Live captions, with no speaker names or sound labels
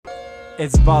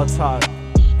It's ball talk.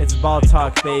 It's ball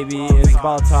talk, baby. It's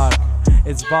ball talk.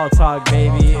 It's ball talk,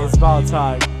 baby. It's ball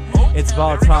talk. It's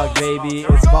ball talk, baby.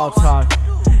 It's ball talk.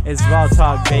 It's ball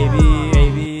talk,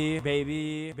 baby.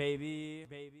 Baby.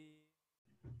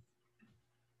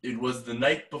 It was the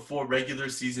night before regular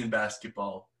season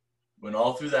basketball, when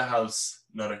all through the house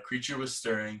not a creature was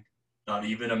stirring, not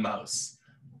even a mouse.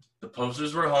 The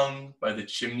posters were hung by the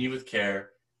chimney with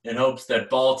care, in hopes that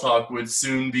Ball Talk would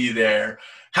soon be there.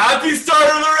 Happy start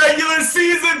of the regular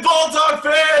season, Ball Talk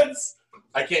fans!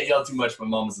 I can't yell too much, my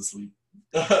mom is asleep.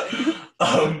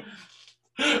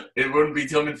 It wouldn't be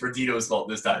Tillman Fertito's fault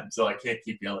this time, so I can't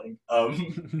keep yelling.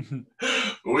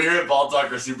 We here at Ball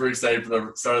Talk are super excited for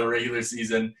the start of the regular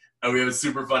season, and we have a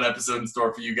super fun episode in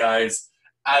store for you guys.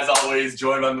 As always,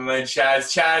 joined by my man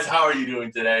Chaz. Chaz, how are you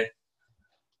doing today?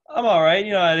 I'm all right.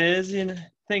 You know how it is. You know,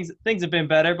 things have been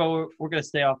better, but we're going to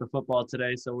stay off the football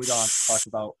today, so we don't have to talk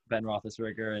about Ben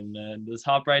Roethlisberger and just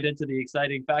hop right into the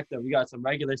exciting fact that we got some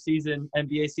regular season,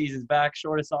 NBA seasons back,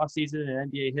 shortest off season in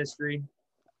NBA history,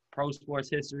 pro sports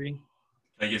history.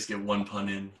 Can I just get one pun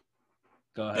in?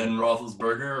 Go ahead. Ben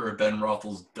Roethlisberger or Ben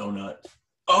Roethlis donut?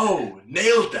 Oh,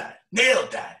 nailed that.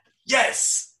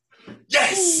 Yes.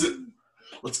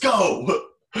 Let's go.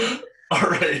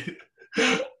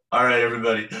 All right,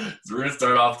 everybody. So we're going to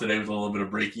start off today with a little bit of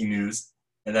breaking news,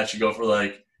 and that should go for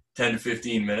like 10 to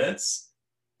 15 minutes.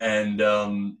 And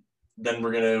then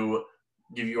we're going to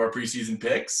give you our preseason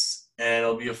picks, and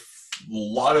it'll be a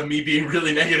lot of me being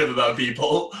really negative about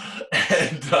people,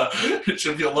 and it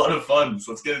should be a lot of fun.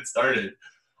 So let's get it started.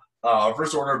 Our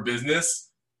first order of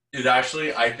business is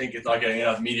actually, I think it's not getting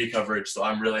enough media coverage, so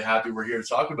I'm really happy we're here to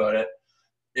talk about it.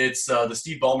 It's the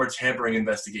Steve Ballmer tampering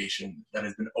investigation that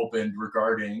has been opened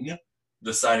regarding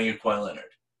the signing of Kawhi Leonard.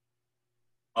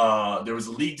 There was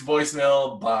a leaked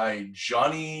voicemail by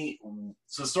Johnny.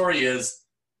 So the story is,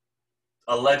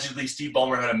 allegedly Steve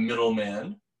Ballmer had a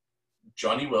middleman,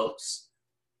 Johnny Wilkes,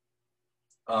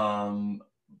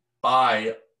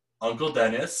 buy Uncle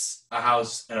Dennis a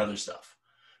house and other stuff.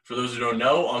 For those who don't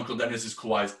know, Uncle Dennis is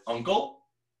Kawhi's uncle,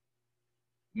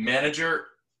 manager,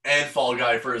 and fall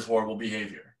guy for his horrible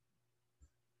behavior.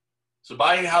 So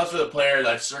buying a house with a player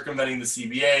that's circumventing the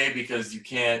CBA because you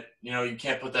can't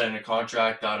put that in a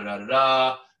contract,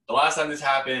 The last time this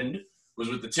happened was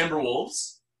with the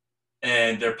Timberwolves,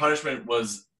 and their punishment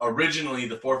was originally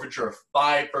the forfeiture of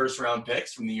 5 first-round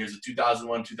picks from the years of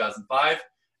 2001, 2005,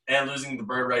 and losing the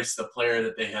bird rights to the player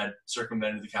that they had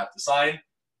circumvented the cap to sign.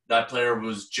 That player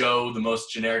was Joe, the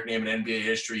most generic name in NBA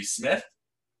history, Smith.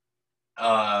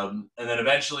 And then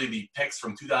eventually the picks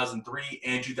from 2003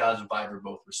 and 2005 were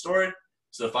both restored.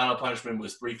 So the final punishment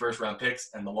was 3 first-round picks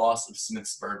and the loss of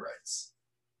Smith's bird rights.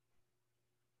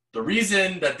 The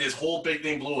reason that this whole big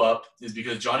thing blew up is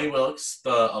because Johnny Wilkes,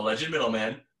 the alleged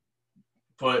middleman,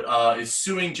 is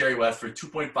suing Jerry West for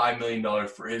 $2.5 million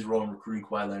for his role in recruiting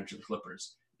Kawhi Leonard to the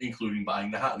Clippers, including buying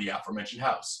the aforementioned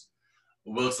house.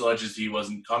 Wilkes alleges he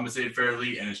wasn't compensated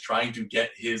fairly and is trying to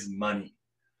get his money.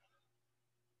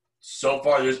 So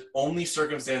far, there's only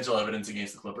circumstantial evidence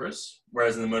against the Clippers,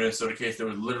 whereas in the Minnesota case, there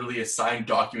was literally a signed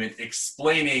document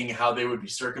explaining how they would be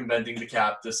circumventing the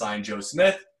cap to sign Joe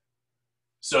Smith.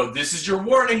 So this is your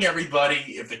warning, everybody.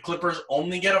 If the Clippers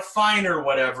only get a fine or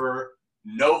whatever,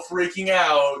 no freaking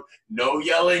out, no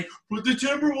yelling, put the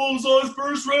Timberwolves on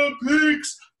first-round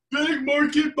picks, big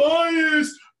market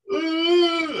bias.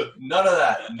 None of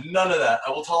that.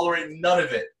 I will tolerate none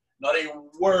of it. Not a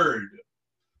word.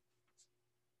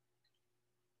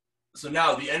 So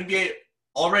now the NBA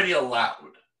already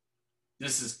allowed.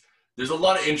 There's a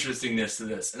lot of interestingness to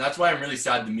this, and that's why I'm really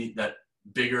sad that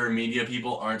bigger media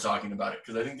people aren't talking about it,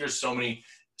 because I think there's so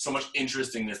much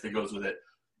interestingness that goes with it.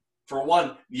 For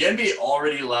one, the NBA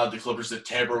already allowed the Clippers to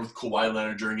tamper with Kawhi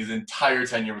Leonard during his entire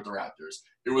tenure with the Raptors.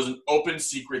 It was an open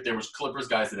secret. There was Clippers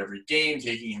guys at every game,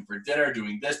 taking him for dinner,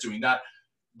 doing this, doing that.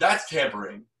 That's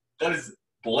tampering. That is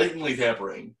blatantly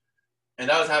tampering. And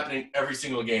that was happening every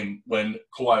single game when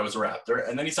Kawhi was a Raptor.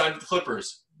 And then he signed with the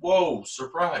Clippers. Whoa,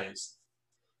 surprise.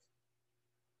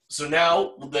 So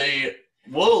now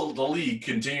will the league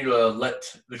continue to let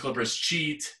the Clippers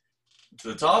cheat to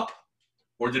the top?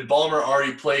 Or did Ballmer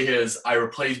already play his, I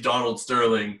replaced Donald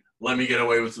Sterling, let me get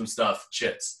away with some stuff,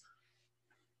 chits?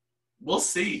 We'll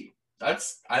see. I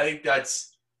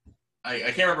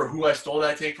can't remember who I stole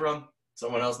that take from.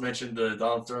 Someone else mentioned the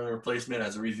Donald Sterling replacement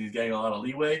as a reason he's getting a lot of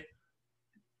leeway.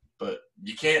 But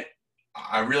you can't.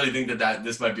 I really think that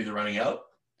this might be the running out.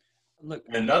 Look,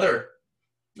 you were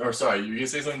gonna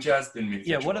say something, Chaz? Didn't mean to.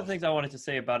 Yeah, one of the things I wanted to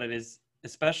say about it is,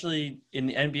 especially in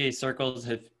the NBA circles,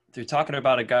 if they're talking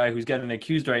about a guy who's getting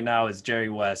accused right now is Jerry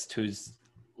West, who's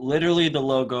literally the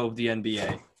logo of the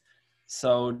NBA.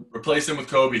 So Replace him with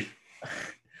Kobe.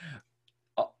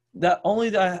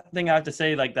 the thing I have to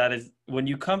say like that is when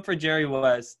you come for Jerry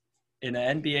West in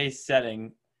an NBA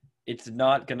setting, it's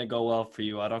not going to go well for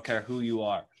you. I don't care who you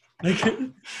are.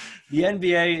 The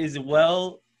NBA is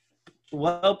well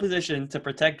positioned to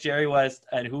protect Jerry West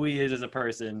and who he is as a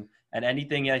person and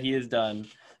anything that he has done.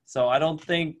 So I don't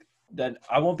think that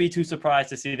I won't be too surprised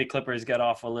to see the Clippers get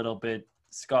off a little bit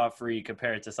scot-free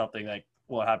compared to something like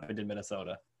what happened in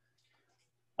Minnesota.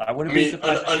 I wouldn't be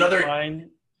surprised to see a fine.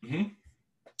 Mm-hmm.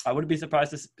 I wouldn't be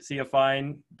surprised to see a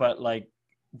fine, but like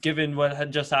given what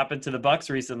had just happened to the Bucks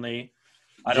recently,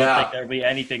 I don't think there'll be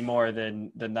anything more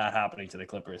than that happening to the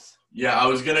Clippers. Yeah, I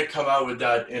was gonna come out with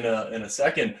that in a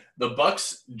second. The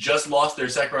Bucks just lost their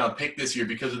second round pick this year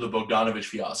because of the Bogdanovich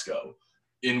fiasco,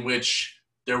 in which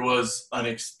there was an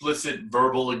explicit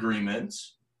verbal agreement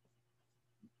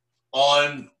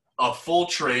on a full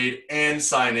trade and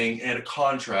signing and a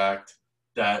contract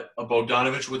that a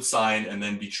Bogdanovich would sign and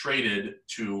then be traded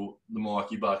to the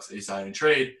Milwaukee Bucks, a sign and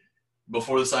trade,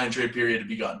 before the sign and trade period had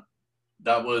begun.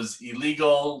 That was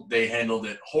illegal. They handled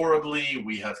it horribly.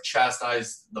 We have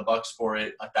chastised the Bucks for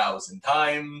it 1,000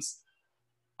 times.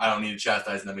 I don't need to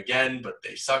chastise them again, but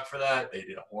they suck for that. They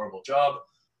did a horrible job.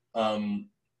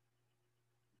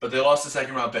 But they lost the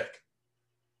second round pick.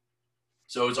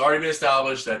 So it's already been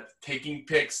established that taking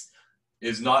picks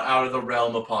is not out of the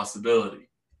realm of possibility.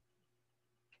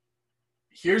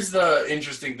 Here's the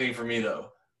interesting thing for me, though.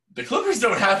 The Clippers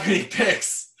don't have any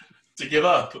picks to give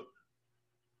up.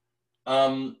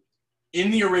 In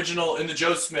the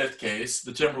Joe Smith case,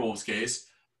 the Timberwolves case,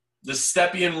 the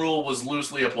Stepien rule was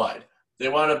loosely applied.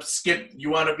 You wound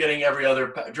up getting every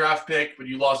other draft pick, but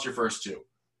you lost your first two.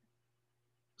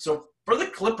 So for the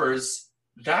Clippers,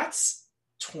 that's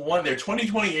their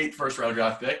 2028 first-round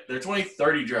draft pick, their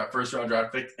 2030 first-round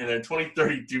draft pick, and their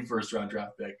 2032 first-round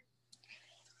draft pick.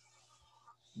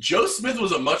 Joe Smith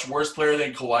was a much worse player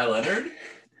than Kawhi Leonard,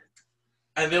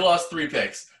 and they lost 3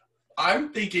 picks.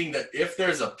 I'm thinking that if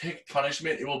there's a pick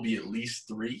punishment, it will be at least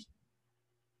 3.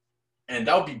 And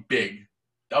that would be big.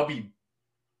 That would be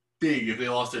big if they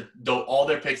lost all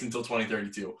their picks until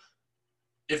 2032.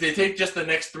 If they take just the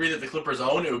next 3 that the Clippers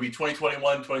own, it would be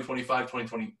 2021, 2025,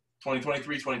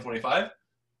 2023, 2025.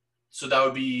 So that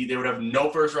would be, they would have no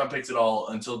first-round picks at all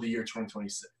until the year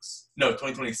 2026. No,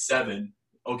 2027.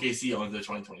 OKC owns the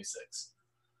 2026.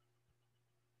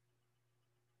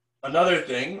 Another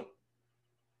thing,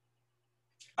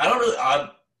 I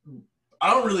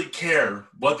don't really care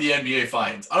what the NBA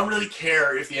finds. I don't really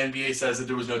care if the NBA says that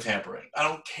there was no tampering. I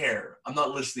don't care. I'm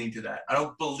not listening to that. I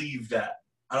don't believe that.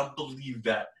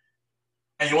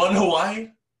 And you want to know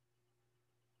why?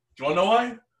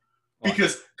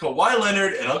 Because Kawhi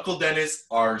Leonard and Uncle Dennis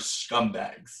are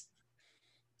scumbags.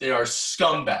 They are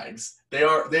scumbags. They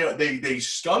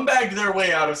scumbagged their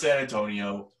way out of San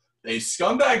Antonio. They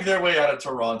scumbagged their way out of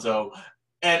Toronto.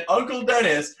 And Uncle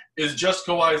Dennis is just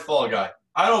Kawhi's fall guy.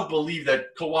 I don't believe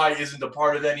that Kawhi isn't a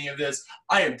part of any of this.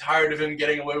 I am tired of him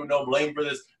getting away with no blame for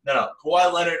this. No.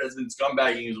 Kawhi Leonard has been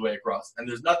scumbagging his way across. And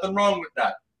there's nothing wrong with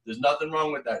that.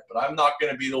 But I'm not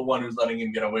going to be the one who's letting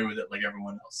him get away with it like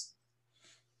everyone else.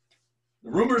 The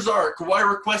rumors are Kawhi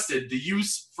requested the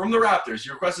use from the Raptors.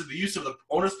 He requested the use of the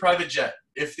owner's private jet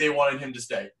if they wanted him to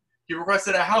stay. He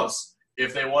requested a house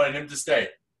if they wanted him to stay.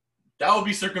 That would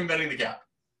be circumventing the cap.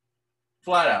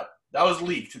 Flat out. That was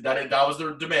leaked. That was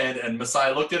their demand, and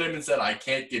Masai looked at him and said, I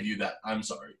can't give you that. I'm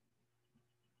sorry.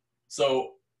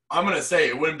 So I'm going to say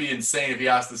it wouldn't be insane if he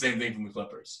asked the same thing from the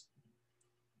Clippers.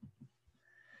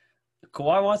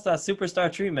 Kawhi wants that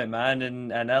superstar treatment, man,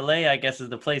 and LA, I guess, is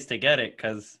the place to get it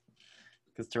because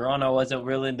Toronto wasn't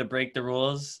willing to break the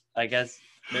rules. I guess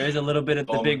there is a little bit of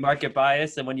the big market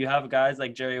bias, and when you have guys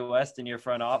like Jerry West in your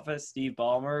front office, Steve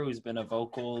Ballmer, who's been a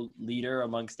vocal leader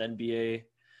amongst NBA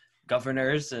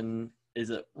governors and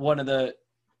is one of the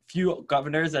few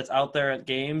governors that's out there at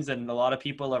games and a lot of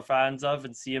people are fans of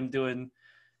and see him doing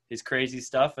his crazy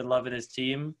stuff and loving his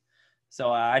team.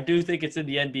 So I do think it's in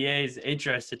the NBA's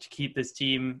interest to keep this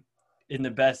team in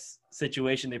the best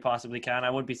situation they possibly can. I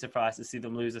wouldn't be surprised to see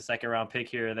them lose a second-round pick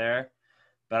here or there,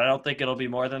 but I don't think it'll be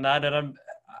more than that. And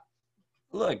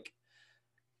look,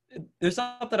 there's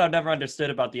something I've never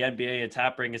understood about the NBA and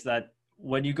tampering is that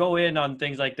when you go in on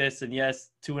things like this, and yes,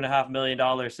 $2.5 million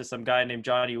to some guy named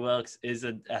Johnny Wilkes is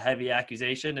a heavy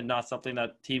accusation and not something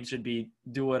that teams should be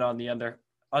doing on the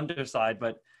underside,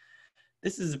 but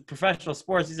this is professional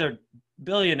sports. These are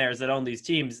billionaires that own these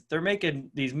teams. They're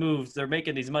making these moves. They're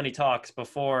making these money talks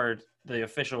before the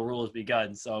official rules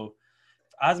begun. So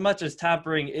as much as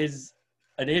tampering is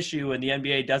an issue and the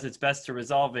NBA does its best to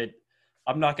resolve it,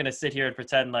 I'm not going to sit here and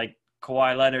pretend like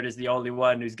Kawhi Leonard is the only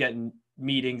one who's getting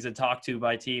meetings and talked to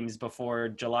by teams before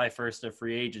July 1st of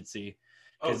free agency.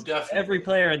 Oh, definitely. Every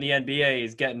player in the NBA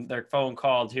is getting their phone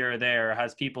called here or there,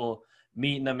 has people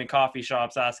meeting them in coffee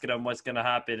shops, asking them what's going to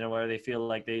happen and where they feel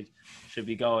like they should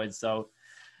be going. So,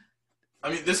 I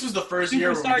mean, this was the first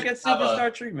year where superstar gets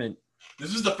superstar treatment.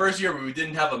 This was the first year where we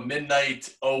didn't have a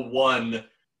midnight 01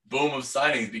 boom of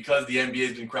signings because the NBA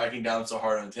has been cracking down so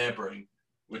hard on tampering,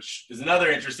 which is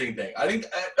another interesting thing. I think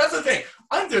that's the thing.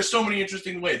 I think there's so many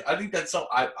interesting ways. I think that's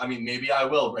I mean, maybe I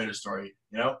will write a story,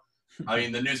 you know? I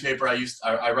mean, the newspaper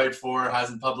I write for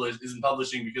isn't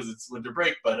publishing because it's winter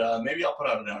break, but maybe I'll put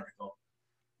out an article.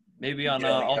 Maybe on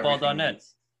allball.net.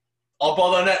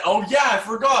 Allball.net. Oh, yeah, I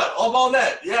forgot.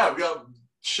 Allball.net. Yeah, we got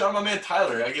shout out my man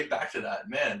Tyler. I get back to that.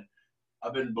 Man,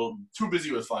 I've been too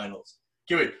busy with finals.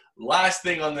 Okay, wait. Last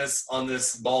thing on this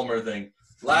Ballmer thing.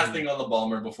 Last thing on the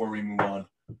Ballmer before we move on.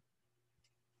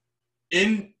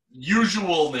 In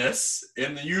usualness,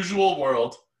 in the usual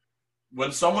world,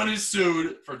 when someone is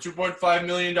sued for $2.5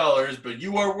 million, but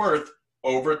you are worth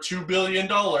over $2 billion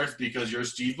because you're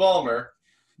Steve Ballmer,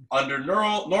 under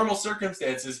normal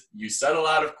circumstances, you settle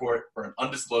out of court for an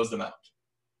undisclosed amount.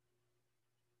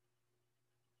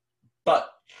 But,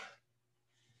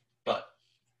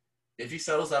 if he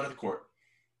settles out of the court,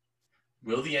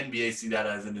 will the NBA see that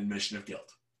as an admission of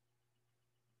guilt?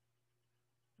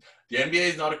 The NBA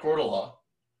is not a court of law.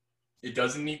 It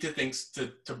doesn't need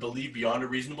to believe beyond a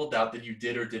reasonable doubt that you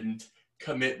did or didn't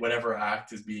commit whatever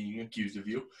act is being accused of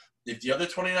you. If the other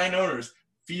 29 owners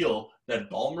feel that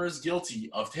Ballmer is guilty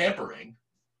of tampering,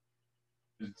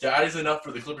 that is enough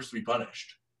for the Clippers to be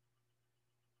punished.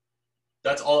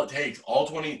 That's all it takes. All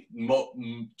 20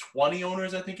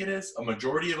 owners, I think it is, a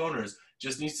majority of owners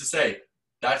just needs to say,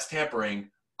 that's tampering.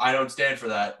 I don't stand for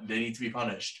that. They need to be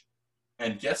punished.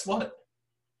 And guess what?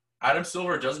 Adam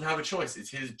Silver doesn't have a choice.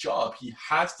 It's his job. He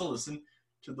has to listen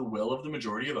to the will of the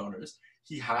majority of owners.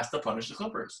 He has to punish the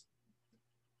Clippers.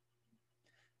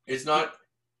 It's not...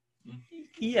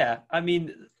 Yeah, I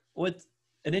mean, what's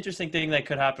an interesting thing that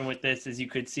could happen with this is you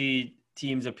could see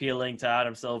teams appealing to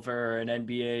Adam Silver, an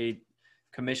NBA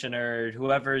commissioner,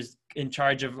 whoever's in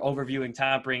charge of overviewing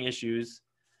tampering issues,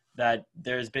 that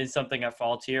there's been something at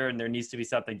fault here and there needs to be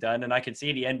something done. And I could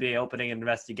see the NBA opening an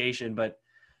investigation, but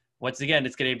once again,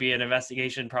 it's going to be an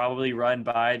investigation probably run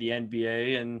by the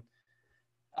NBA. And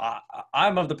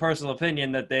I'm of the personal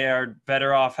opinion that they are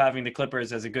better off having the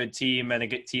Clippers as a good team and a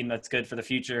good team that's good for the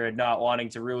future and not wanting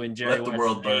to ruin Jerry West's Let the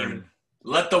world name. burn.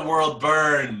 Let the world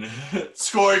burn.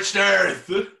 Scorched earth.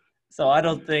 So I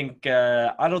don't think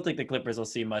the Clippers will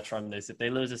see much from this. If they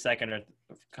lose a second or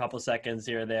a couple seconds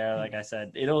here or there, like I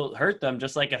said, it'll hurt them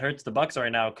just like it hurts the Bucks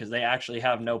right now because they actually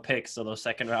have no picks. So those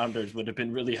second rounders would have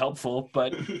been really helpful.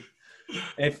 But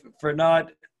if for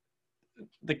not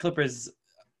the Clippers,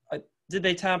 did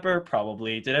they tamper?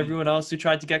 Probably. Did everyone else who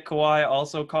tried to get Kawhi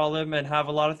also call him and have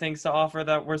a lot of things to offer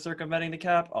that were circumventing the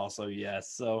cap? Also,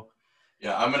 yes. So.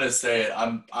 Yeah, I'm gonna say it.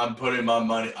 I'm putting my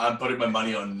money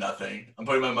on nothing. I'm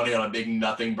putting my money on a big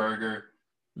nothing burger.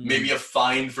 Maybe a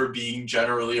fine for being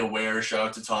generally aware. Shout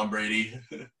out to Tom Brady.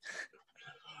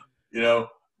 You know,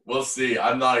 we'll see.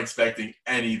 I'm not expecting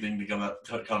anything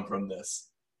to come from this.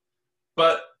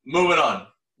 But moving on.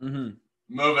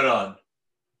 Moving on.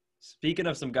 Speaking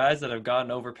of some guys that have gotten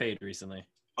overpaid recently.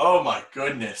 Oh my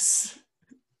goodness.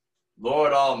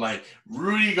 Lord Almighty.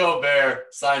 Rudy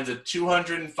Gobert signs a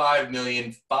 $205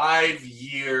 million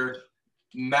 5-year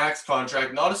max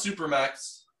contract, not a super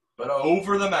max, but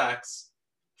over the max,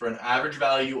 for an average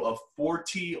value of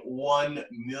 $41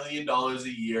 million a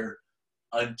year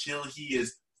until he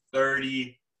is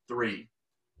 33.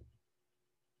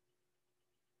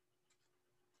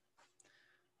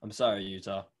 I'm sorry,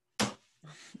 Utah.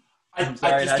 I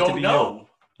just don't know.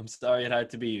 I'm sorry it had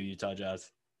to be you, Utah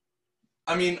Jazz.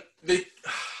 I mean,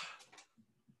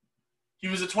 he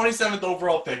was a 27th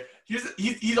overall pick.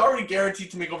 He's already guaranteed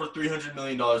to make over $300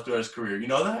 million throughout his career. You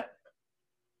know that?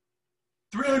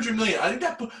 $300 million. I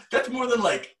think that's more than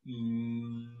like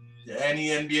any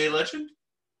NBA legend.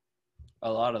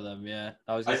 A lot of them, yeah.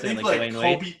 I was gonna say think like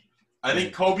Kobe. Wade. I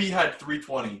think Kobe had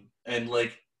 320, and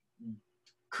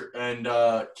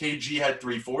KG had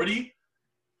 340,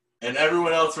 and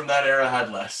everyone else from that era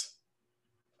had less.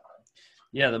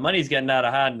 Yeah, the money's getting out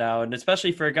of hand now, and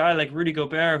especially for a guy like Rudy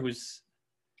Gobert, who's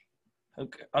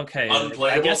okay,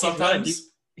 unplayable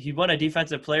sometimes. He won a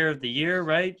Defensive Player of the Year,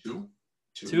 right?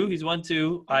 Two. He's won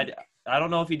 2. I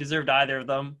don't know if he deserved either of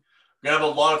them. We're going to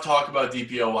have a lot of talk about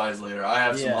DPOYs later. I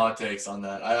have some hot takes on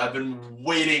that. I've been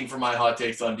waiting for my hot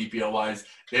takes on DPOYs.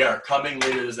 They are coming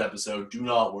later this episode. Do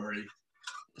not worry.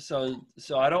 So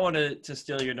I don't want to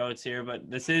steal your notes here, but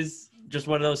this is just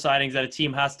one of those signings that a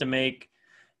team has to make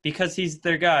because he's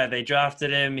their guy. They drafted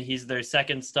him. He's their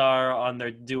second star on their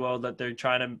duo that they're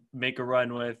trying to make a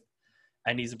run with.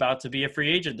 And he's about to be a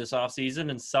free agent this offseason,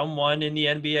 and someone in the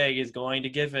NBA is going to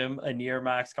give him a near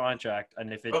max contract.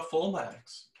 And if it A full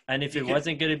max. And if it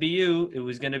wasn't going to be you, it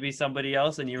was going to be somebody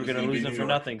else, and you were going to lose them for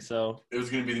nothing. So it was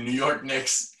going to be the New York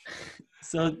Knicks.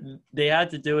 So they had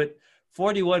to do it.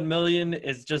 $41 million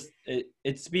is just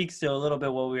it speaks to a little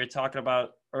bit what we were talking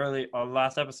about early on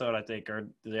last episode, I think, or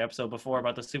the episode before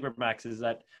about the Supermax, is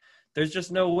that there's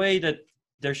just no way that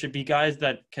there should be guys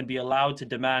that can be allowed to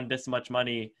demand this much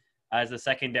money as a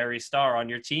secondary star on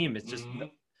your team. It's just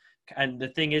and the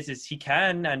thing is he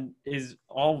can and is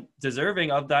all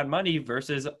deserving of that money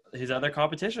versus his other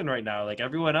competition right now. Like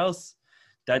everyone else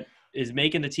that is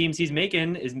making the teams he's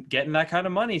making is getting that kind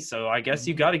of money. So I guess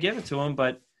you got to give it to him,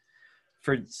 but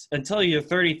until you're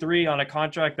 33 on a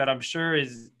contract that I'm sure it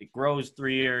grows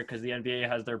 3 years because the NBA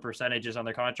has their percentages on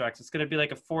their contracts, it's going to be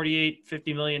like a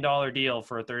 $50 million deal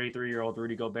for a 33-year-old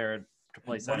Rudy Gobert to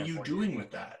play center. What are you doing with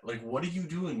that? Like, what are you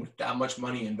doing with that much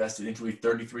money invested into a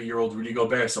 33-year-old Rudy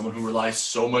Gobert, someone who relies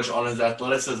so much on his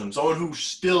athleticism, someone who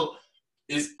still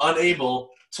is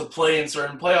unable to play in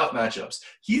certain playoff matchups?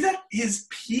 He's at his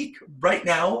peak right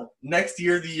now, next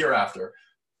year, the year after.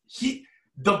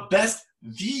 The best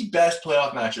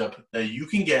playoff matchup that you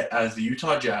can get as the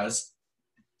Utah Jazz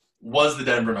was the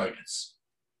Denver Nuggets.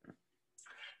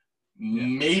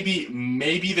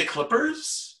 Maybe the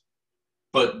Clippers,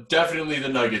 but definitely the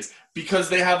Nuggets, because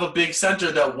they have a big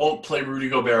center that won't play Rudy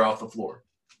Gobert off the floor,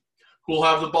 who'll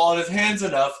have the ball in his hands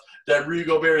enough that Rudy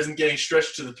Gobert isn't getting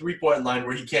stretched to the three-point line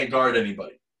where he can't guard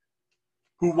anybody,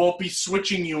 who won't be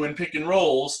switching you in pick and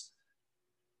rolls.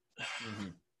 Mm-hmm.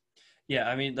 Yeah,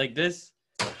 I mean, like this,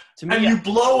 to me. And you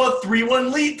blow a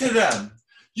 3-1 lead to them.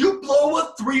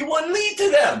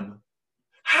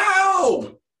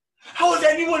 How? How is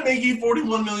anyone making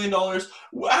 $41 million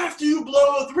after you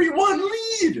blow a 3-1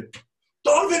 lead?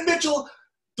 Donovan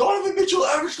Mitchell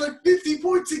averaged like 50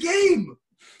 points a game.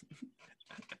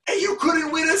 And you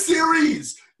couldn't win a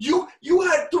series. You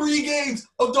had 3 games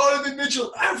of Donovan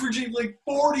Mitchell averaging like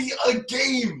 40 a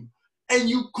game. And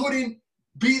you couldn't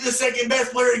be the second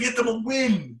best player to get them a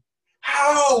win.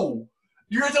 How?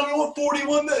 You're going to tell me what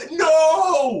 41 million?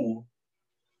 No!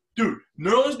 Dude,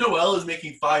 Nerlens Noel is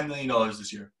making $5 million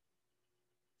this year.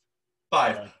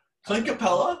 5. Clint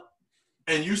Capella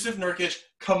and Yusuf Nurkic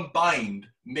combined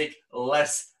make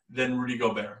less than Rudy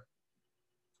Gobert.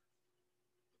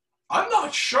 I'm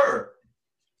not sure.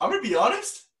 I'm going to be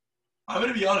honest.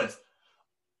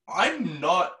 I'm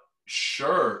not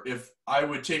sure if I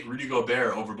would take Rudy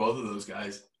Gobert over both of those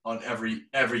guys on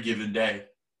every given day.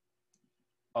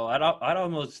 Oh, I'd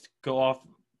almost go off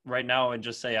right now and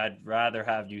just say I'd rather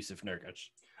have Yusuf Nurkic.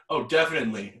 Oh,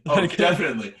 definitely.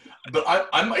 Definitely. But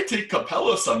I might take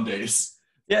Capella some days.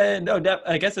 Yeah, no,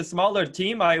 I guess a smaller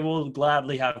team, I will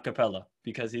gladly have Capella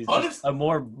because he's just a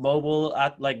more mobile.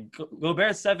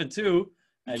 Gobert's 7'2",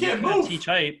 and he can't teach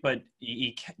height, but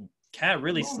he can't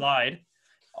really slide.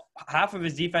 Half of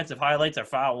his defensive highlights are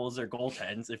fouls or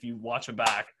goaltends if you watch him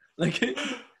back. Like,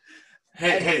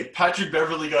 hey, Patrick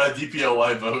Beverly got a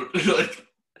DPOY vote.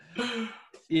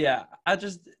 Yeah, I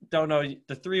just don't know.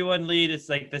 The 3-1 lead, it's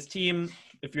like this team,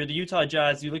 if you're the Utah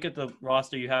Jazz, you look at the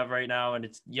roster you have right now, and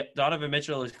it's Donovan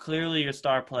Mitchell is clearly your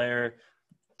star player,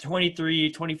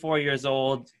 23, 24 years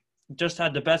old, just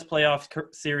had the best playoff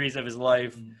series of his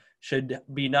life, should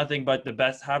be nothing but the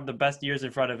best, have the best years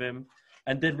in front of him.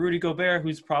 And then Rudy Gobert,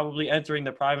 who's probably entering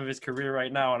the prime of his career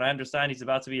right now, and I understand he's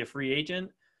about to be a free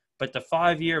agent, but the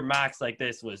 5-year max like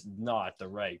this was not the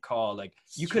right call. Like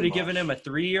you could have given him a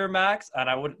 3-year max,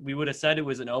 and we would have said it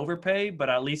was an overpay,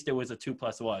 but at least it was a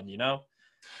 2+1. You know,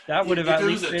 that would have at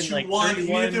least been like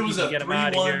 31. If it was a get him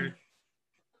out of here,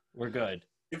 we're good.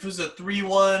 If it was a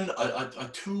 3-1, a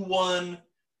 2-1,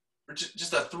 or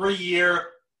just a 3-year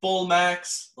full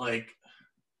max, like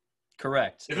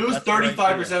correct. If it was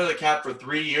 35% of the cap for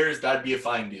 3 years, that'd be a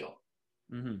fine deal.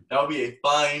 Mm-hmm. That would be a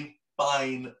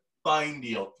fine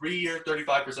deal. 3 years,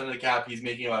 35% of the cap. He's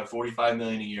making about $45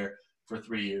 million a year for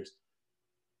 3 years.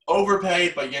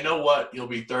 Overpaid, but you know what? He'll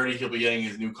be 30. He'll be getting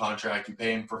his new contract. You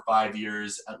pay him for 5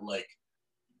 years at like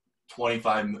 $20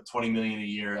 million a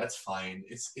year. That's fine.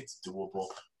 It's doable,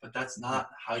 but that's not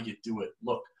how you do it.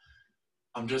 Look,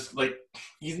 I'm just like,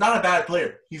 he's not a bad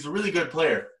player. He's a really good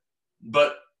player,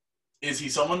 but is he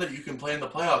someone that you can play in the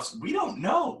playoffs? We don't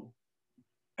know.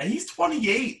 And he's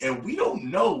 28, and we don't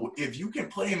know if you can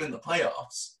play him in the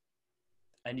playoffs.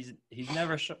 And he's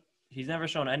never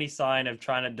shown any sign of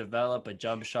trying to develop a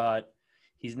jump shot.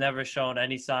 He's never shown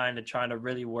any sign of trying to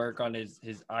really work on his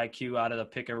IQ out of the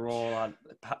pick and roll, on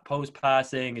post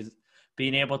passing, is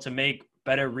being able to make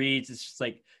better reads. It's just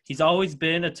like he's always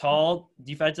been a tall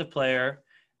defensive player,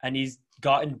 and he's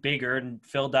gotten bigger and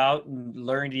filled out and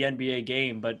learned the NBA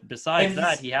game. But besides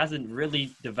that, he hasn't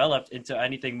really developed into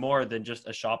anything more than just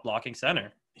a shot blocking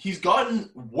center. He's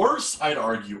gotten worse, I'd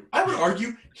argue. I would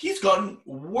argue he's gotten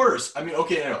worse. I mean,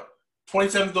 okay,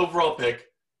 27th overall pick,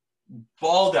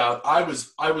 balled out. I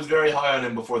was very high on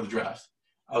him before the draft.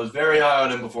 Putting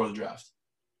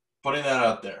that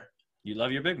out there. You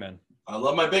love your big men. I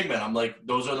love my big men. I'm like,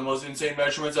 those are the most insane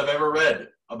measurements I've ever read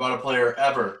about a player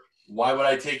ever. Why would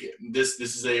I take it? This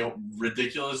is a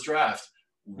ridiculous draft.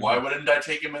 Why wouldn't I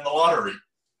take him in the lottery?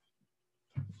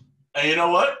 And you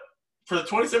know what? For the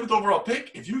 27th overall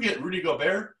pick, if you get Rudy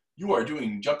Gobert, you are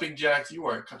doing jumping jacks, you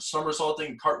are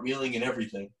somersaulting, cartwheeling, and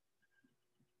everything.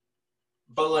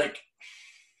 But, like,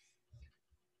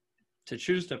 to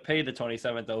choose to pay the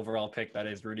 27th overall pick, that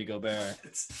is Rudy Gobert.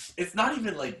 It's not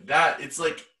even like that. It's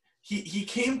like he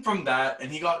came from that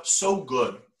and he got so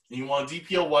good. And he won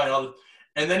DPOY and all that.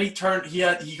 And then he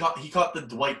caught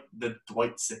the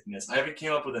Dwight sickness. I haven't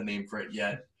came up with a name for it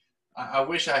yet. I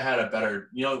wish I had a better,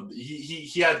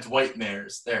 he had Dwight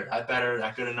Mares. There,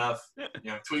 that good enough?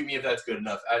 Tweet me if that's good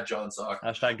enough.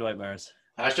 @JohnSock. # Dwight Mares.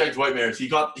 # Dwight Mares. He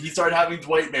started having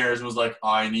Dwight Mares and was like,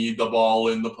 I need the ball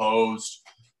in the post.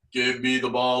 Give me the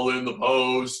ball in the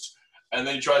post. And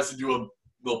then he tries to do a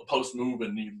little post move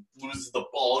and he loses the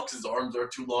ball because his arms are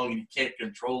too long and he can't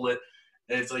control it.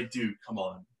 And it's like, dude, come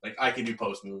on. Like, I can do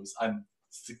post moves. I'm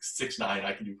 6'9".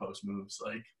 I can do post moves.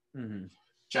 Like,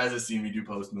 Chaz has seen me do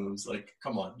post moves. Like,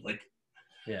 come on. Like,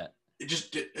 yeah.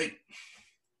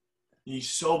 He's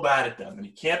so bad at them, and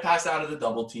he can't pass out of the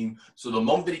double team. So the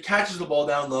moment that he catches the ball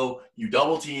down low, you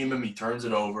double team him. He turns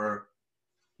it over.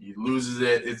 He loses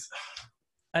it.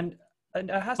 And it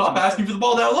has stop asking for the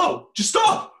ball down low. Just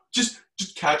stop. Just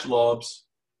catch lobs,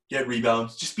 get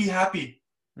rebounds. Just be happy.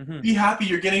 Be happy.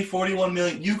 You're getting $41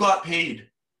 million. You got paid.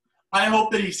 I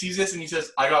hope that he sees this and he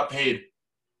says, I got paid.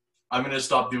 I'm going to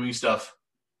stop doing stuff.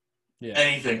 Yeah.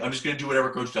 Anything. I'm just going to do whatever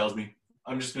coach tells me.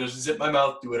 I'm just going to zip my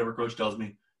mouth, do whatever coach tells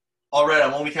me. All right,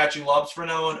 I'm only catching lobs from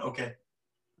now on. Okay.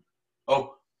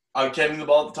 Oh, I'm catching the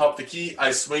ball at the top of the key.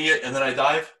 I swing it, and then I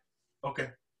dive. Okay.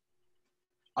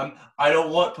 I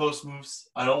don't want post moves.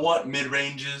 I don't want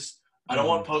mid-ranges. I don't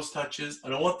want post touches. I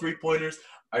don't want three-pointers.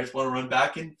 I just want to run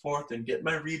back and forth and get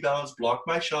my rebounds, block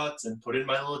my shots, and put in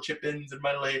my little chip-ins and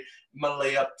my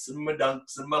layups and my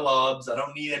dunks and my lobs. I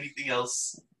don't need anything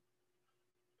else.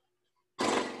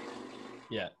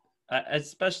 Yeah.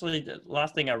 Especially the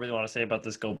last thing I really want to say about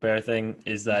this Gobert thing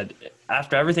is that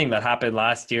after everything that happened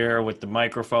last year with the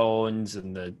microphones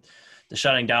and the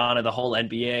shutting down of the whole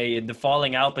NBA and the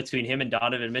falling out between him and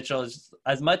Donovan Mitchell, is,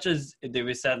 as much as they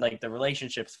were said, like, the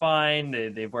relationship's fine,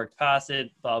 they've worked past it,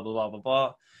 blah, blah, blah, blah,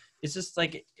 blah. It's just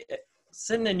like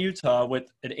sitting in Utah with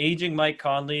an aging Mike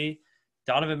Conley,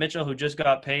 Donovan Mitchell, who just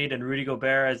got paid, and Rudy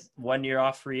Gobert as 1 year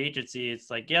off free agency. It's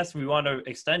like, yes, we want to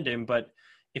extend him, but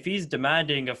if he's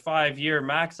demanding a 5-year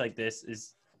max like this,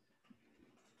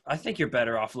 I think you're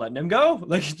better off letting him go.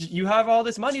 Like, you have all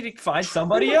this money to find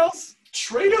somebody else.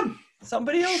 Trade him.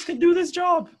 Somebody else can do this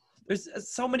job. There's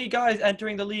so many guys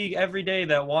entering the league every day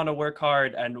that want to work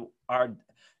hard and are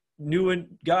new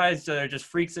guys that are just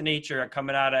freaks of nature are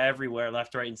coming out of everywhere,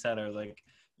 left, right, and center. Like,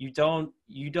 you don't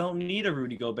need a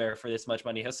Rudy Gobert for this much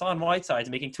money. Hassan Whiteside's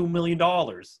making $2 million.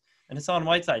 And Hassan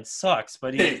Whiteside sucks,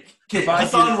 but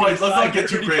Hassan Whiteside, let's not get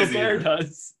too crazy.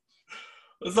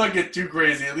 Let's not get too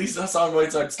crazy. At least Hassan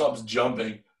Whiteside stops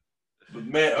jumping. But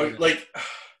man,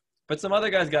 but some other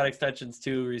guys got extensions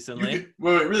too recently.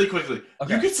 Wait, really quickly.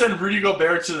 Okay. You could send Rudy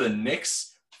Gobert to the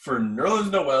Knicks for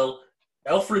Nerlens Noel,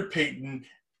 Elfrid Payton,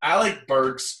 Alec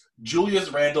Burks,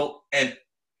 Julius Randle, and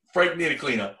Frank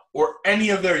Ntilikina, or any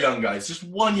of their young guys. Just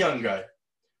one young guy.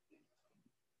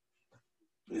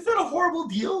 Is that a horrible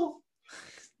deal?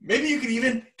 Maybe you could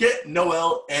even get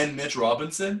Noel and Mitch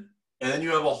Robinson, and then you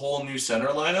have a whole new center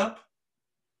lineup.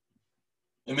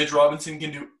 And Mitch Robinson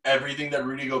can do everything that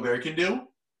Rudy Gobert can do,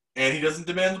 and he doesn't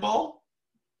demand the ball.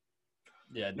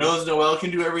 Yeah. Noel can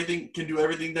do everything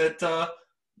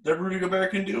that Rudy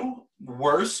Gobert can do.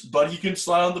 Worse, but he can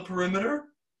slide on the perimeter.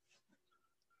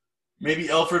 Maybe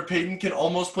Elfrid Payton can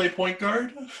almost play point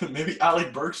guard. Maybe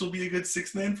Alec Burks will be a good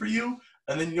sixth man for you.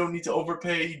 And then you don't need to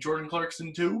overpay Jordan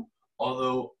Clarkson too.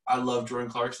 Although I love Jordan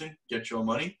Clarkson. Get your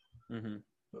money.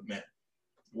 But man,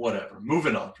 whatever.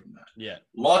 Moving on from that. Yeah.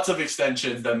 Lots of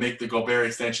extensions that make the Gobert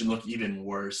extension look even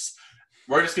worse.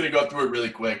 We're just going to go through it really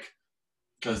quick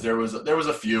because there was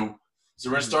a few. So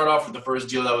we're going to start off with the first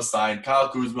deal that was signed. Kyle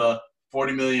Kuzma,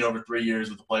 $40 million over 3 years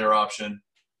with a player option.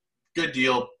 Good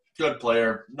deal. Good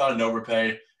player. Not an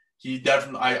overpay. He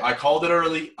definitely. I called it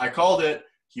early. I called it.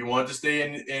 He wanted to stay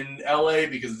in LA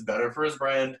because it's better for his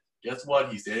brand. Guess what?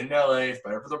 He stayed in LA. It's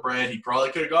better for the brand. He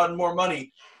probably could have gotten more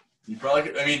money. He probably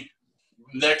could. I mean,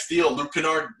 next deal, Luke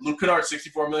Kennard,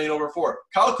 $64 million over 4.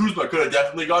 Kyle Kuzma could have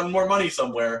definitely gotten more money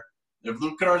somewhere. If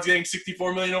Luke Kennard's getting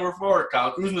 $64 million over 4,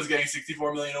 Kyle Kuzma's getting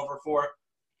 $64 million over 4.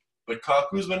 But Kyle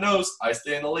Kuzma knows, I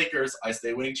stay in the Lakers. I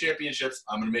stay winning championships.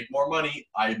 I'm going to make more money.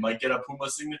 I might get a Puma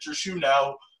signature shoe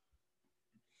now.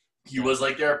 He was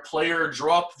like their player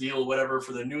drop deal, whatever,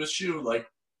 for the newest shoe. Like,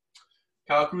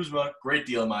 Kyle Kuzma, great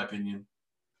deal in my opinion.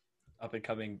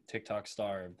 Up-and-coming TikTok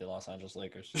star of the Los Angeles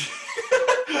Lakers.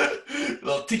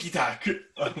 Little tiki-tack.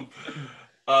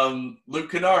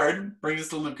 Luke Kennard, brings us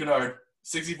to Luke Kennard.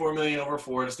 $64 million over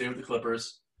 4 to stay with the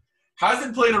Clippers.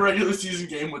 Hasn't played a regular season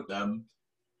game with them.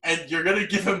 And you're going to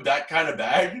give him that kind of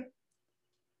bag?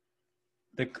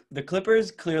 The Clippers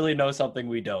clearly know something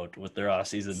we don't with their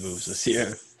off-season moves this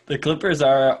year. The Clippers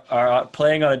are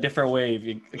playing on a different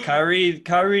wave.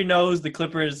 Kyrie knows, the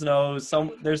Clippers know.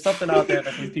 There's something out there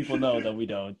that these people know that we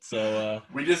don't. So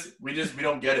we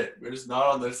don't get it. We're just not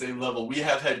on the same level. We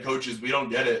have head coaches. We don't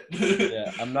get it.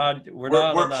 Yeah,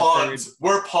 we're pawns.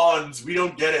 We're pawns. We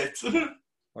don't get it.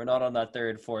 We're not on that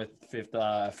third, fourth, fifth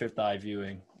eye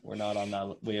viewing. We're not on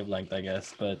that wavelength, I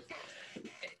guess. But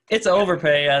it's an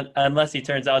overpay unless he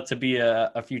turns out to be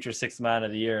a future sixth man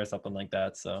of the year or something like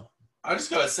that. So I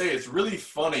just gotta say, it's really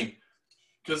funny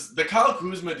because the Kyle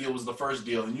Kuzma deal was the first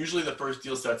deal, and usually the first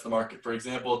deal sets the market. For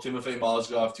example, Timofey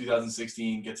Mozgov,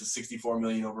 2016, gets a $64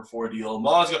 million over 4 deal.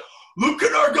 Luke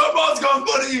Kennard got Mozgov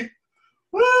money.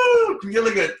 Woo! Can we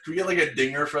get like a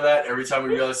dinger for that every time we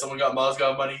realize someone got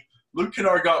Mozgov money? Luke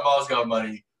Kennard got Mozgov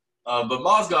money. But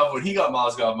Mozgov, when he got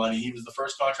Mozgov money, he was the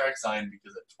first contract signed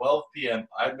because at 12 p.m.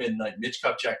 at midnight, Mitch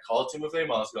Kupchak called Timofey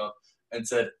Mozgov and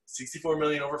said, $64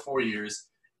 million over 4 years.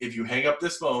 If you hang up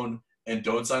this phone and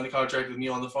don't sign the contract with me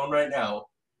on the phone right now,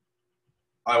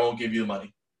 I won't give you the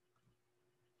money.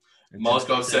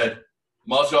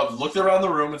 Mozgov looked around the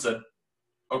room and said,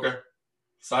 okay,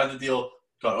 signed the deal,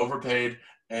 got overpaid,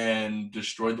 and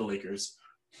destroyed the Lakers.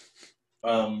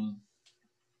 So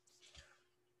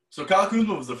Kyle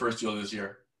Kuzma was the first deal this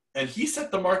year, and he set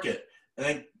the market. And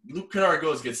then Luke Kennard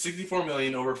gets $64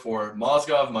 million over 4,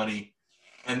 Mozgov money,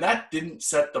 and that didn't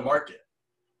set the market,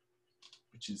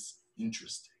 which is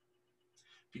interesting.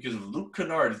 Because if Luke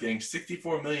Kennard is getting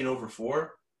 $64 million over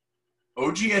 4,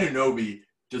 OG Anunoby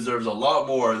deserves a lot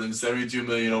more than $72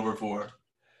 million over 4.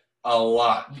 A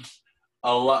lot.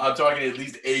 I'm talking at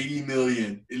least $80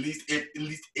 million. At least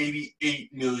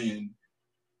 $88 million.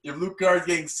 If Luke Kennard's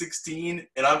getting 16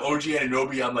 and I'm OG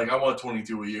Anunoby, I'm like, I want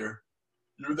 22 a year.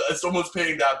 Someone's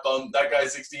paying that guy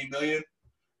 $16 million.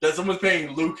 That someone's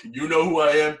paying Luke, you know who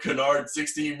I am, Kennard,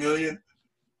 $16 million.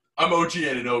 I'm OG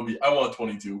Anunoby. I want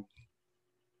 22.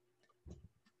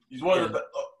 He's one of the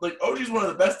OG's one of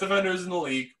the best defenders in the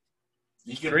league.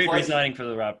 He can Great play. Re-signing for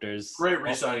the Raptors. Great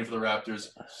re-signing for the Raptors.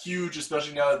 Huge,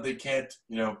 especially now that they can't,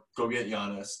 go get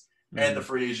Giannis. And the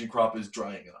free agent crop is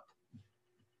drying up.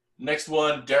 Next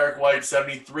one, Derek White,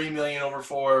 $73 million over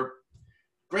 4.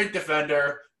 Great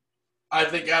defender. I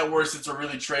think at worst it's a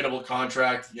really tradable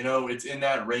contract. It's in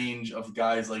that range of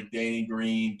guys like Danny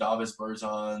Green, Davis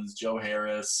Bertans, Joe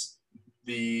Harris,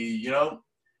 the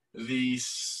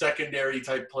secondary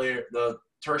type player, the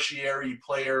tertiary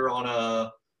player on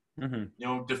a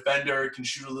defender, can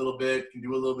shoot a little bit, can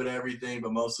do a little bit of everything,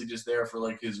 but mostly just there for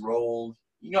like his role.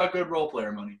 He got good role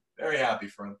player money. Very happy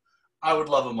for him. I would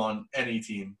love him on any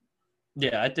team.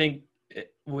 Yeah, I think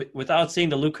without seeing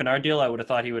the Luke Kennard deal, I would have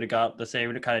thought he would have got the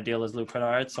same kind of deal as Luke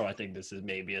Kennard. So I think this is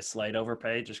maybe a slight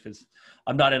overpay just because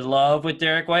I'm not in love with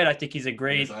Derek White. I think he's a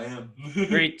great, yes, I am.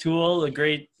 great tool, a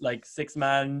great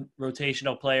six-man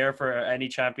rotational player for any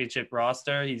championship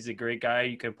roster. He's a great guy.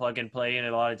 You can plug and play in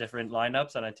a lot of different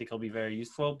lineups, and I think he'll be very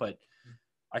useful. But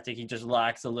I think he just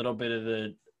lacks a little bit of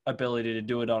the ability to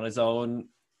do it on his own.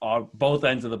 On both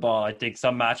ends of the ball. I think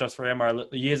some matchups for him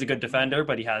he is a good defender,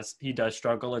 but he does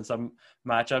struggle in some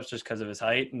matchups just because of his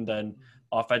height. And then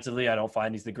offensively, I don't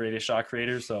find he's the greatest shot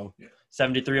creator. So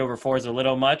 73 over 4 is a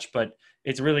little much, but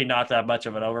it's really not that much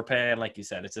of an overpay. And like you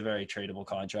said, it's a very tradable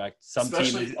contract. Some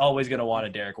team is always going to want a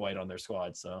Derek White on their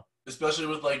squad. So especially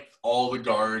with all the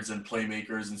guards and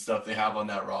playmakers and stuff they have on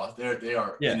that roster, they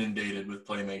are inundated with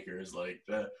playmakers like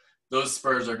that. Those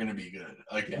Spurs are going to be good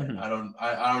again. I don't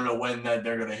know when that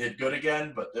they're going to hit good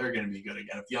again, but they're going to be good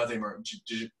again. If DeJounte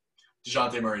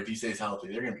Murray, if he stays healthy,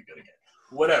 they're going to be good again.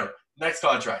 Whatever. Next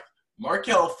contract,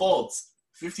 Markelle Fultz,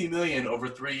 $50 million over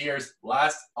 3 years.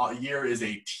 Last year is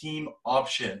a team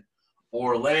option.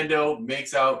 Orlando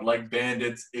makes out like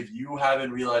bandits. If you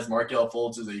haven't realized Markelle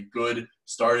Fultz is a good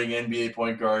starting NBA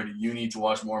point guard, you need to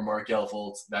watch more Markelle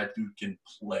Fultz. That dude can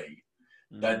play.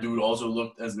 That dude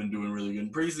also has been doing really good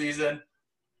in preseason.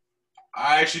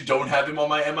 I actually don't have him on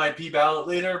my MIP ballot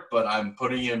later, but I'm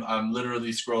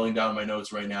literally scrolling down my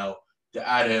notes right now to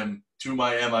add him to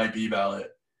my MIP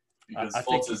ballot because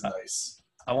Fultz is nice.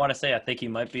 I want to say I think he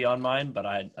might be on mine, but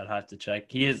I'd have to check.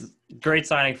 He is great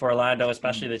signing for Orlando,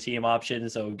 especially the team option,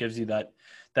 so it gives you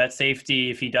that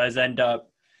safety if he does end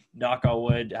up, knock on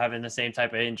wood, having the same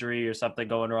type of injury or something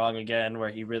going wrong again where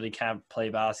he really can't play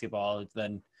basketball,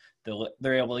 then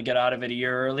they're able to get out of it a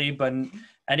year early.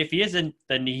 And if he isn't,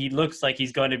 then he looks like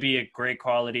he's going to be a great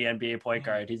quality NBA point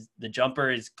guard. The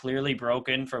jumper is clearly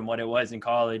broken from what it was in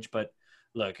college, but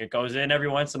look, it goes in every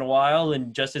once in a while,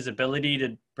 and just his ability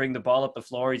to bring the ball up the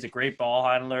floor. He's a great ball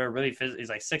handler, he's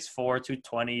like 6'4",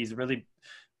 220. He's a really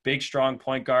big, strong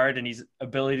point guard, and his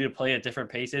ability to play at different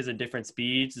paces and different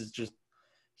speeds is just,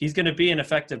 he's going to be an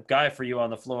effective guy for you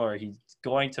on the floor. He's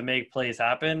going to make plays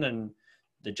happen, and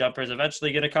the jumper is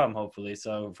eventually going to come, hopefully.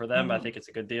 So for them, I think it's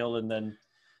a good deal. And then,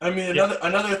 I mean,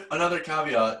 another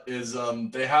caveat is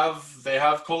they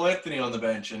have Cole Anthony on the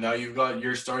bench, and now you've got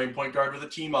your starting point guard with a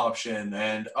team option,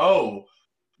 and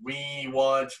we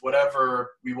want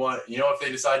whatever we want. If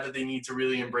they decide that they need to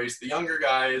really embrace the younger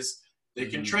guys, they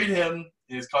can trade him.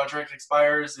 His contract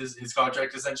expires. His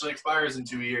contract essentially expires in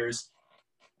 2 years.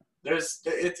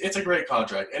 It's a great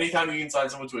contract. Anytime you can sign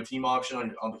someone to a team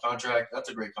option on the contract, that's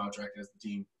a great contract as the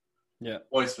team. Yeah,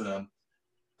 points for them.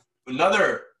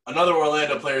 Another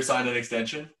Orlando player signed an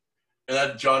extension, and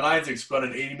that's John Isaacs, got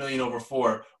an $80 million over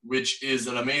 4, which is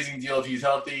an amazing deal if he's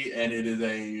healthy, and it is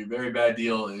a very bad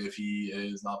deal if he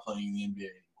is not playing in the NBA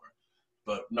anymore.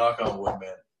 But knock on wood,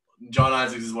 man. John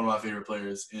Isaacs is one of my favorite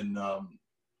players in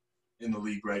the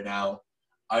league right now.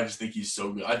 I just think he's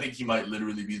so good. I think he might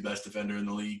literally be the best defender in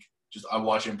the league. I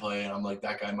watch him play, and I'm like,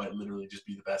 that guy might literally just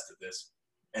be the best at this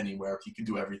anywhere. He can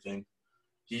do everything.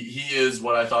 He is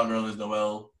what I thought Nerlens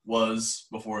Noel was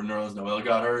before Nerlens Noel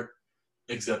got hurt,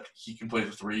 except he can play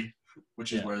the 3,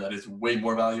 which is where that is way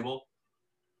more valuable.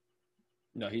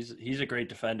 No, he's a great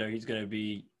defender. He's going to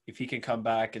be, if he can come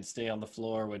back and stay on the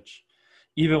floor, which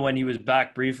even when he was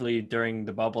back briefly during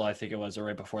the bubble, I think it was, or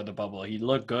right before the bubble, he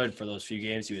looked good for those few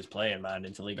games he was playing, man,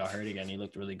 until he got hurt again. He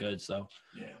looked really good. So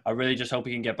I really just hope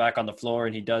he can get back on the floor,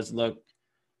 and he does look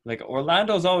like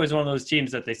Orlando's always one of those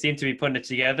teams that they seem to be putting it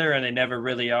together and they never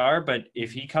really are. But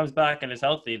if he comes back and is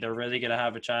healthy, they're really going to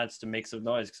have a chance to make some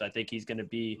noise because I think he's going to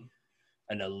be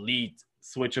an elite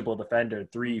switchable defender.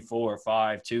 3, 4,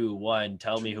 5, 2, 1.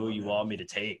 Tell me who you want me to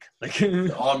take. Like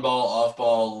on ball, off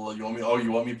ball. You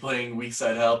want me playing weak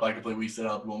side help? I can play weak side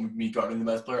help. You want me guarding the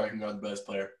best player? I can guard the best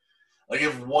player. Like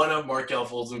if one of Markelle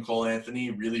Fultz and Cole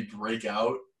Anthony really break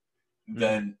out,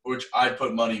 then which I'd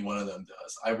put money one of them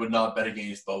does. I would not bet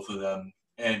against both of them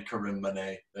and Karim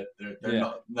Mane. That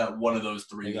they're not one of those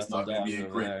 3 is not going to be a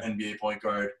great NBA point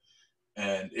guard.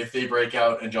 And if they break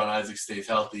out and John Isaacs stays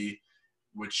healthy,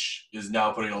 which is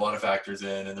now putting a lot of factors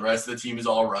in, and the rest of the team is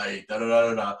all right,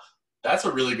 that's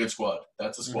a really good squad.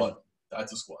 That's a squad.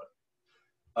 That's a squad.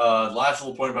 Last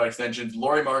little point about extensions.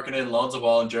 Lauri Markkanen, Lonzo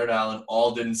Ball, and Jared Allen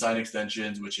all didn't sign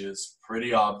extensions, which is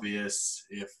pretty obvious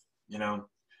if,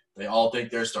 they all think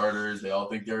they're starters. They all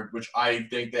think which I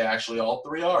think they actually all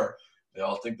 3 are. They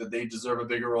all think that they deserve a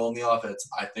bigger role in the offense.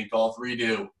 I think all 3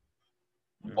 do.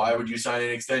 Why would you sign an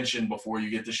extension before you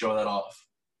get to show that off?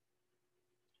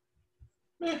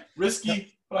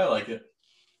 Risky, but I like it.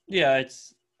 Yeah,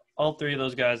 it's all 3 of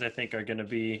those guys I think are going to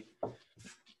be –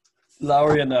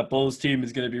 Lowry and that Bulls team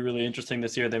is going to be really interesting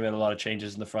this year. They made a lot of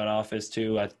changes in the front office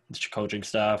too, at the coaching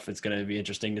staff. It's going to be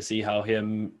interesting to see how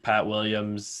him, Pat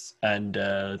Williams, and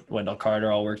Wendell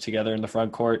Carter all work together in the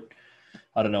front court.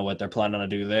 I don't know what they're planning to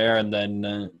do there. And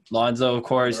then Lonzo, of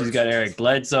course, he's got Eric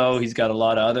Bledsoe. He's got a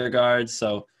lot of other guards.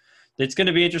 So it's going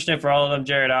to be interesting for all of them.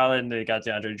 Jared Allen, they got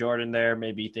DeAndre Jordan there.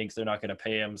 Maybe he thinks they're not going to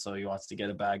pay him, so he wants to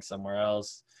get a bag somewhere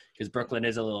else. Because Brooklyn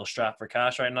is a little strapped for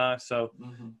cash right now. So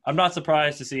I'm not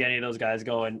surprised to see any of those guys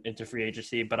go into free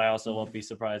agency, but I also won't be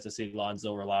surprised to see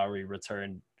Lonzo or Lowry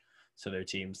return to their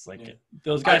teams.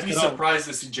 Those guys. I'd be surprised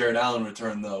to see Jared Allen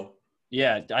return, though.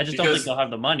 Yeah, I just don't think they'll have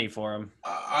the money for him.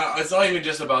 It's not even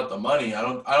just about the money. I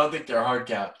don't think they're hard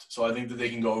capped. So I think that they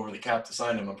can go over the cap to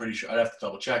sign him. I'm pretty sure. I'd have to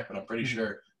double check, but I'm pretty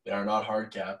sure they are not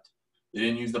hard capped. They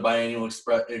didn't use the biannual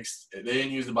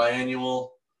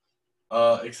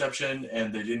exception,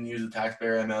 and they didn't use the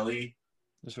taxpayer MLE.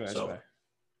 That's right. So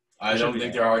I don't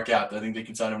think they're hard capped. I think they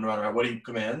can sign him no matter what he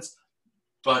commands.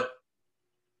 But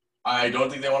I don't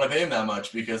think they want to pay him that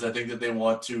much because I think that they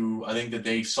want to – I think that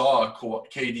they saw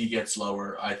KD get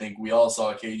slower. I think we all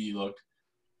saw KD look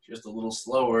just a little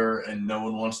slower, and no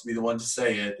one wants to be the one to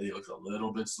say it. He looks a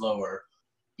little bit slower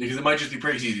because it might just be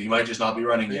preseason. He might just not be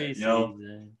running yet, you know?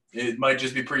 It might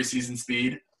just be preseason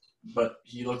speed, but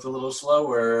he looked a little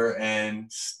slower,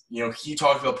 and, you know, he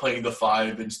talked about playing the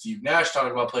 5, and Steve Nash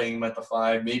talked about playing him at the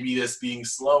 5. Maybe this being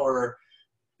slower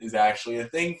is actually a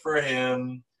thing for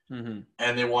him. Mm-hmm.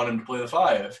 And they want him to play the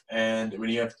 5. And when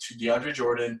you have DeAndre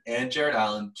Jordan and Jared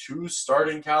Allen, 2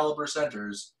 starting caliber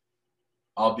centers,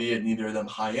 albeit neither of them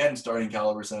high-end starting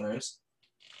caliber centers,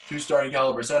 2 starting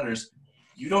caliber centers,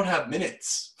 you don't have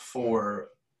minutes for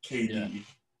KD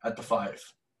at the 5.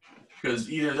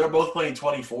 Because either they're both playing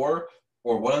 24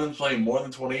 or one of them's playing more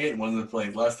than 28 and one of them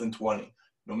playing less than 20.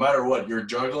 No matter what, you're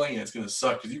juggling and it's going to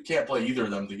suck because you can't play either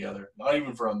of them together. Not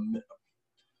even for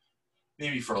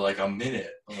maybe for like a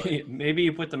minute. Like, maybe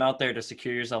you put them out there to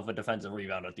secure yourself a defensive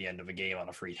rebound at the end of a game on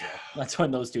a free throw. That's when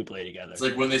those 2 play together. It's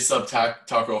like when they sub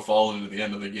Taco Fall into the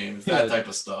end of the game. It's that type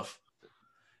of stuff.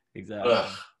 Exactly.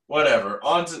 Whatever.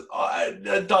 On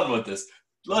to done with this.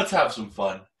 Let's have some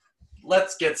fun.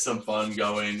 Let's get some fun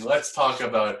going. Let's talk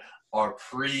about our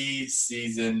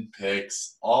preseason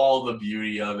picks, all the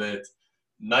beauty of it.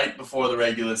 Night before the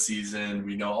regular season.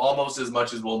 We know almost as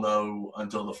much as we'll know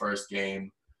until the first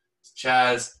game.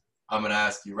 Chaz, I'm going to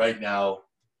ask you right now,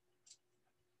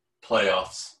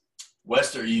 playoffs,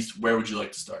 West or East, where would you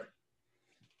like to start?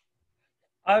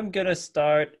 I'm going to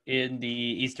start in the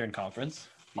Eastern Conference.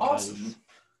 Awesome.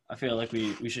 I feel like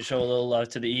we should show a little love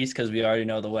to the East because we already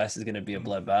know the West is going to be a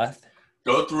bloodbath.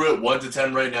 Go through it 1 to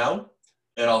 10 right now,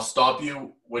 and I'll stop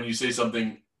you when you say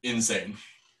something insane.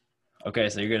 Okay,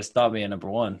 so you're going to stop me at number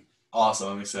 1.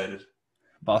 Awesome. I'm excited.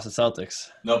 Boston Celtics.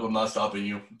 Nope, I'm not stopping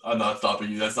you. I'm not stopping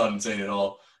you. That's not insane at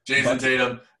all. Jason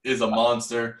Tatum is a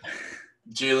monster.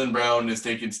 Jaylen Brown is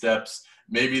taking steps.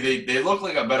 Maybe they look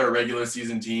like a better regular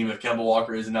season team if Kemba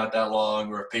Walker isn't out that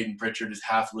long or if Peyton Pritchard is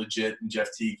half legit and Jeff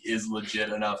Teague is legit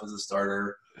enough as a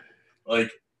starter.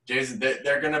 Like, Jason,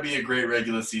 they're going to be a great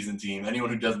regular season team. Anyone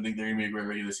who doesn't think they're going to be a great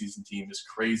regular season team is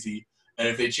crazy. And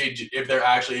if they're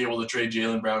actually able to trade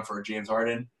Jaylen Brown for James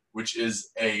Harden, which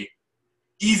is a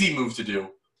easy move to do.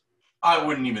 I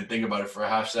wouldn't even think about it for a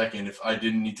half second if I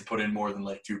didn't need to put in more than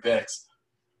like 2 picks.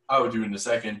 I would do it in a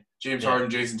second. James Harden,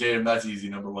 Jason Tatum, that's easy,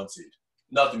 number 1 seed.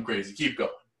 Nothing crazy. Keep going.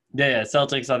 Yeah,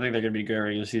 Celtics, I think they're going to be a great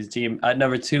regular season team. At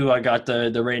number 2, I got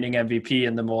the reigning MVP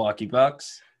in the Milwaukee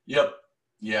Bucks. Yep.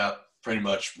 Yeah, pretty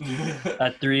much.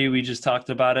 At 3, we just talked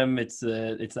about him. It's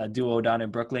that duo down in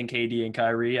Brooklyn, KD and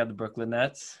Kyrie of the Brooklyn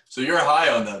Nets. So you're high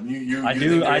on them. I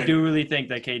do really think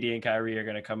that KD and Kyrie are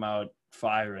going to come out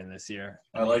firing this year.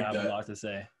 I like have that. a lot to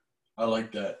say. I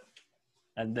like that.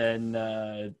 And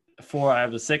then 4, I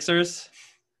have the Sixers.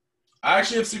 I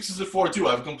actually have Sixers at 4 too.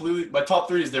 My top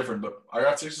 3 is different, but I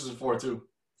got Sixers at 4 too.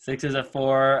 Sixers at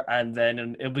 4, and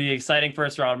then it'll be an exciting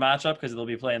first round matchup because they'll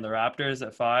be playing the Raptors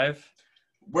at 5.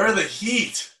 Where are the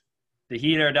Heat? The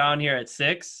Heat are down here at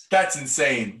 6. That's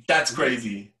insane. That's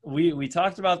crazy. We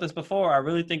talked about this before. I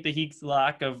really think the Heat's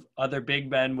lack of other big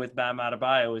men with Bam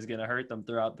Adebayo is going to hurt them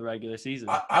throughout the regular season.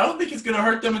 I don't think it's going to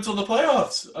hurt them until the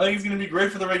playoffs. I think it's going to be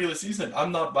great for the regular season.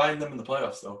 I'm not buying them in the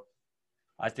playoffs, though.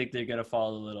 I think they're going to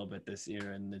fall a little bit this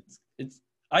year, and it's.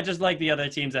 I just like the other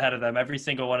teams ahead of them. Every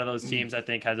single one of those teams, I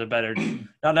think, has a better,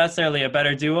 not necessarily a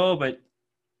better duo, but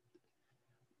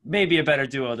maybe a better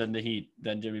duo than the Heat,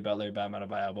 than Jimmy Butler and Bam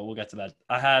Adebayo, but we'll get to that.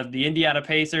 I have the Indiana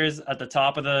Pacers at the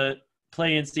top of the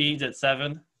play-in seeds at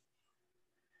 7.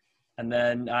 And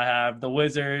then I have the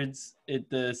Wizards at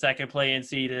the second play-in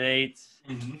seed at 8.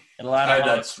 Mm-hmm. I had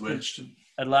that switched.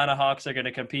 Atlanta Hawks are going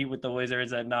to compete with the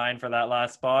Wizards at 9 for that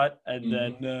last spot. And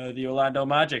then the Orlando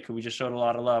Magic, who we just showed a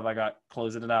lot of love, I got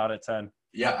closing it out at 10.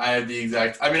 Yeah, I had the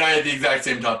exact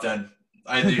same top 10.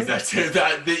 I had the exact same.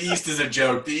 The East is a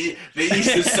joke. The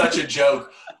East is such a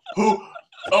joke.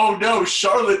 Oh, no,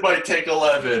 Charlotte might take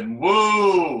 11.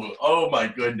 Woo! Oh, my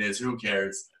goodness. Who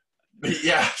cares?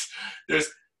 Yeah,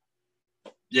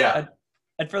 yeah.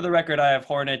 And for the record, I have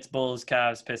Hornets, Bulls,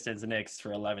 Cavs, Pistons, and Knicks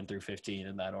for 11 through 15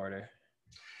 in that order.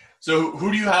 So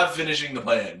who do you have finishing the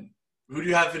play-in? Who do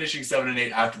you have finishing 7 and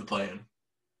 8 after the play-in?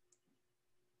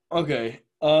 Okay.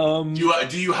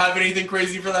 Do you have anything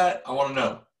crazy for that? I want to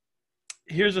know.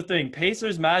 Here's the thing.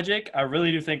 Pacers Magic, I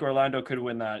really do think Orlando could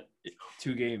win that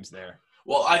 2 games there.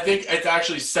 Well, I think it's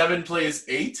actually 7 plays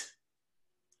 8,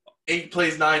 8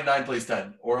 plays 9, 9 plays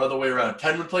 10, or other way around.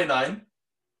 10 would play 9.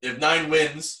 If 9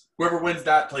 wins, whoever wins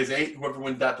that plays 8. Whoever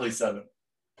wins that plays 7.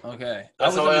 Okay.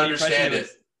 That's how I understand it.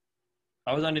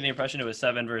 I was under the impression it was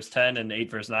 7 versus 10 and 8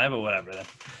 versus 9, but whatever then.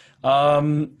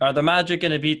 Are the Magic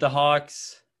going to beat the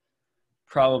Hawks?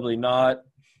 Probably not.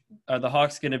 Are the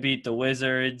Hawks going to beat the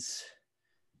Wizards?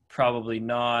 Probably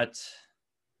not.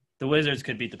 The Wizards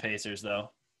could beat the Pacers,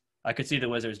 though. I could see the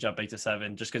Wizards jumping to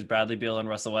 7 just because Bradley Beal and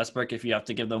Russell Westbrook, if you have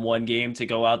to give them one game to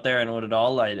go out there and win it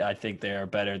all, I think they are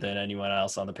better than anyone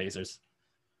else on the Pacers.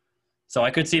 So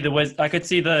I could see the Wizards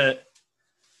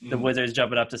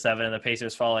jumping up to 7 and the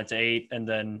Pacers falling to 8, and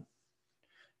then.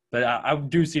 But I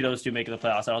do see those two making the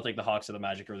playoffs. I don't think the Hawks or the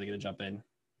Magic are really going to jump in.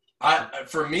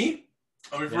 For me,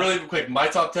 really quick, my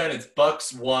top 10, it's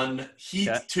Bucks 1, Heat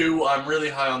 2. I'm really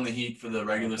high on the Heat for the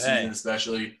regular season,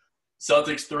 especially.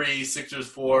 Celtics 3, Sixers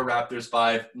 4, Raptors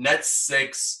 5, Nets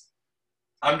 6.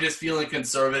 I'm just feeling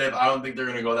conservative. I don't think they're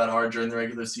going to go that hard during the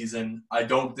regular season. I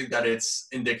don't think that it's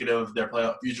indicative of their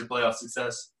future playoff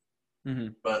success. Mm-hmm.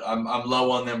 But I'm low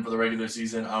on them for the regular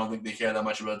season. I don't think they care that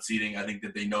much about seeding. I think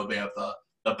that they know they have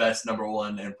the best number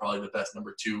 1 and probably the best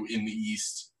number 2 in the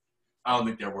East. I don't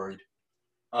think they're worried.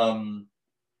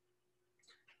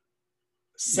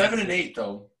 7 and 8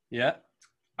 though. Yeah.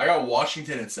 I got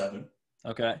Washington at 7.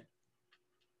 Okay.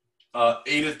 8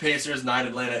 is Pacers, 9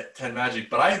 Atlanta, 10 Magic.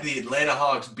 But I have the Atlanta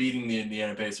Hawks beating the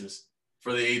Indiana Pacers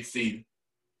for the 8th seed.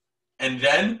 And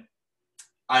then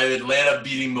I have Atlanta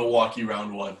beating Milwaukee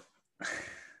round 1.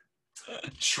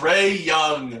 Trae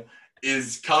Young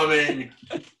is coming.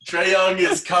 Trae Young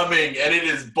is coming, and it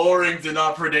is boring to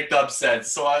not predict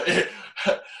upsets. So it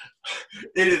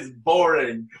is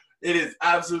boring. It is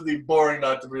absolutely boring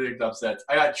not to predict upsets.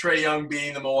 I got Trae Young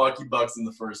beating the Milwaukee Bucks in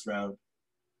the first round.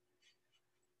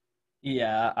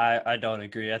 Yeah, I don't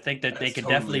agree. I think that they could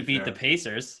totally definitely beat fair. the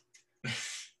Pacers.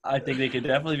 I think they could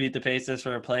definitely beat the Pacers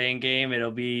for a playing game. It'll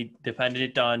be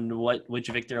dependent on which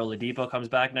Victor Oladipo comes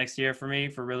back next year for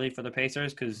the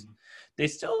Pacers, because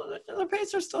the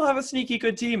Pacers still have a sneaky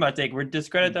good team. I think we're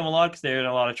discredit them a lot because they're in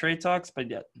a lot of trade talks, but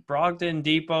yeah, Brogdon,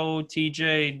 Depot,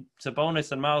 TJ,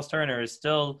 Sabonis, and Miles Turner is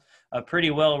still a pretty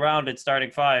well-rounded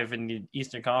starting 5 in the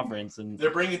Eastern Conference, and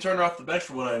they're bringing Turner off the bench,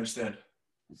 from what I understand.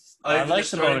 I like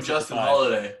starting Justin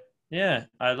Holiday. Yeah,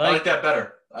 I like that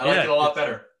better. I like it a lot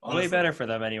better. Honestly. Way better for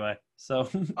them anyway. So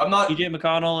I'm not. TJ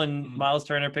McConnell and Miles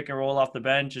Turner pick and roll off the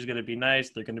bench is going to be nice.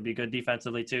 They're going to be good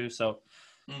defensively too. So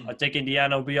I think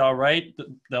Indiana will be all right.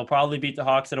 They'll probably beat the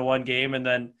Hawks in a 1 game, and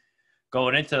then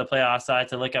going into the playoff side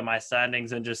to look at my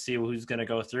standings and just see who's going to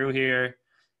go through here.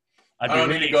 I don't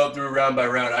need to go through round by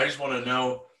round. I just want to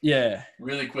know. Yeah.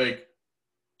 Really quick.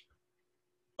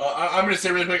 I'm going to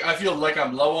say really quick, I feel like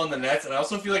I'm low on the Nets, and I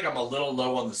also feel like I'm a little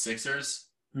low on the Sixers.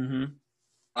 Mm-hmm.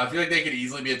 I feel like they could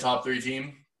easily be a top 3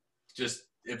 team, just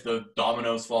if the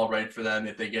dominoes fall right for them,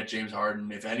 if they get James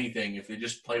Harden, if anything, if they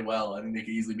just play well, I think they could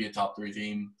easily be a top 3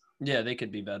 team. Yeah, they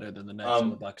could be better than the Nets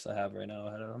and the Bucks I have right now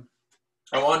ahead of them.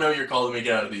 I want to know your call to make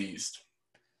it out of the East.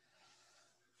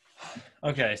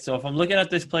 Okay, so if I'm looking at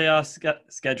this playoff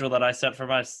schedule that I set for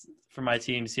my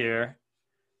teams here,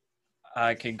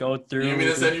 I can go through. You mean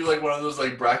to send you like one of those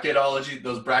like bracketology,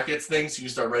 those brackets things? You can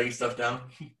start writing stuff down.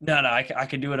 No, I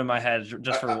can do it in my head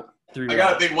just for 3 I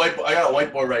got a big whiteboard. I got a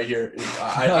whiteboard right here.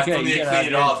 I still need to clean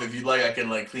it off. If you'd like, I can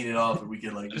like clean it off, and we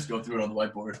can like just go through it on the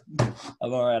whiteboard.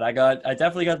 I'm all right. I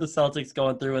definitely got the Celtics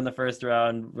going through in the first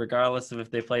round, regardless of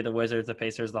if they play the Wizards, the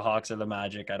Pacers, the Hawks, or the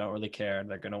Magic. I don't really care.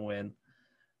 They're gonna win.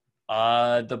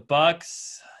 The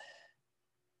Bucks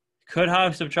could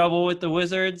have some trouble with the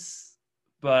Wizards,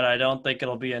 but I don't think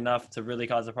it'll be enough to really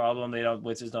cause a problem.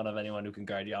 Wizards don't have anyone who can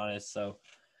guard Giannis, so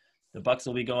the Bucks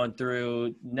will be going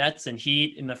through. Nets and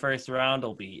Heat in the first round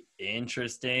will be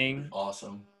interesting.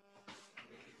 Awesome.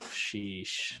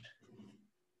 Sheesh.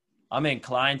 I'm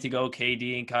inclined to go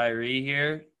KD and Kyrie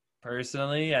here,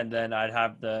 personally, and then I'd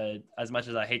have as much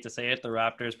as I hate to say it, the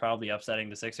Raptors probably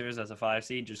upsetting the Sixers as a 5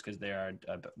 seed just because they are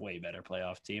a way better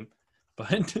playoff team.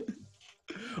 But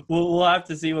we'll have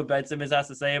to see what Ben Simmons has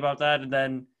to say about that. And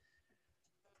then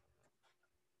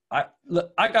I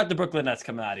got the Brooklyn Nets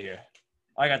coming out of here.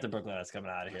 I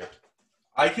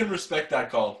can respect that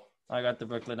call. I got the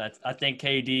Brooklyn Nets. I think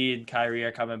KD and Kyrie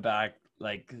are coming back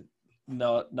like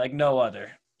no other.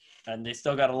 And they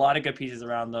still got a lot of good pieces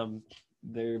around them.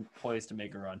 They're poised to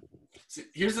make a run. See,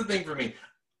 here's the thing for me.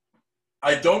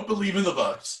 I don't believe in the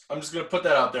Bucks. I'm just going to put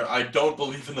that out there. I don't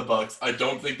believe in the Bucks. I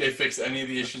don't think they fix any of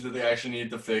the issues that they actually need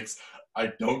to fix.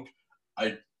 I go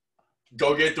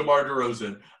get DeMar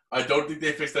DeRozan. I don't think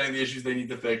they fixed any of the issues they need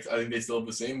to fix. I think they still have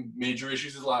the same major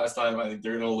issues as last time. I think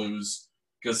they're going to lose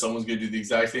because someone's going to do the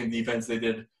exact same defense they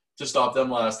did to stop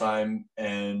them last time,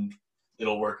 and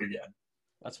it'll work again.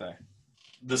 That's fair.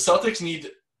 The Celtics need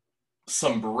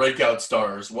some breakout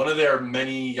stars. One of their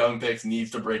many young picks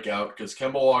needs to break out because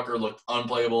Kemba Walker looked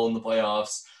unplayable in the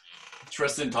playoffs.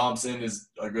 Tristan Thompson is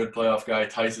a good playoff guy.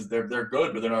 Tice is they're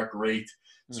good, but they're not great.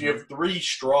 So you have 3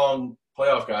 strong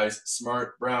playoff guys: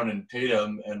 Smart, Brown, and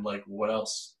Tatum. And like, what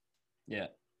else? Yeah.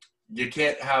 You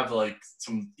can't have like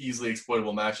some easily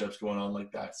exploitable matchups going on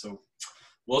like that. So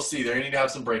we'll see. They need to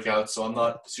have some breakouts. So I'm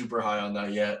not super high on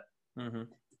that yet.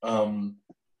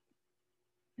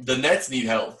 The Nets need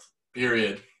health.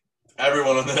 Period.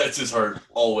 Everyone on the Nets is hurt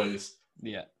always.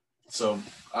 Yeah. So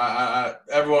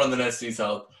everyone on the Nets needs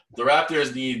health. The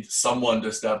Raptors need someone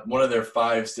to one of their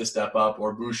 5s to step up,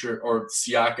 or Boucher or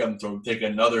Siakam to take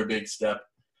another big step.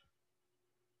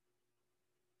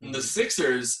 And the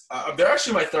Sixers, they're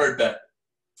actually my third bet.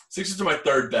 Sixers are my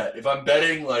third bet. If I'm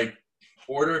betting like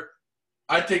order,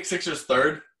 I'd take Sixers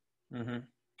third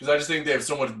because I just think they have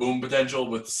so much boom potential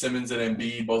with Simmons and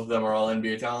Embiid. Both of them are all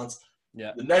NBA talents.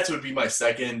 Yeah. The Nets would be my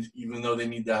second, even though they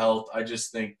need the health. I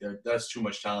just think that's too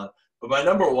much talent. But my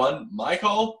number one, my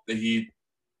call, the Heat.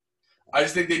 I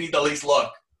just think they need the least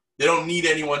luck. They don't need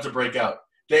anyone to break out.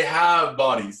 They have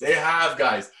bodies. They have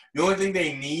guys. The only thing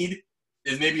they need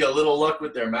is maybe a little luck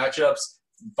with their matchups.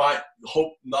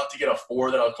 Hope not to get a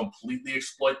 4 that'll completely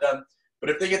exploit them. But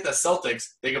if they get the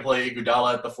Celtics, they can play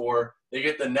Iguodala at the 4. They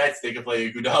get the Nets, they can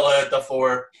play Iguodala at the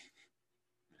 4.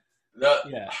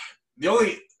 The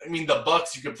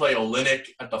Bucks, you could play Olynyk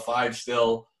at the 5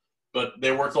 still. But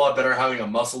they worked a lot better having a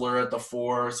muscler at the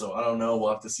 4, so I don't know.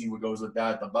 We'll have to see what goes with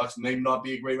that. The Bucks may not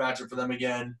be a great matchup for them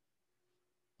again.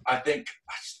 I think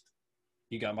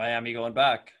you got Miami going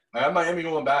back. I have Miami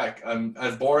going back. I'm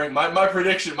as boring. My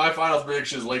finals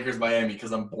prediction is Lakers-Miami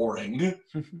because I'm boring.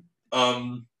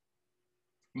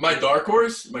 My dark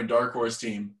horse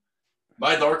team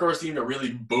to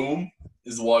really boom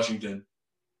is Washington.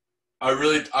 I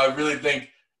really think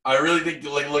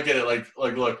like look at it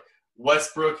look,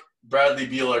 Westbrook, Bradley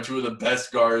Beal are 2 of the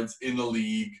best guards in the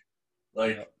league.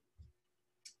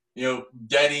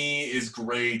 Denny is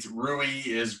great. Rui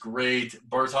is great.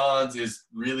 Bertans is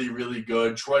really, really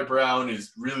good. Troy Brown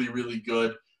is really, really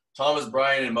good. Thomas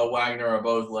Bryant and Mo Wagner are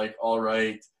both all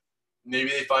right. Maybe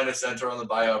they find a center on the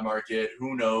buyout market.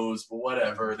 Who knows? But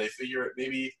whatever. They figure it.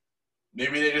 Maybe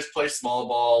they just play small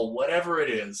ball. Whatever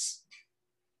it is.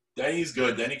 Denny's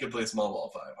good. Denny can play small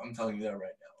ball 5. I'm telling you that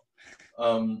right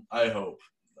now. I hope.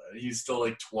 He's still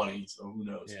 20, so who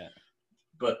knows? Yeah.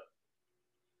 But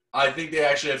I think they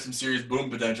actually have some serious boom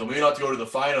potential. Maybe not to go to the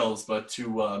finals, but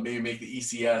to maybe make the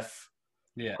ECF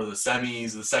or the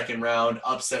semis, the second round,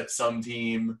 upset some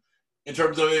team. In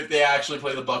terms of if they actually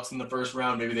play the Bucks in the first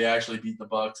round, maybe they actually beat the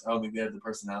Bucks. I don't think they have the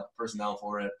personnel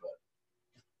for it, but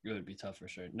it would be tough for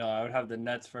sure. No, I would have the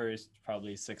Nets first,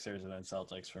 probably Sixers, and then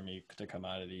Celtics for me to come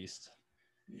out of the East.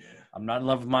 Yeah. I'm not in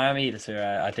love with Miami this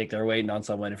year. I think they're waiting on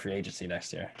someone in free agency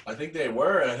next year. I think they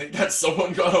were, and I think that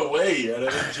someone got away. And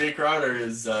I think Jay Crowder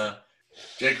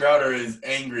is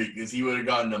angry because he would have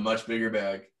gotten a much bigger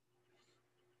bag.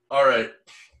 All right,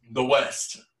 the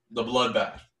West, the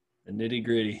bloodbath. The nitty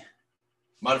gritty.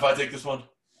 Mind if I take this one?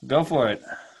 Go for it.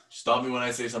 Stop me when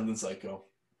I say something psycho.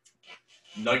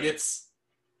 Nuggets,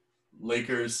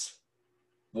 Lakers,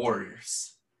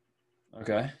 Warriors.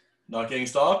 Okay. Not getting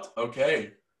stopped?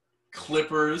 Okay.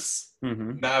 Clippers,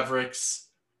 Mavericks,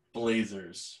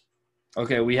 Blazers.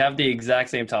 Okay, we have the exact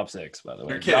same top 6, by the way.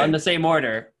 You're kidding. Not in the same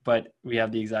order, but we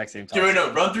have the exact same top 6.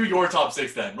 No, run through your top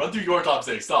 6 then. Run through your top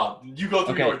 6. Stop. You go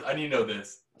through yours. I need to know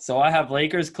this. So I have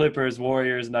Lakers, Clippers,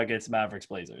 Warriors, Nuggets, Mavericks,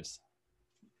 Blazers.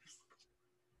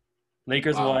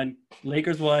 Lakers 1,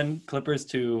 Clippers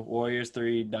 2, Warriors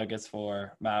 3, Nuggets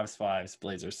 4, Mavs 5,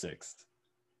 Blazers 6.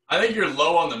 I think you're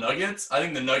low on the Nuggets. I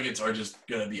think the Nuggets are just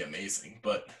going to be amazing,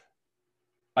 but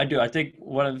I do. I think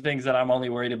one of the things that I'm only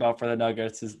worried about for the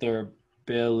Nuggets is their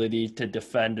ability to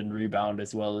defend and rebound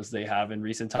as well as they have in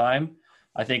recent time.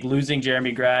 I think losing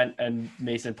Jeremy Grant and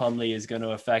Mason Plumlee is going to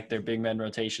affect their big men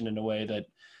rotation in a way that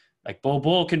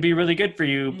Bull can be really good for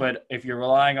you, but if you're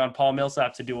relying on Paul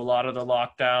Millsap to do a lot of the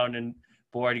lockdown and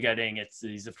board getting,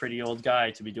 he's a pretty old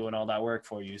guy to be doing all that work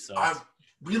for you. So I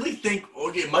really think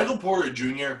Michael Porter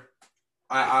Jr.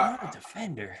 Not a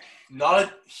defender.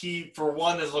 He for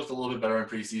one has looked a little bit better in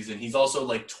preseason. He's also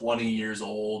 20 years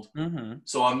old,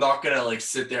 so I'm not gonna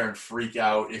sit there and freak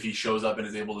out if he shows up and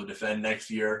is able to defend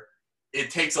next year. It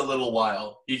takes a little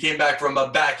while. He came back from a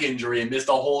back injury and missed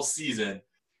a whole season.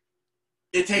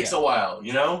 It takes a while,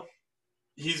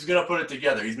 He's gonna put it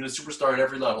together. He's been a superstar at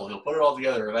every level. He'll put it all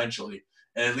together eventually,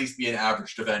 and at least be an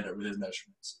average defender with his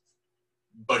measurements.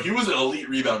 But he was an elite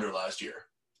rebounder last year.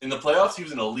 In the playoffs, he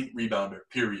was an elite rebounder,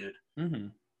 period.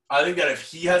 I think that if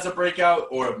he has a breakout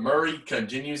or if Murray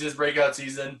continues his breakout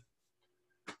season,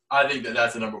 I think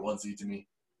that's the number 1 seed to me.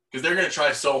 Because they're going to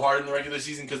try so hard in the regular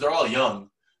season because they're all young.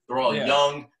 They're all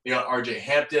young. They got RJ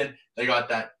Hampton. They got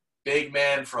that big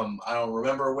man from I don't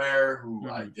remember where who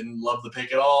I didn't love the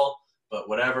pick at all, but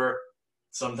whatever.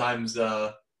 Sometimes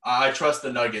I trust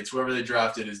the Nuggets. Whoever they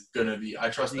drafted is going to be – I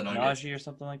trust the Nuggets. Najee or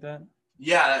something like that?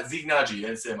 Yeah, Zeke Najee.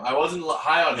 It's him. I wasn't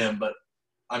high on him, but,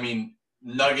 I mean,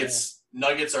 Nuggets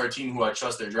are a team who I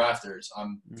trust their drafters.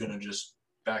 I'm going to just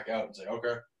back out and say,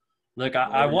 okay. Look,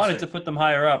 I wanted to put them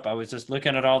higher up. I was just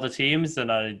looking at all the teams, and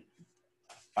I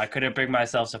couldn't bring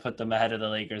myself to put them ahead of the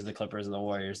Lakers, the Clippers, and the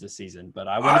Warriors this season. But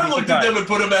I looked at them and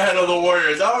put them ahead of the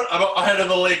Warriors. Ahead of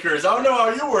the Lakers. I don't know how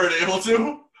you weren't able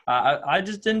to. I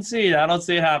just didn't see it. I don't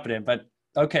see it happening. But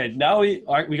okay, now we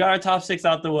got our top 6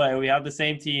 out the way. We have the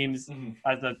same teams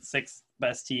as the 6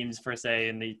 best teams per se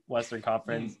in the Western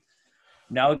Conference.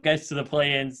 Now it gets to the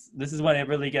play-ins. This is when it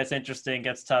really gets interesting,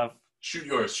 gets tough. Shoot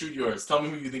yours. Tell me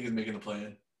who you think is making the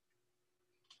play-in.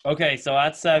 Okay, so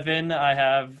at 7, I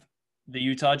have the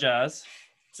Utah Jazz.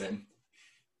 Same.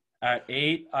 At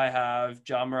 8, I have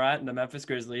John Morant and the Memphis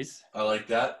Grizzlies. I like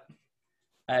that.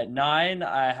 At 9,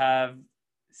 I have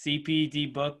CP,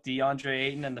 D-Book, DeAndre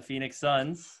Ayton, and the Phoenix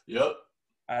Suns. Yep.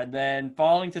 And then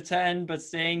falling to 10, but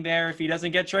staying there if he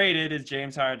doesn't get traded, is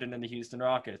James Harden and the Houston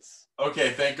Rockets.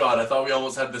 Okay, thank God. I thought we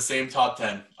almost had the same top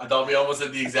 10. I thought we almost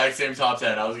had the exact same top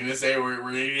 10. I was going to say we're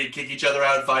going to kick each other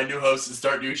out and find new hosts and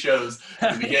start new shows.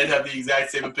 We can't have the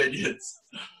exact same opinions.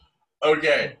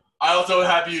 Okay. I also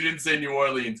happy you didn't say New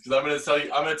Orleans because I'm going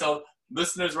to tell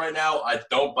listeners right now, I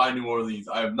don't buy New Orleans.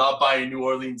 I am not buying New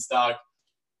Orleans stock.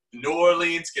 New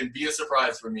Orleans can be a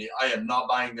surprise for me. I am not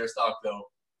buying their stock, though.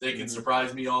 They can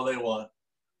surprise me all they want.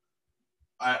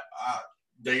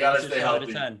 They got to stay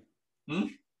healthy. 7 to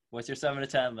 10? What's your 7 to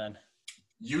 10 then?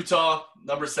 Utah,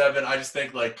 number 7. I just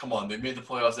think, come on. They've made the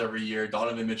playoffs every year.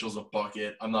 Donovan Mitchell's a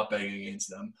bucket. I'm not betting against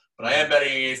them. But I am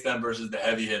betting against them versus the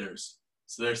heavy hitters.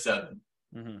 So they're 7.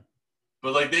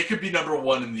 But, they could be number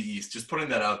 1 in the East. Just putting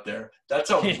that out there. That's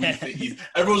how weak the East.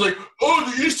 Everyone's like,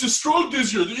 oh, the East is strong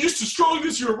this year. The East is strong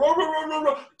this year. Rah, rah, rah,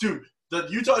 rah. Dude,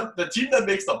 the team that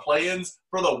makes the play-ins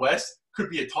for the West could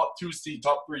be a top 2 seed,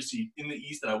 top 3 seed in the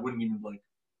East, and I wouldn't even blink.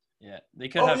 Yeah, they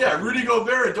could have. Rudy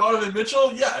Gobert and Donovan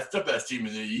Mitchell. Yeah, it's the best team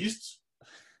in the East.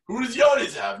 Who does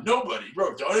Giannis have? Nobody,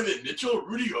 bro. Donovan Mitchell,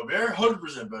 Rudy Gobert,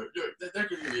 100% better. They're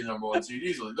going to be the number 1 seed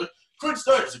easily. Look, Quinn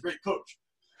Snyder's a great coach,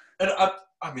 and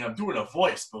I'm doing a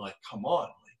voice, but come on,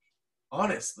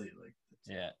 honestly,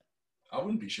 yeah, I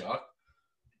wouldn't be shocked.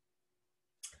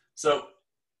 So,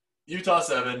 Utah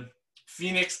 7,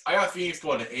 Phoenix. I got Phoenix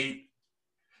going to 8.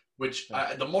 Which,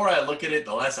 the more I look at it,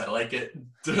 the less I like it.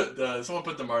 Someone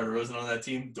put DeMar DeRozan on that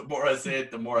team. The more I say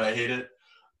it, the more I hate it.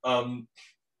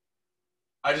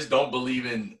 I just don't believe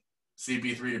in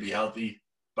CP3 to be healthy.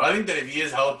 But I think that if he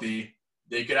is healthy,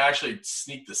 they could actually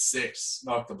sneak the 6,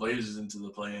 knock the Blazers into the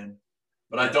play-in.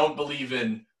 But I don't believe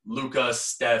in Luka,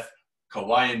 Steph,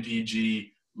 Kawhi and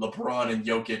PG, LeBron and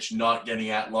Jokic not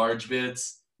getting at-large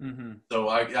bids. So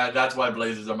that's why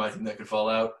Blazers are my team that could fall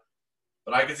out.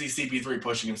 But I could see CP3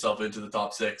 pushing himself into the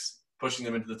top 6, pushing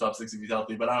them into the top 6 if he's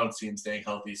healthy, but I don't see him staying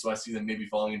healthy. So I see them maybe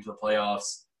falling into the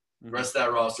playoffs. The rest of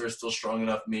that roster is still strong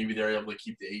enough. Maybe they're able to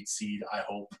keep the 8 seed, I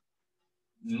hope.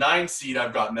 9 seed,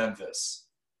 I've got Memphis.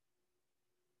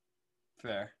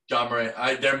 Fair. John Murray.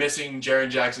 They're missing Jaren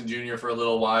Jackson Jr. for a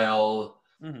little while.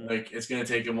 It's going to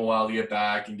take him a while to get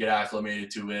back and get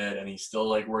acclimated to it, and he's still,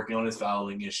 working on his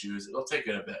fouling issues. It'll take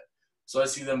it a bit. So I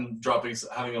see them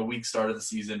having a weak start of the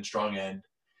season, strong end.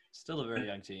 Still a very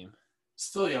young team.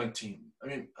 Still a young team. I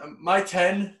mean, my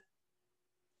 10,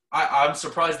 I'm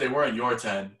surprised they weren't your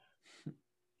 10.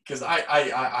 Because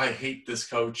I hate this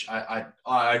coach.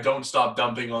 I don't stop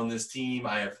dumping on this team.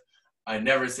 I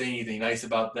never say anything nice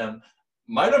about them.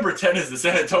 My number 10 is the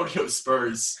San Antonio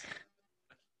Spurs.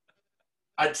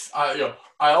 I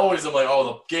always am like, oh,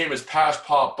 the game is past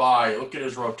pop by. Look at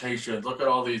his rotations. Look at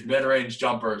all these mid-range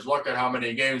jumpers. Look at how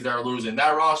many games they're losing.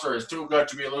 That roster is too good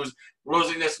to be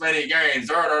losing this many games.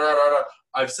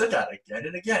 I've said that again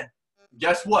and again.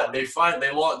 Guess what? They missed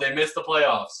the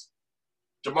playoffs.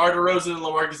 DeMar DeRozan and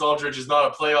LaMarcus Aldridge is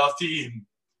not a playoff team.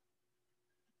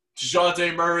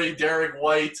 DeJounte Murray, Derek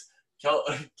White,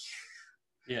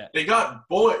 yeah. They got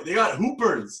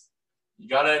hoopers. You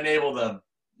gotta enable them.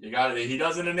 He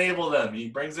doesn't enable them. He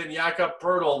brings in Jakob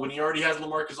Poeltl when he already has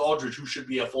LaMarcus Aldridge, who should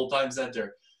be a full-time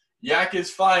center. Yak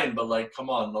is fine, but come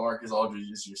on, LaMarcus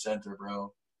Aldridge is your center,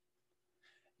 bro.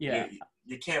 Yeah.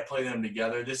 You can't play them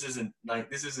together. This isn't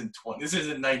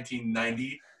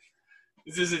 1990.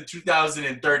 This isn't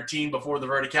 2013 before the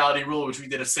verticality rule, which we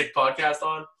did a sick podcast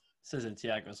on. This isn't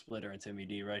Tiago Splitter and Timmy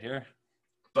D right here.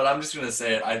 But I'm just gonna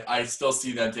say it. I still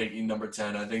see them taking number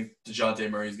 10. I think DeJounte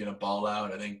Murray's gonna ball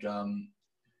out. I think I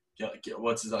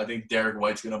think Derek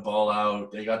White's gonna ball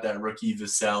out. They got that rookie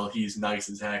Vassell. He's nice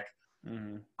as heck.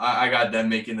 Mm-hmm. I got them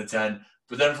making the 10.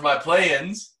 But then for my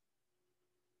play-ins,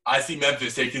 I see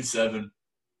Memphis taking 7.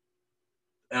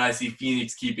 And I see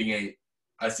Phoenix keeping 8.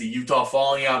 I see Utah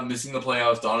falling out, missing the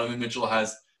playoffs. Donovan Mitchell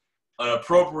has an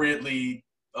appropriately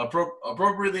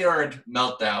earned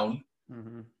meltdown.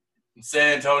 Mm-hmm.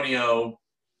 San Antonio,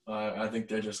 I think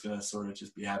they're just going to sort of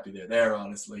just be happy they're there,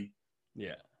 honestly.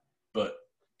 Yeah. But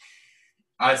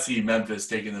I see Memphis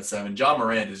taking the 7. John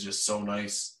Morant is just so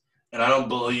nice. And I don't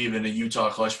believe in a Utah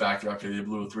clutch factor after they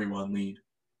blew a 3-1 lead.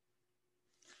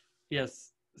 Yes.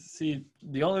 See,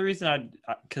 the only reason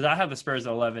because I have the Spurs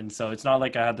at 11, so it's not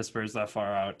like I had the Spurs that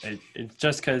far out. It's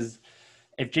just because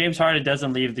if James Harden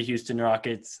doesn't leave the Houston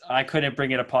Rockets, I couldn't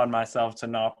bring it upon myself to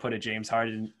not put a James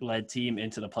Harden-led team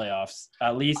into the playoffs,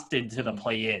 at least into the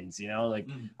play-ins, you know? Like,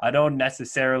 I don't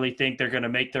necessarily think they're going to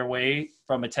make their way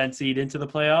from a 10 seed into the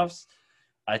playoffs.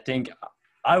 I think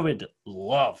I would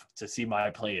love to see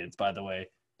my play-ins, by the way.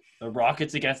 The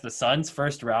Rockets against the Suns,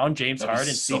 first round, James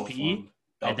Harden, so CP. Fun.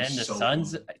 And then the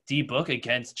Suns, D-Book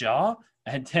against Ja.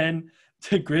 And then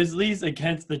the Grizzlies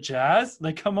against the Jazz.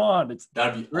 Like, come on. It's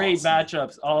great awesome.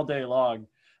 Matchups all day long.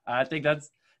 I think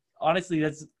that's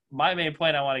my main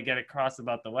point I want to get across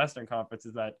about the Western Conference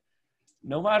is that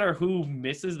no matter who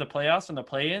misses the playoffs and the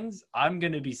play-ins, I'm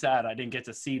going to be sad I didn't get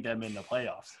to see them in the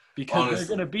playoffs. Because they're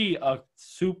going to be a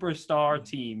superstar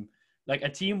team, like a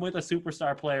team with a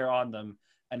superstar player on them.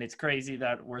 And it's crazy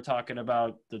that we're talking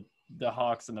about the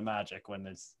Hawks and the Magic when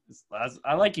it's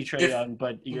I like you, Trae Young,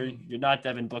 but you're not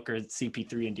Devin Booker,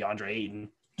 CP3, and DeAndre Ayton.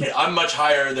 Yeah, I'm much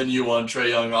higher than you on Trae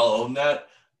Young. I'll own that.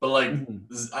 But, like,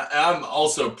 I'm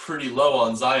also pretty low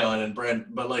on Zion and Brand.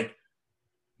 But, like,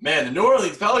 man, the New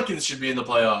Orleans Pelicans should be in the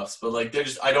playoffs. But, like,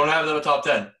 I don't have them in the top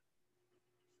 10.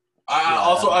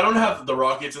 I don't have the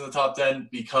Rockets in the top 10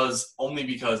 only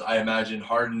because I imagine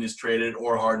Harden is traded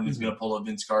or Harden is going to pull up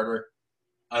Vince Carter.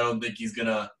 I don't think he's going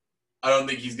to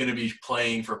be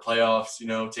playing for playoffs, you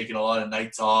know, taking a lot of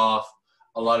nights off,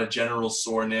 a lot of general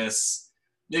soreness.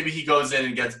 Maybe he goes in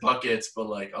and gets buckets, but,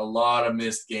 like, a lot of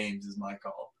missed games is my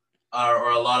call.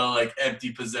 Or a lot of, like,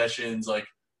 empty possessions, like,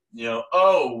 you know,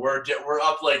 we're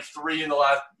up, like, 3 in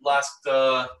the last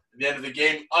at the end of the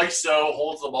game. ISO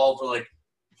holds the ball for, like,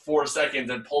 4 seconds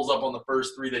and pulls up on the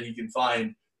first 3 that he can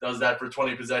find, does that for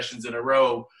 20 possessions in a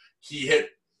row. He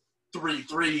hit 3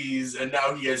 threes, and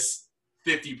now he has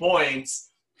 50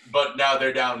 points, but now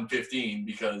they're down 15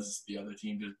 because the other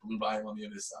team just blew by him on the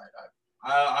other side.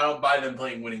 I don't buy them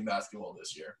playing winning basketball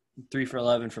this year. 3 for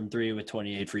 11 from 3 with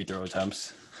 28 free throw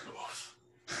attempts.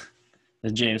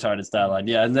 The James Harden style line.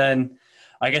 Yeah, and then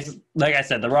I guess, like I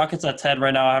said, the Rockets at 10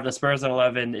 right now. I have the Spurs at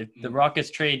 11. If the Rockets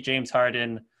trade James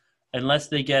Harden, unless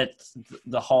they get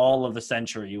the haul of the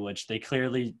century, which they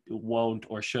clearly won't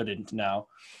or shouldn't now,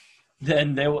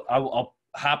 then I'll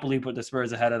happily put the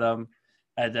Spurs ahead of them.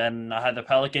 And then I had the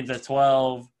Pelicans at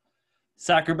 12.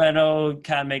 Sacramento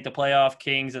can't make the playoff.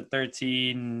 Kings at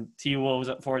 13. T-Wolves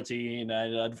at 14.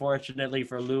 And unfortunately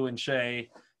for Lou and Shea,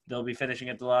 they'll be finishing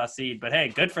at the last seed. But, hey,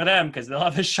 good for them because they'll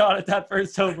have a shot at that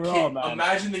first overall, man.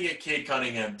 Imagine they get Cade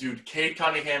Cunningham. Dude, Cade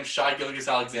Cunningham, Shai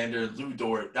Gilgeous-Alexander, Lou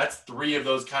Dort. That's 3 of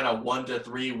those kind of 1-3,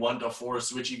 1-4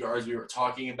 switchy guards we were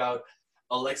talking about.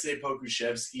 Alexei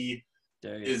Pokusevski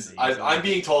I'm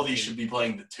being told he should be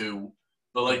playing the 2.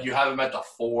 But, like, you have him at the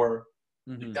 4.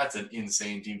 Mm-hmm. Like, that's an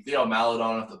insane team. Theo Maledon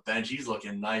off the bench. He's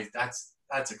looking nice.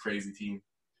 That's a crazy team.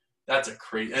 And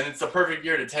it's the perfect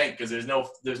year to tank because there's no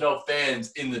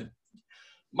fans in the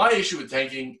 – my issue with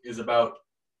tanking is about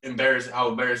how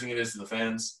embarrassing it is to the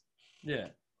fans. Yeah.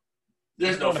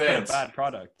 There's no fans. A bad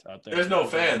product out there. There's no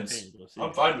fans.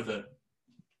 I'm fine with it.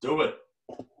 Do it.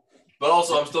 But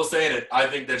also, I'm still saying it. I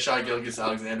think that Shai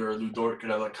Gilgeous-Alexander or Lou Dort could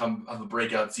have a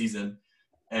breakout season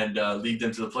and lead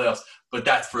them to the playoffs. But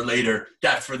that's for later.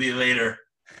 That's for the later.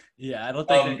 Yeah, I don't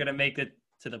think they're going to make it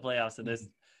to the playoffs in this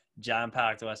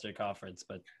jam-packed Western Conference.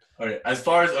 But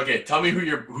okay, tell me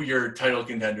who your title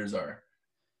contenders are.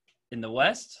 In the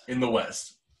West? In the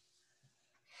West.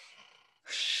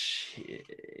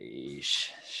 Sheesh.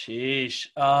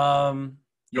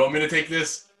 You want me to take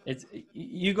this?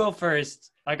 You go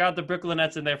first. I got the Brooklyn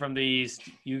Nets in there from the East.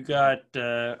 You got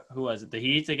who was it? The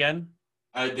Heat again?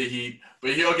 I had the Heat.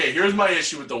 But here's my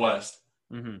issue with the West.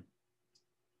 Mm-hmm.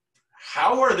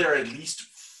 How are there at least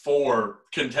 4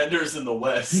 contenders in the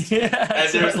West? Yeah,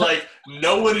 and there's like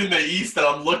no one in the East that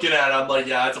I'm looking at. I'm like,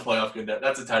 yeah, that's a playoff contender.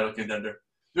 That's a title contender.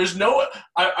 There's no.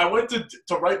 I went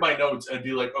to write my notes and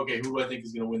be like, okay, who do I think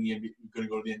is going to win the NBA? Going to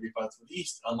go to the NBA Finals from the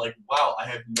East? I'm like, wow, I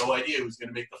have no idea who's going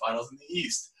to make the Finals in the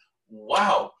East.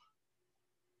 Wow.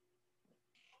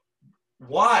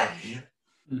 Why?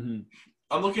 Mm-hmm.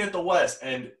 I'm looking at the West,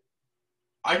 and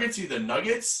I could see the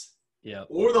Nuggets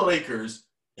or the Lakers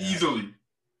easily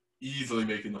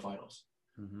making the Finals.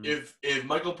 Mm-hmm. If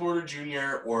Michael Porter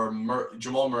Jr. or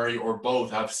Jamal Murray or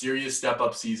both have serious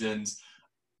step-up seasons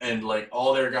and, like,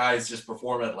 all their guys just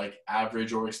perform at, like,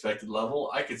 average or expected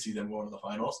level, I could see them going to the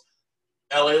Finals.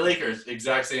 LA Lakers,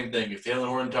 exact same thing. If Taylor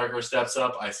Horton-Tucker steps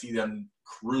up, I see them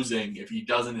cruising. If he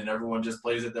doesn't and everyone just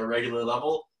plays at their regular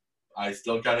level, I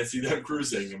still kind of see them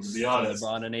cruising, I'm going to be honest.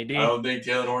 LeBron and AD. I don't think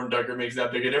Taylor Horton-Tucker makes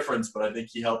that big a difference, but I think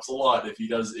he helps a lot if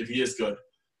he is good.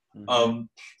 Mm-hmm.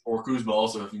 Or Kuzma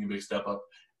also, if he can big step up.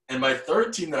 And my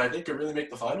third team that I think could really make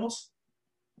the Finals,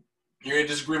 you're going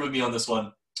to disagree with me on this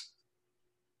one,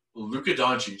 Luka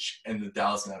Doncic and the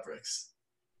Dallas Mavericks.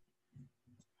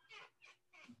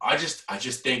 I just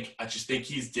think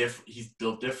he's different. He's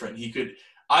built different.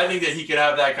 I think that he could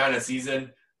have that kind of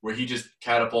season where he just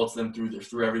catapults them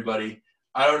through everybody.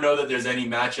 I don't know that there's any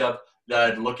matchup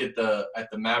that I'd look at the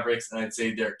Mavericks and I'd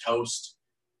say they're toast,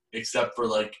 except for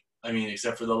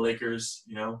the Lakers,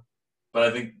 you know. But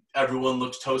I think everyone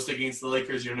looks toast against the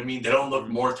Lakers. You know what I mean? They don't look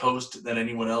more toast than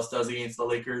anyone else does against the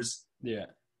Lakers. Yeah.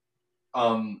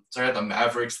 So I got the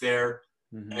Mavericks there.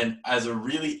 Mm-hmm. And as a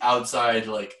really outside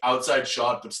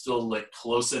shot, but still, like,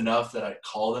 close enough that I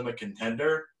call them a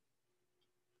contender,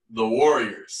 the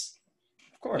Warriors.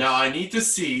 Of course. Now I need to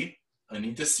see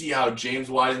how James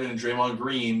Wiseman and Draymond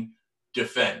Green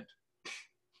defend.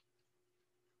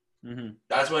 Mm-hmm.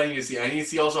 That's what I need to see. I need to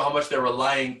see also how much they're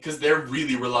relying, because they're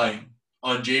really relying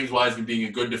on James Wiseman being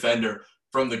a good defender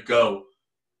from the go.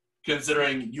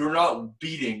 Considering you're not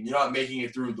making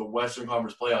it through the Western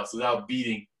Conference playoffs without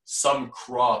beating some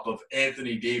crop of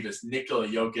Anthony Davis, Nikola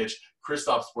Jokic,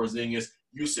 Kristaps Porzingis,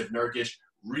 Yusuf Nurkic,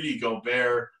 Rudy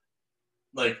Gobert.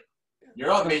 Like, you're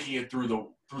not making it through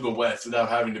the West without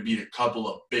having to beat a couple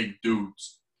of big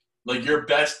dudes. Like,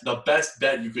 the best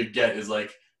bet you could get is,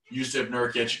 like, Yusuf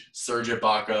Nurkic, Serge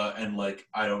Ibaka, and, like,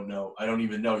 I don't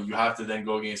even know. You have to then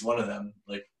go against one of them.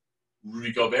 Like,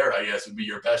 Rudy Gobert, I guess, would be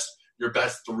your best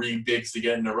three bigs to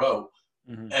get in a row.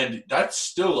 Mm-hmm. And that's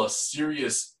still a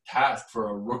serious task for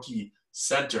a rookie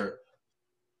center.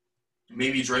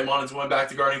 Maybe Draymond is going back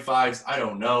to guarding fives. I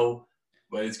don't know.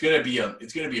 But it's gonna be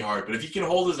hard. But if he can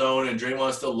hold his own and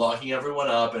Draymond's still locking everyone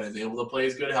up and is able to play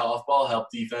his good off-ball help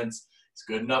defense, he's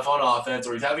good enough on offense,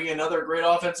 or he's having another great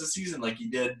offensive season like he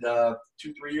did 2-3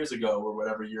 years ago or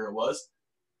whatever year it was,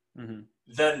 mm-hmm.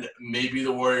 then maybe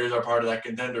the Warriors are part of that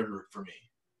contender group for me.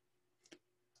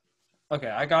 Okay,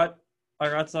 I got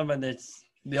someone that's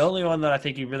the only one that I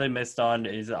think he really missed on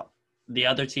is the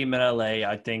other team in LA.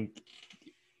 I think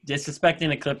disrespecting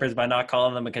the Clippers by not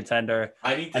calling them a contender.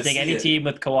 I think any team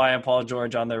with Kawhi and Paul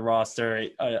George on their roster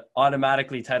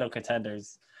automatically title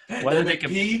contenders. Pandemic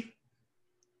P?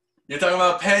 You're talking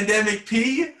about Pandemic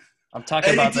P? I'm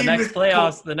talking about the next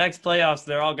playoffs. The next playoffs,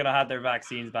 they're all going to have their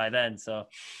vaccines by then. So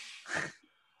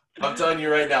I'm telling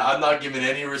you right now, I'm not giving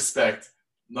any respect.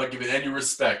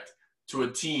 To a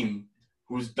team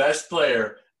whose best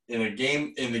player in the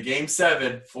game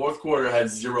 7, fourth quarter, had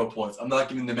 0 points. I'm not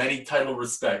giving them any title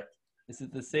respect. This is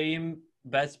the same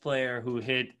best player who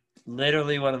hit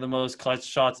literally one of the most clutch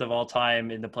shots of all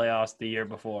time in the playoffs the year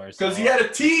before. Because he had a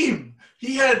team.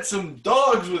 He had some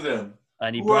dogs with him.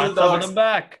 And he brought some of them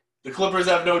back. The Clippers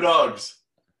have no dogs.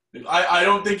 I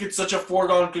don't think it's such a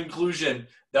foregone conclusion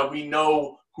that we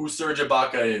know who Serge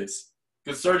Ibaka is.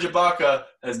 Because Serge Ibaka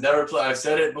has never played. I've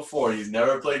said it before. He's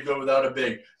never played good without a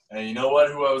big. And you know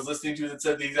what? Who I was listening to that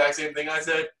said the exact same thing I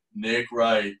said? Nick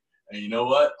Wright. And you know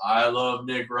what? I love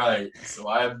Nick Wright. So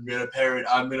I'm going to parrot.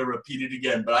 I'm going to repeat it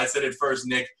again. But I said it first,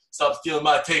 Nick. Stop stealing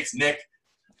my takes, Nick.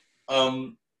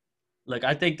 Look,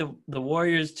 I think the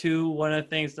Warriors, too, one of the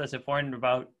things that's important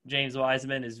about James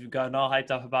Wiseman is we've gotten all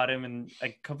hyped up about him. And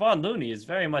Kevon Looney is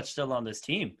very much still on this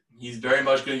team. He's very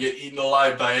much going to get eaten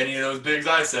alive by any of those bigs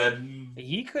I said.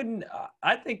 He couldn't –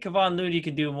 I think Kevon Looney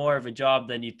can do more of a job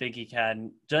than you think he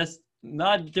can. Just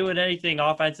not doing anything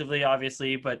offensively,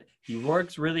 obviously, but he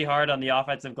works really hard on the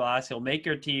offensive glass. He'll make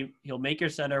your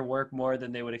center work more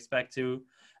than they would expect to.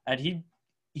 And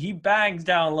he bangs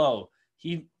down low.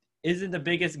 He isn't the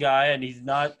biggest guy and he's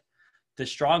not the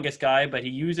strongest guy, but he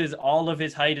uses all of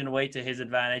his height and weight to his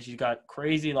advantage. He's got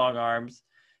crazy long arms.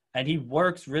 And he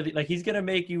works really – like he's going to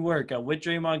make you work. With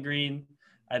Draymond Green,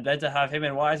 and then to have him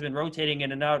and Wiseman rotating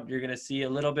in and out, you're going to see a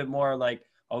little bit more like,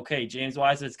 okay, James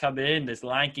Wiseman's coming in, this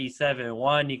lanky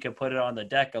 7'1", he can put it on the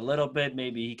deck a little bit.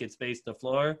 Maybe he could space the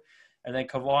floor. And then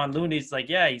Kevon Looney's like,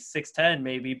 yeah, he's 6'10"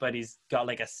 maybe, but he's got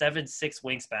like a 7'6"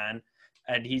 wingspan,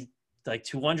 and he's like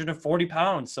 240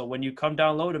 pounds. So when you come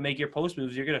down low to make your post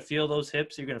moves, you're going to feel those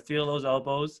hips, you're going to feel those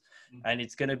elbows, and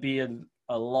it's going to be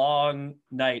a long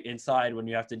night inside when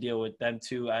you have to deal with them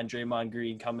two and Draymond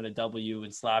Green coming to double you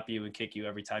and slap you and kick you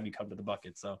every time you come to the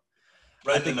bucket. So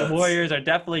I think the Warriors are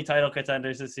definitely title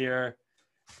contenders this year,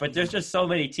 but there's just so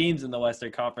many teams in the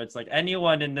Western Conference. Like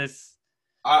anyone in this,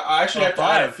 I actually have to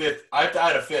add a fifth. I have to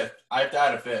add a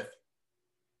fifth.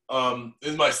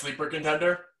 This is my sleeper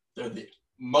contender. They're the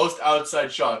most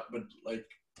outside shot, but like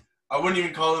I wouldn't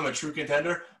even call them a true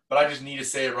contender, but I just need to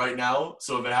say it right now.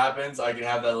 So if it happens, I can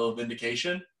have that little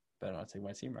vindication. Better not take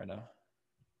my team right now.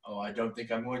 Oh, I don't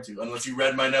think I'm going to, unless you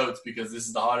read my notes, because this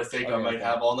is the hottest take I might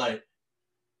have all night.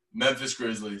 Memphis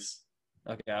Grizzlies.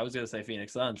 Okay, I was gonna say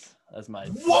Phoenix Suns. That's my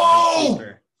Whoa! big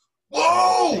sleeper.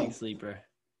 Whoa! Big sleeper.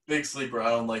 Big sleeper. I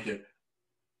don't like it.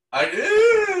 I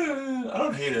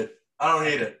don't hate it. I don't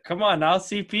hate it. Come on now,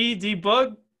 CP,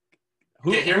 D-Boog.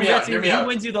 Hear me out. Who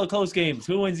wins you those close games?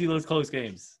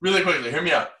 Really quickly, hear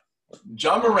me out.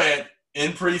 John Morant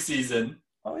in preseason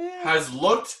has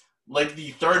looked like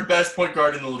the third best point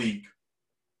guard in the league.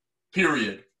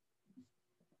 Period.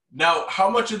 Now, how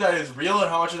much of that is real and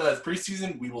how much of that is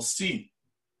preseason, we will see.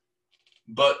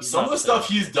 But some of the stuff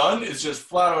he's done is just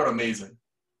flat out amazing.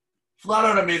 Flat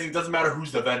out amazing. Doesn't matter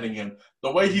who's defending him.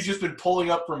 The way he's just been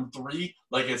pulling up from three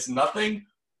like it's nothing,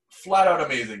 flat out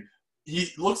amazing.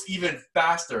 He looks even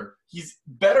faster. He's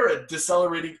better at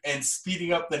decelerating and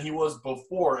speeding up than he was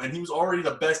before, and he was already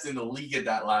the best in the league at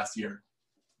that last year.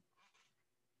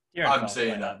 I'm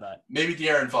saying that. Maybe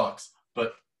De'Aaron Fox,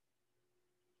 but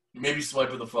maybe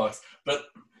swipe with the Fox. But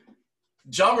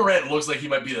John Morant looks like he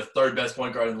might be the third best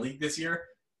point guard in the league this year.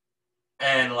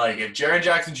 And, like, if Jaren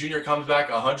Jackson Jr. comes back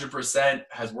 100%,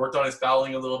 has worked on his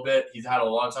fouling a little bit, he's had a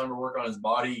lot of time to work on his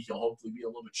body, he'll hopefully be a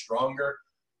little bit stronger.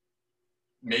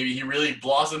 Maybe he really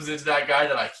blossoms into that guy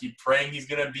that I keep praying he's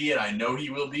going to be, and I know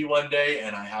he will be one day,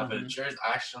 and I have a jersey.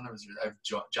 I actually don't have a jersey. I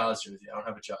have Jaws jersey. I don't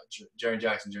have a Jaren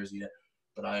Jackson jersey yet.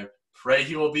 But I pray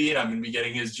he will be, and I'm going to be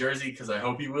getting his jersey because I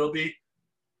hope he will be.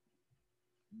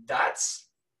 That's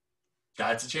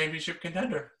a championship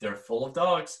contender. They're full of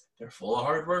dogs. They're full of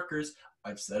hard workers.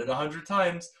 I've said it 100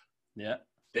 times. Yeah.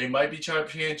 They might be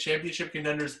championship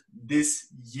contenders this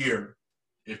year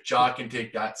if Ja can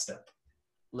take that step.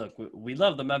 Look, we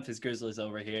love the Memphis Grizzlies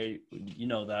over here. You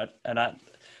know that. And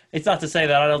it's not to say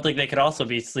that I don't think they could also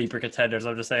be sleeper contenders.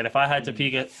 I'm just saying if I had to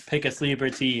pick a sleeper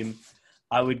team,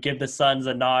 I would give the Suns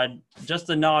a nod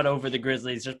over the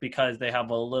Grizzlies just because they have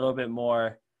a little bit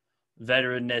more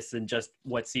veteranness and just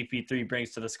what CP3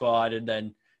 brings to the squad. And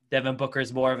then Devin Booker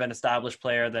is more of an established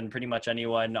player than pretty much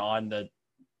anyone on the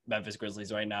Memphis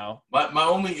Grizzlies right now. My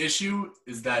only issue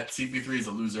is that CP3 is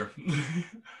a loser.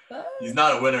 He's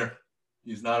not a winner.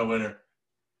 He's not a winner.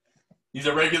 He's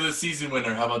a regular season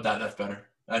winner. How about that? That's better.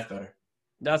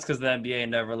 That's because the NBA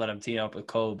never let him team up with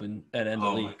Kobe and end the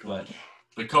league.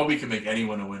 But Kobe can make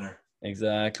anyone a winner.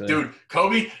 Exactly. Dude,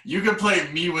 Kobe, you could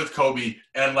play me with Kobe,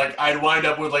 and, like, I'd wind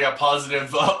up with, like, a positive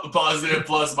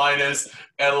plus minus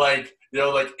and, like, you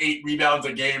know, like 8 rebounds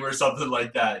a game or something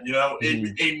like that. You know,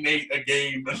 8 and 8 a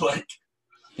game. And, like,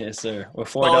 yes, sir. We're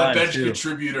 4 dimes, bench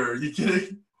contributor. You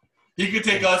kidding? He could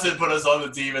take us and put us on the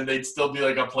team, and they'd still be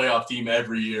like a playoff team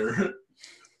every year.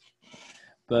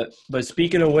 But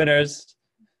speaking of winners,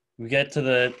 we get to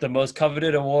the most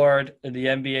coveted award in the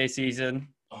NBA season.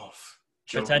 Oh,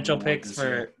 potential picks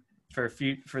for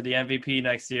the MVP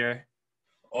next year.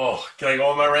 Oh, can I go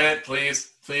on my rant,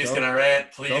 please? Can I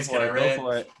rant? Please, can I rant? Go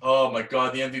for it. Oh, my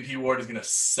God. The MVP award is going to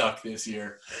suck this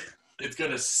year. It's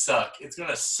going to suck. It's going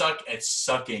to suck at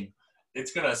sucking.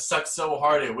 It's going to suck so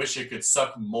hard I wish it could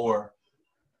suck more.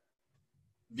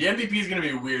 The MVP is going to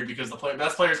be weird because the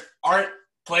best players aren't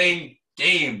playing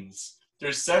games.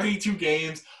 There's 72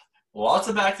 games, lots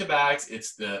of back-to-backs.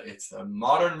 It's the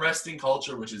modern resting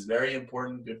culture, which is very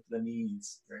important, good for the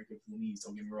knees. Very good for the knees,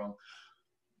 don't get me wrong.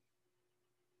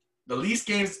 The least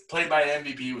games played by an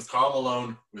MVP was Karl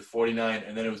Malone with 49,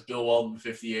 and then it was Bill Walton with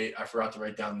 58. I forgot to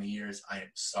write down the years. I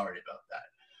am sorry about that.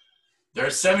 There are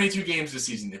 72 games this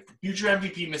season. If the future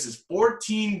MVP misses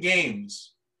 14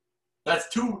 games,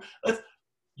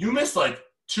 you missed like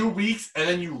 2 weeks, and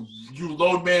then you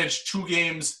load managed 2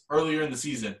 games earlier in the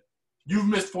season. You've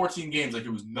missed 14 games like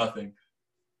it was nothing.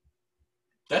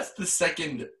 That's the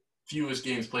second fewest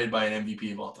games played by an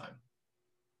MVP of all time.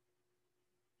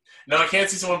 Now, I can't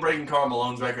see someone breaking Karl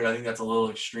Malone's record. I think that's a little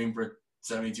extreme for a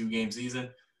 72-game season.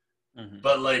 Mm-hmm.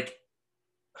 But, like,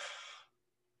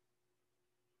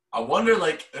 I wonder,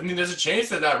 there's a chance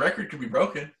that record could be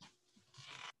broken.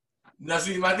 Now,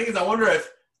 see, my thing is, I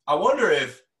wonder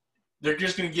if they're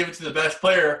just going to give it to the best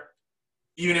player,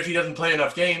 even if he doesn't play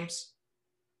enough games.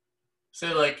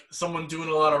 Say, like, someone doing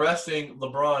a lot of resting,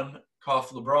 LeBron,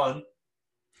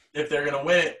 if they're going to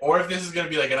win it, or if this is going to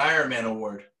be like an Iron Man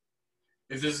award.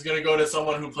 If this is going to go to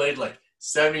someone who played,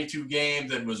 72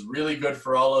 games and was really good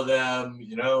for all of them,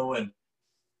 and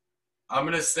I'm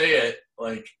going to say it.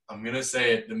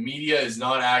 The media is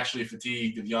not actually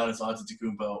fatigued of Giannis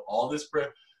Antetokounmpo. All this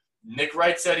Nick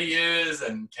Wright said he is,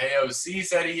 and KOC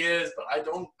said he is, but I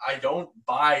don't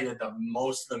buy that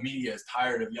most of the media is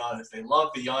tired of Giannis. They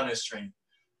love the Giannis train.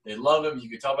 They love him. You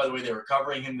can tell by the way they were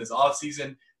covering him this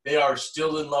offseason. They are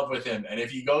still in love with him. And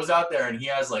if he goes out there and he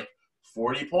has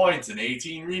 40 points and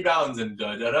 18 rebounds and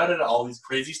all these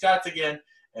crazy stats again,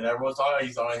 and everyone's talking about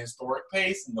he's on a historic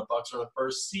pace, and the Bucks are the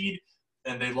first seed,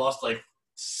 and they lost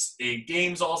 8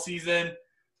 games all season.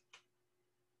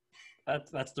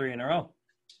 That's 3 in a row.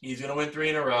 He's going to win 3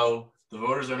 in a row. The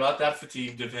voters are not that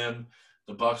fatigued of him.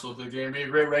 The Bucks look like they're going to be a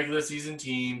great regular season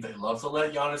team. They love to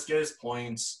let Giannis get his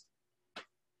points.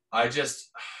 I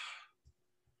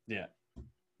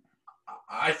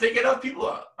think enough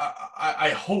people.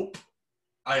 I hope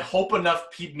enough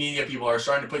media people are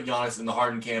starting to put Giannis in the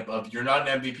Harden camp of you're not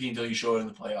an MVP until you show it in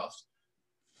the playoffs.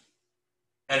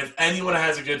 And if anyone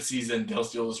has a good season, they'll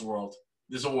steal this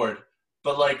award.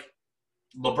 But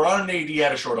LeBron and AD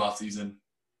had a short off season.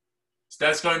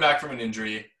 Steph's coming back from an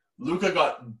injury. Luka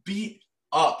got beat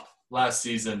up last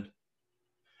season.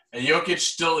 And Jokic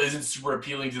still isn't super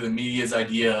appealing to the media's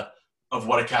idea of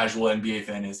what a casual NBA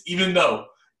fan is. Even though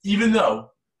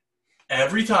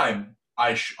every time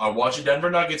I watch a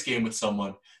Denver Nuggets game with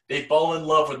someone, they fall in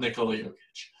love with Nikola Jokic.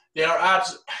 They are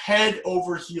head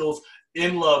over heels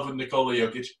in love with Nikola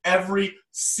Jokic. Every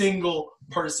single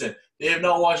person. They have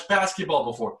not watched basketball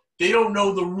before. They don't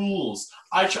know the rules.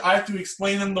 I have to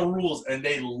explain them the rules, and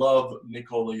they love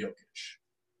Nikola Jokic.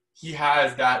 He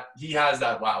has that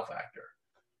wow factor.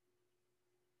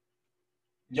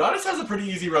 Giannis has a pretty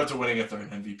easy road to winning a 3rd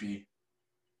MVP.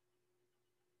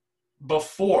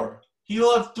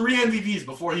 He'll have 3 MVPs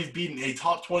before he's beaten a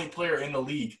top 20 player in the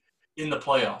league in the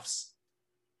playoffs.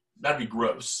 That'd be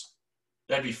gross.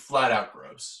 That'd be flat out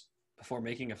gross. Before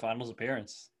making a finals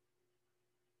appearance.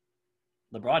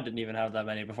 LeBron didn't even have that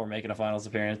many before making a finals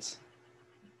appearance.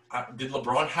 Did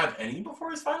LeBron have any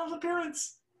before his finals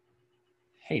appearance?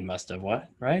 He must have,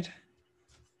 right?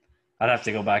 I'd have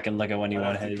to go back and look at when he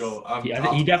won his.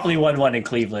 He definitely won one in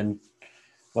Cleveland.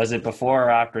 Was it before or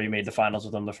after he made the finals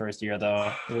with them the first year,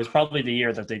 though? It was probably the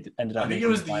year that they ended up. I think it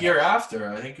was the year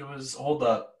after. I think it was. Hold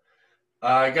up.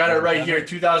 I got it right here.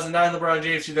 2009 LeBron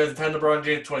James, 2010 LeBron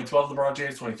James, 2012 LeBron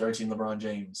James, 2013 LeBron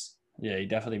James. Yeah, he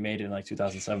definitely made it in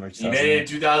 2007 or 2008. He made it in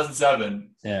 2007.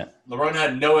 Yeah. LeBron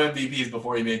had no MVPs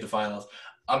before he made the finals.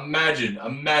 Imagine.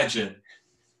 And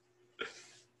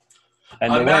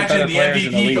imagine the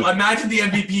MVP. Imagine the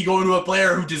MVP going to a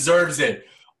player who deserves it.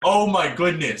 Oh my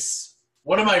goodness!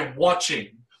 What am I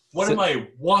watching?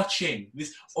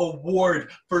 This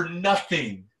award for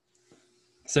nothing.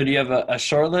 So do you have a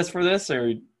short list for this,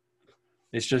 or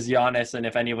it's just Giannis, and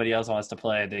if anybody else wants to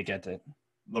play, they get it?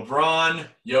 LeBron,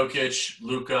 Jokic,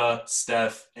 Luka,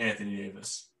 Steph, Anthony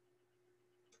Davis.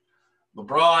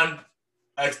 LeBron,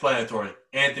 explanatory.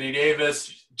 Anthony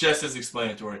Davis, just as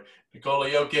explanatory. Nikola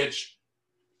Jokic,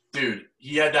 dude,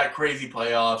 he had that crazy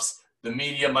playoffs. The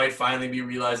media might finally be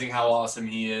realizing how awesome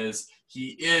he is.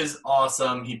 He is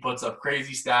awesome. He puts up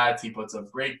crazy stats. He puts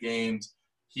up great games.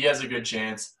 He has a good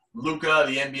chance. Luka,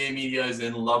 the NBA media is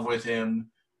in love with him.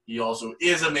 He also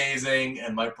is amazing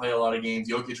and might play a lot of games.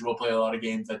 Jokic will play a lot of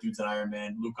games. That dude's an Iron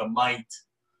Man. Luka might.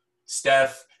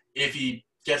 Steph, if he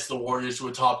gets the Warriors to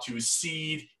a top 2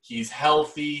 seed, he's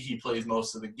healthy. He plays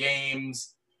most of the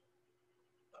games.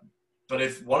 But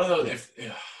if one of those,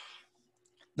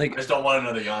 I just don't want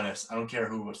another Giannis. I don't care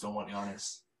who, I just don't want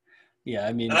Giannis. Yeah,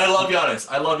 I mean. And I love Giannis.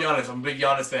 I'm a big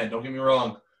Giannis fan. Don't get me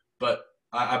wrong. But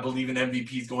I believe in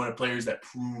MVPs going to players that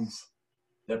prove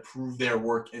their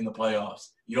work in the playoffs.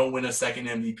 You don't win a second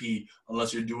MVP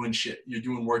unless you're doing shit. You're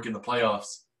doing work in the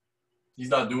playoffs. He's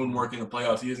not doing work in the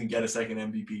playoffs. He doesn't get a second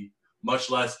MVP, much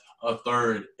less a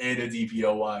third and a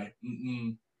DPOY.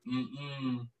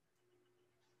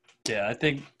 Yeah, I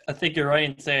think you're right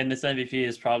in saying this MVP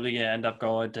is probably going to end up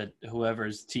going to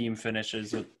whoever's team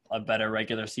finishes with a better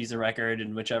regular season record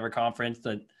in whichever conference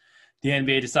that the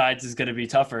NBA decides is going to be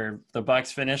tougher. The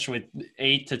Bucks finish with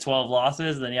 8 to 12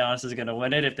 losses, then Giannis is going to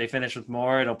win it. If they finish with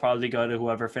more, it'll probably go to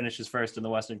whoever finishes first in the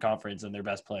Western Conference and their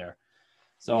best player.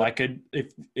 So I could,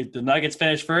 if the Nuggets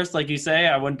finish first, like you say,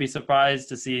 I wouldn't be surprised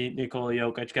to see Nikola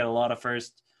Jokic get a lot of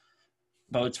first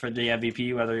votes for the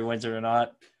MVP, whether he wins it or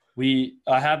not.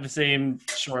 I have the same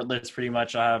short list pretty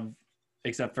much.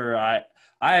 Except for I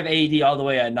have AD all the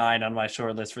way at 9 on my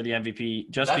short list for the MVP,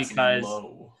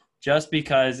 just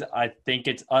because I think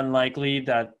it's unlikely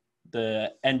that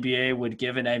the NBA would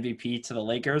give an MVP to the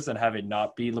Lakers and have it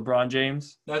not be LeBron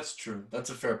James. That's true. That's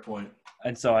a fair point.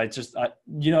 And so like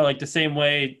the same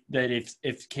way that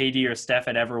if KD or Steph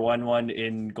had ever won one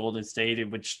in Golden State,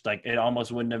 which like it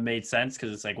almost wouldn't have made sense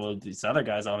because it's like, well, these other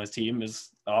guys on his team is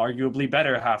arguably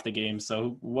better half the game.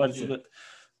 So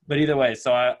but either way,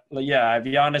 so I have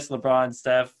Giannis, LeBron,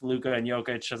 Steph, Luka, and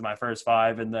Jokic as my first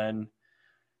 5, and then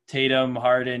Tatum,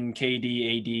 Harden,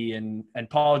 KD, AD, and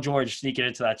Paul George sneaking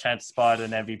into that chance spot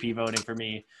and MVP voting for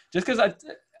me. Just because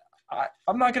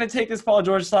I'm not going to take this Paul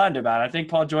George slander, man. I think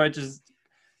Paul George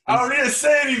I don't need to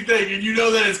say anything, and you know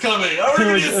that it's coming. I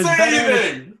don't need to say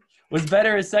anything. Was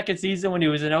better his second season when he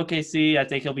was in OKC. I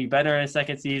think he'll be better in his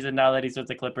second season now that he's with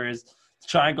the Clippers.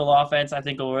 Triangle offense, I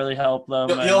think, will really help them.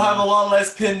 He'll have a lot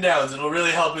less pin downs. It'll really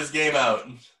help his game out.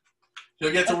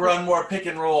 He'll get to run more pick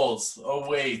and rolls. Oh,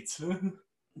 wait.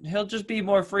 He'll just be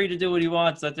more free to do what he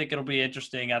wants. I think it'll be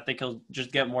interesting. I think he'll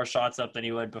just get more shots up than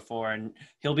he would before, and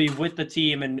he'll be with the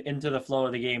team and into the flow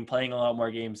of the game, playing a lot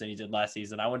more games than he did last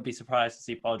season. I wouldn't be surprised to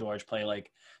see Paul George play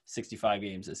like 65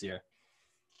 games this year.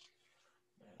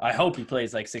 I hope he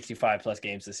plays like 65-plus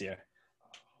games this year.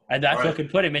 And that's what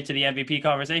could put him into the MVP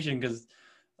conversation because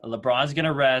LeBron's going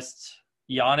to rest.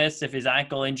 Giannis, if his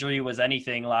ankle injury was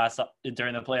anything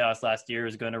during the playoffs last year,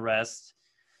 is going to rest.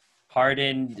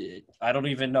 Harden, I don't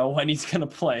even know when he's going to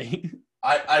play.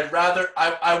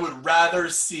 I would rather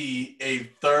see a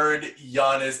third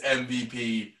Giannis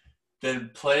MVP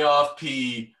than playoff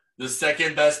P, the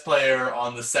second best player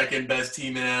on the second best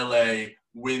team in LA,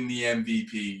 win the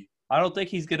MVP. I don't think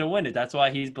he's going to win it. That's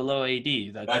why he's below AD.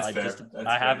 That's fair.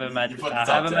 I have him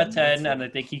at 10, and I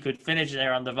think he could finish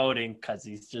there on the voting because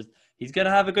he's going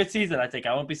to have a good season. I think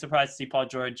I won't be surprised to see Paul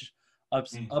George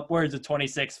upwards of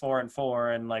 26,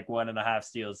 4-4, and like 1.5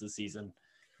 steals this season.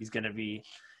 He's gonna be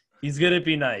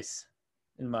nice,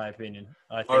 in my opinion.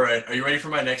 All right, are you ready for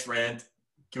my next rant?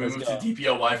 Can we move to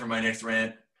DPOY for my next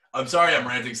rant? I'm sorry I'm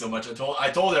ranting so much. I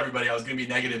told everybody I was gonna be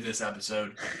negative this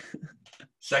episode.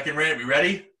 Second rant, we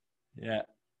ready? Yeah.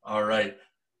 All right.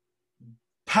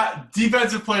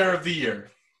 Defensive Player of the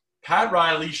Year. Pat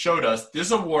Riley showed us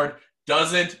this award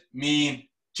doesn't mean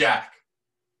jack.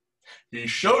 He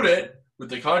showed it with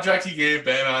the contract he gave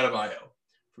Bam Adebayo.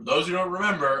 For those who don't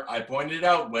remember, I pointed it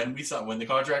out when the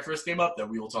contract first came up that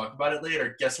we will talk about it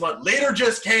later. Guess what? Later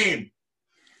just came.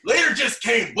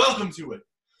 Welcome to it.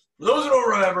 For those who don't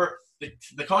remember,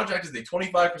 the contract is a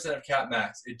 25% of cap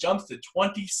max. It jumps to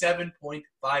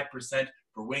 27.5%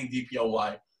 for winning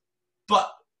DPOY,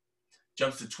 but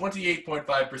jumps to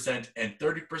 28.5% and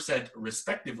 30%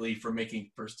 respectively for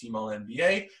making first team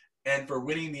All-NBA and for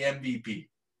winning the MVP.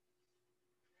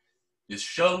 This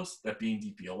shows that being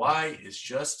DPOY is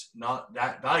just not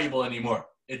that valuable anymore.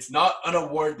 It's not an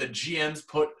award that GMs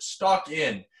put stock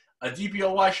in. A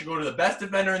DPOY should go to the best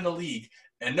defender in the league,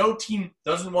 and no team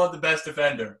doesn't want the best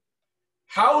defender.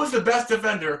 How is the best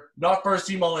defender not first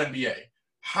team All-NBA?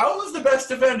 How is the best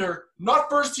defender not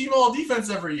first team All-Defense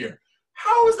every year?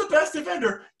 How is the best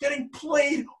defender getting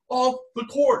played off the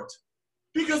court?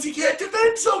 Because he can't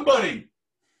defend somebody.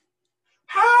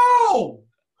 How?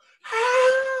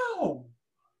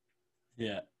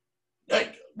 Yeah.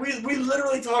 Like we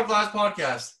literally talked last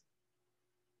podcast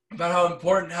about how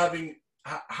important having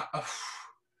a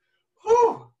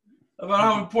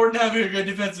good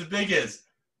defensive big is.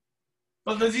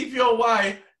 But the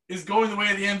DPOY is going the way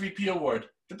of the MVP award.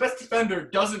 The best defender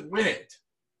doesn't win it.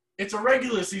 It's a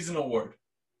regular season award.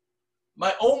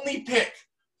 My only pick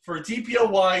for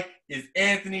DPOY is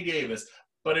Anthony Davis.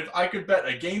 But if I could bet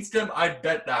against him, I'd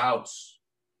bet the house.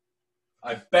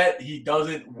 I bet he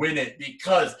doesn't win it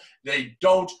because they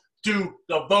don't do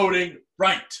the voting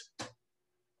right.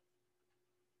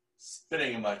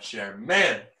 Spitting in my chair.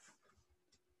 Man.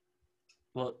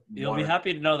 Well, you'll be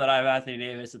happy to know that I have Anthony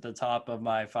Davis at the top of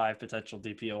my 5 potential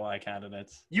DPOY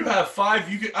candidates. You have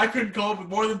 5? I couldn't come up with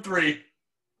more than 3.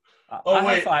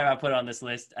 I have 5 I put on this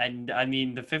list. And, I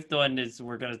mean, the 5th one is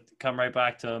we're going to come right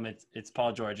back to him. It's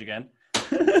Paul George again.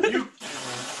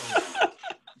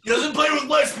 He doesn't play with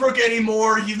Westbrook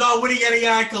anymore. He's not winning any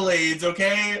accolades,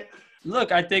 okay?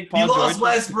 Look, I think Paul George... He lost lost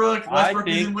Westbrook. Westbrook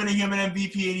isn't winning him an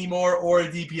MVP anymore or a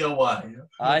DPOY.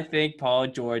 I think Paul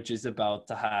George is about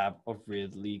to have a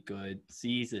really good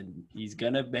season. He's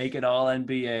going to make it all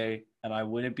NBA, and I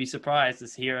wouldn't be surprised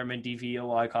to hear him in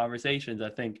DPOY conversations. I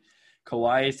think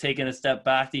Kawhi is taking a step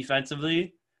back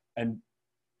defensively, and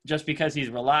just because he's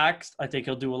relaxed, I think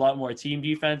he'll do a lot more team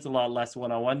defense, a lot less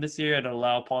one-on-one this year, and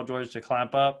allow Paul George to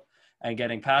clamp up and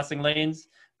getting passing lanes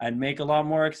and make a lot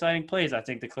more exciting plays. I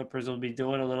think the Clippers will be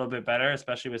doing a little bit better,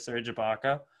 especially with Serge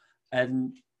Ibaka.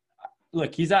 And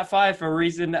look, he's at 5 for a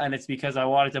reason, and it's because I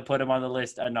wanted to put him on the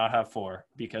list and not have 4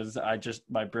 because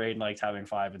my brain likes having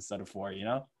 5 instead of 4, you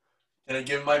know? Can I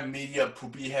give my media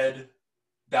poopy head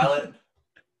ballot?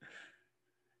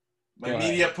 My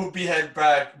media poopy head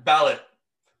ballot.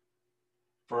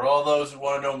 For all those who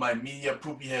want to know my media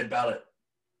poopy head ballot.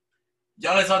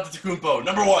 Giannis Antetokounmpo,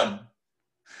 number 1.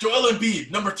 Joel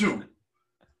Embiid, number 2.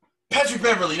 Patrick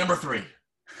Beverley, number 3.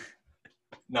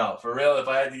 No, for real, if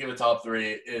I had to give a top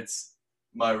 3, it's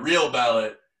my real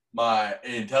ballot, my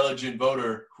intelligent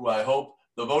voter, who I hope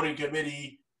the voting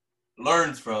committee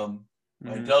learns from.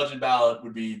 My intelligent ballot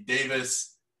would be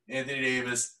Davis, Anthony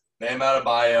Davis, Bam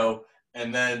Adebayo,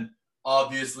 and then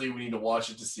obviously we need to watch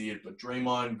it to see it, but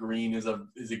Draymond Green is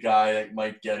a guy that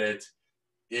might get it.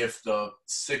 If the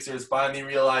Sixers finally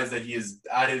realize that he is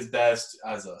at his best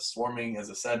as a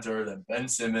center, then Ben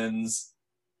Simmons.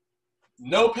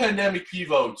 No pandemic P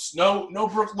votes. No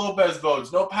Brooke Lopez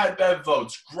votes. No Pat Bev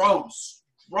votes. Gross.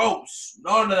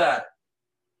 None of that.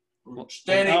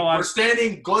 We're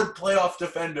standing good playoff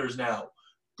defenders now.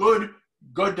 Good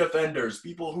defenders.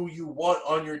 People who you want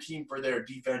on your team for their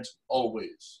defense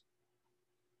always.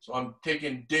 So I'm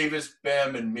taking Davis,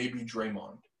 Bam, and maybe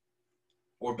Draymond.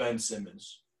 Or Ben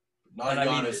Simmons. Not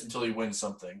Giannis until he wins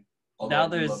something. Although I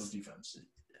love his defense.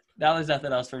 Now there's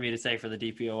nothing else for me to say for the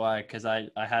DPOI because I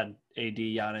had AD,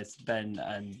 Giannis, Ben,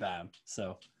 and Bam.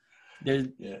 So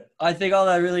I think all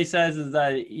that really says is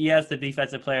that yes, the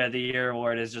Defensive Player of the Year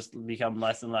award has just become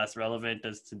less and less relevant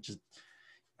as to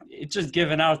it's just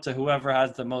given out to whoever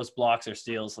has the most blocks or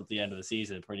steals at the end of the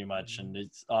season, pretty much, and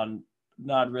it's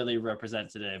not really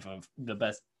representative of the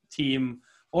best team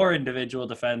or individual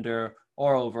defender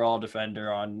or overall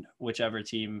defender on whichever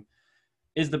team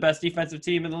is the best defensive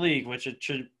team in the league, which it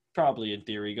should probably in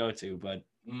theory go to. But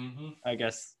I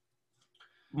guess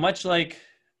much like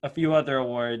a few other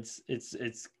awards,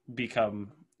 it's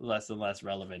become less and less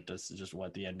relevant as to just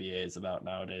what the NBA is about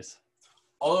nowadays.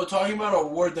 Although talking about an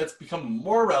award that's become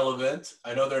more relevant,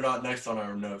 I know they're not next on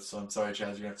our notes, so I'm sorry, Chaz, you're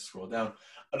going to have to scroll down.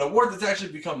 An award that's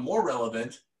actually become more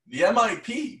relevant, the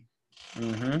MIP.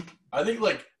 I think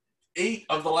like 8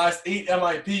 of the last 8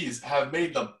 MIPs have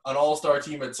made an all-star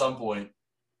team at some point,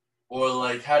 or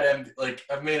like have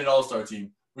made an all-star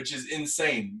team, which is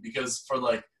insane because for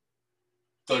like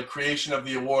the creation of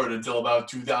the award until about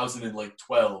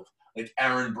 2012, like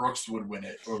Aaron Brooks would win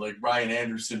it, or like Ryan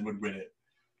Anderson would win it.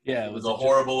 Yeah, it was a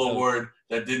horrible award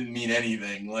that didn't mean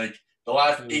anything. Like the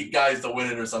last 8 guys to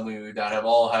win it or something like that have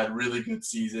all had really good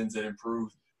seasons and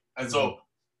improved. And so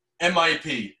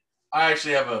MIP, I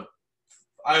have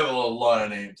a lot of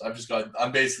names.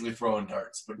 I'm basically throwing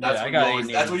darts, but that's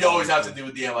what you always have to do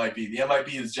with the MIP. The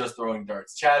MIP is just throwing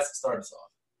darts. Chaz, start us off.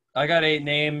 I got 8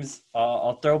 names.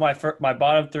 I'll throw my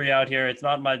bottom 3 out here. It's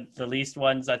not the least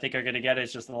ones I think are going to get it.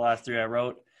 It's just the last 3 I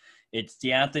wrote. It's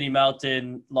DeAnthony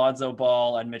Melton, Lonzo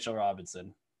Ball, and Mitchell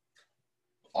Robinson.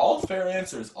 All fair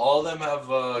answers. All of them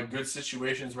have good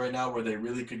situations right now where they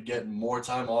really could get more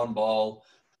time on ball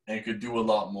and could do a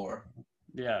lot more.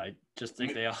 Yeah, I just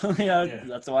think they all. Yeah,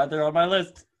 that's why they're on my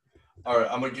list. All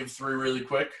right, I'm gonna give 3 really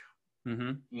quick.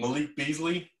 Malik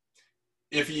Beasley,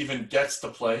 if he even gets to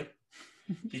play,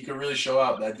 he could really show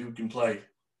out. That dude can play.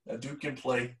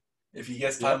 If he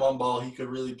gets time on ball, he could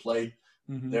really play.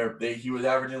 He was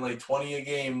averaging like 20 a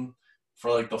game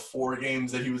for like the 4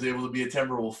 games that he was able to be a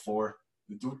Timberwolf for.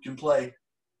 The dude can play.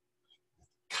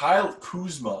 Kyle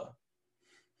Kuzma.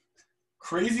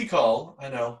 Crazy call, I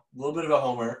know. A little bit of a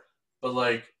homer. But,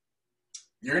 like,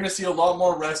 you're going to see a lot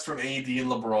more rest from AD and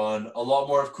LeBron. A lot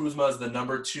more of Kuzma as the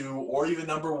number 2 or even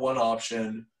number 1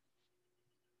 option.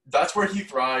 That's where he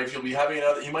thrives. He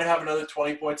might have another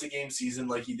 20 points a game season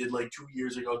like he did like 2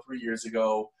 years ago, 3 years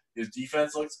ago. His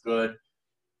defense looks good.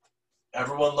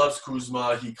 Everyone loves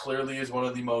Kuzma. He clearly is one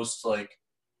of the most, like,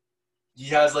 he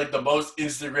has, like, the most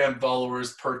Instagram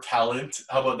followers per talent.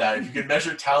 How about that? If you could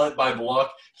measure talent by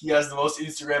block, he has the most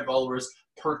Instagram followers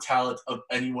per talent of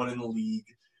anyone in the league.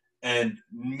 And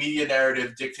media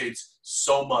narrative dictates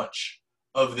so much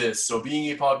of this. So being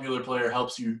a popular player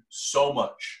helps you so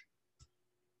much.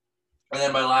 And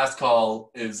then my last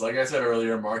call is, like I said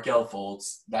earlier, Markelle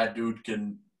Fultz. That dude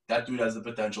has the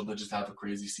potential to just have a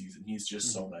crazy season. He's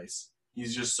just so nice.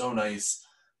 He's just so nice.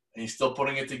 and he's still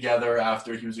putting it together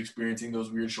after he was experiencing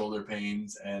those weird shoulder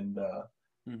pains, and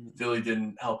Philly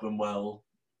didn't help him well.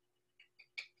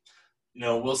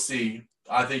 We'll see.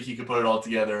 I think he could put it all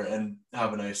together and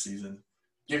have a nice season.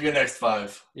 Give your next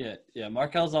 5. Yeah.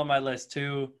 Markel's on my list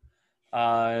too.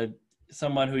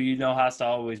 Someone who has to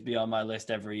always be on my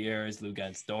list every year is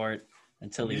Lugens Dort.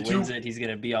 Until he wins it, he's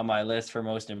going to be on my list for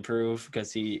most improved,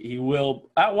 because he will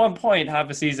at one point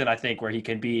have a season, I think, where he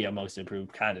can be a most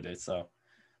improved candidate. So,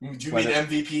 do you mean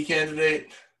MVP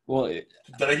candidate? Well, did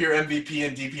I hear MVP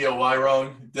and DPOY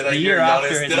wrong? Did I the hear year after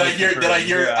Giannis? his Did I most hear? improved, Did I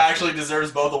hear year actually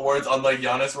deserves both awards, unlike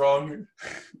Giannis, wrong?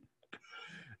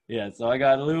 Yeah. So I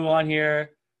got Lou on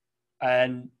here,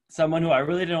 and someone who I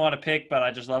really didn't want to pick, but I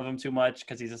just love him too much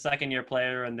because he's a second-year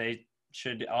player, and they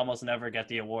should almost never get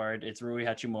the award. It's Rui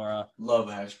Hachimura. Love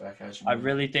Hachimura. I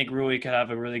really think Rui could have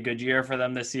a really good year for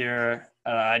them this year.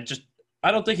 I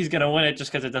don't think he's going to win it,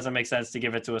 just because it doesn't make sense to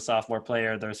give it to a sophomore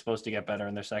player. They're supposed to get better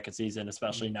in their second season,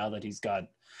 especially now that he's got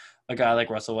a guy like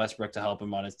Russell Westbrook to help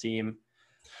him on his team.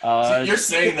 You're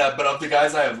saying that, but of the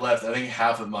guys I have left, I think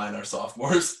half of mine are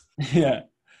sophomores. Yeah.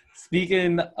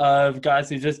 Speaking of guys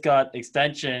who just got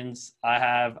extensions, I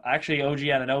have actually OG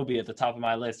Anunoby at the top of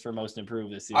my list for most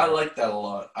improved this year. I like that a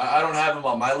lot. I don't have him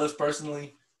on my list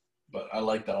personally, but I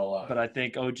like that a lot. But I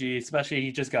think OG, especially,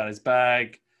 he just got his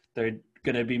bag. They're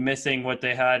going to be missing what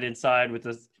they had inside with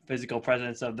the physical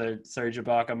presence of the Serge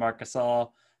Ibaka, Marc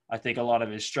Gasol. I think a lot of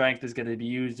his strength is going to be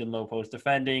used in low post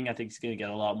defending. I think he's going to get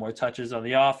a lot more touches on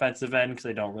the offensive end because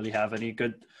they don't really have any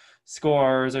good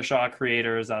scorers or shot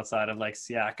creators outside of like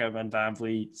Siakam and Van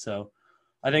Vliet. So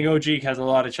I think OG has a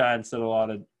lot of chance and a lot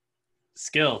of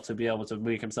skill to be able to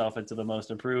make himself into the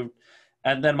most improved.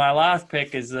 And then my last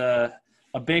pick is a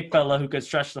big fella who could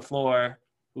stretch the floor,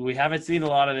 who we haven't seen a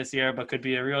lot of this year, but could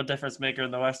be a real difference maker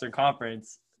in the Western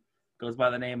Conference. Goes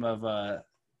by the name of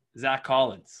Zach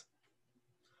Collins.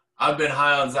 I've been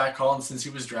high on Zach Collins since he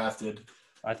was drafted.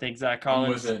 I think Zach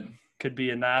Collins could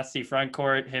be a nasty front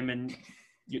court. Him and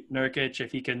Nurkic,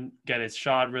 if he can get his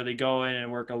shot really going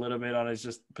and work a little bit on his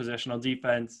just positional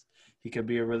defense, he could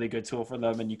be a really good tool for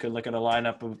them. And you could look at a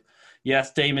lineup of,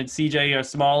 yes, Dame and CJ are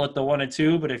small at the 1 and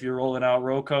 2, but if you're rolling out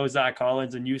Rocco, Zach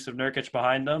Collins, and Yusuf Nurkic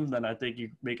behind them, then I think you're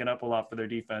making up a lot for their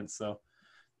defense. So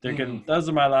they're good. Those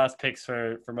are my last picks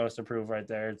for most improved right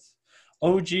there. It's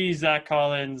OG, Zach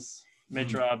Collins,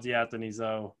 Mitch Robs, Anthony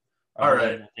Zoe. All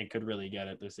right. I think could really get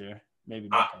it this year. Maybe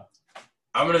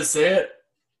I'm going to say it.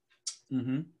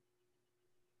 Mm-hmm.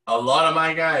 A lot of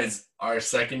my guys are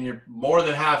second year, more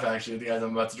than half actually, the guys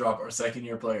I'm about to drop are second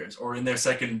year players or in their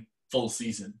second full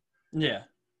season. Yeah.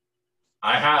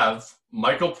 I have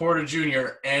Michael Porter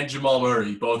Jr. and Jamal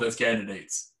Murray both as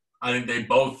candidates. I think they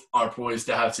both are poised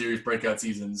to have serious breakout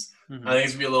seasons. Mm-hmm. I think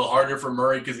it's going to be a little harder for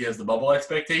Murray because he has the bubble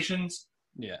expectations.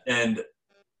 Yeah. And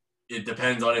it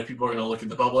depends on if people are going to look at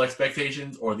the bubble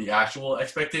expectations or the actual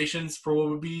expectations for what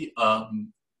would be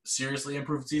seriously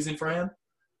improved season for him,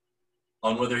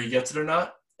 on whether he gets it or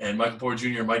not. And Michael Porter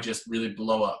Jr. might just really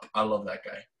blow up. I love that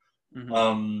guy.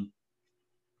 Mm-hmm.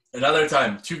 Another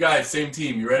time, 2 guys, same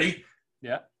team. You ready?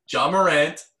 Yeah. Ja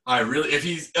Morant.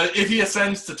 If he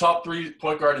ascends to top 3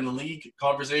 point guard in the league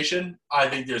conversation, I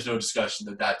think there's no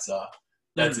discussion that's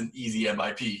an easy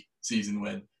MIP season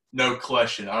win. No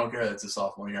question. I don't care that it's a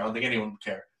sophomore year. I don't think anyone would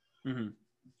care. Mm-hmm.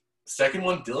 Second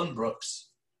one, Dylan Brooks.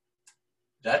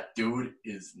 That dude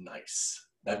is nice.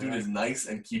 That dude is nice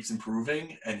and keeps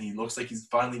improving, and he looks like he's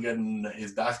finally getting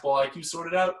his basketball IQ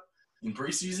sorted out in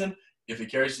preseason. If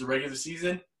it carries to the regular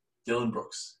season, Dylan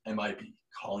Brooks, MIP,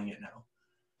 calling it now.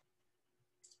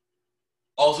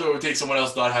 Also, it would take someone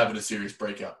else not having a serious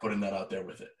breakout, putting that out there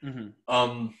with it.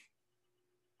 Mm-hmm.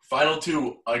 Final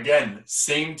 2, again,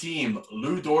 same team,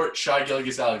 Lou Dort, Shai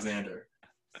Gilgeous-Alexander.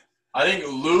 I think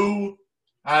Lou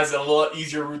has a lot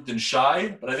easier route than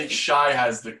Shai, but I think Shai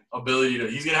has the ability to –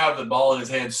 he's going to have the ball in his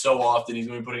hands so often. He's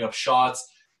going to be putting up shots,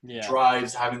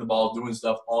 drives, having the ball, doing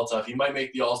stuff, all tough. He might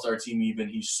make the all-star team even.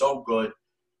 He's so good.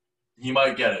 He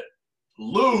might get it.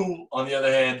 Lou, on the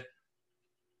other hand,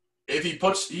 if he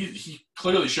puts – he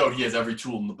clearly showed he has every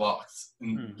tool in the box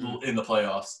in the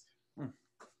playoffs.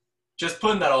 Just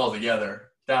putting that all together,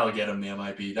 that'll get him the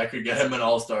MIP. That could get him an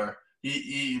all-star.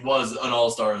 He was an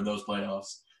all-star in those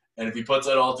playoffs. And if he puts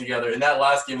it all together, in that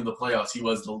last game of the playoffs, he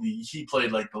was the league. He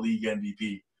played like the league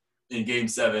MVP in Game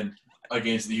 7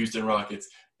 against the Houston Rockets.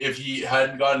 If he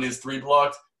hadn't gotten his 3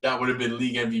 blocked, that would have been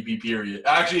league MVP, period.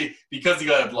 Actually, because he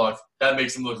got it blocked, that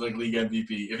makes him look like league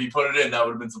MVP. If he put it in, that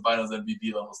would have been some finals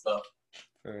MVP level stuff.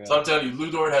 So I'm telling you, Lou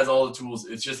Dort has all the tools.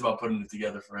 It's just about putting it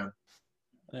together for him.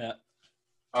 Yeah.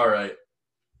 All right.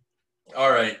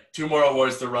 2 more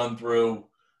awards to run through.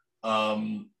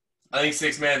 I think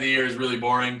sixth man of the year is really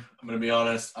boring. I'm going to be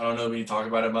honest. I don't know if we need to talk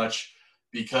about it much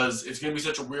because it's going to be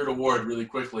such a weird award really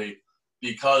quickly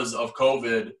because of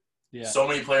COVID. Yeah. So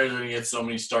many players are going to get so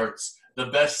many starts. The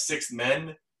best sixth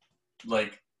men,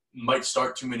 might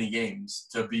start too many games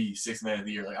to be sixth man of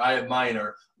the year. I have mine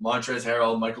are Montrezl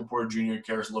Harrell, Michael Porter Jr.,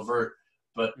 Karis LeVert,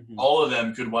 but all of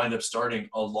them could wind up starting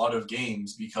a lot of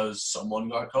games because someone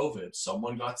got COVID,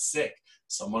 someone got sick,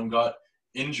 someone got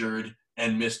injured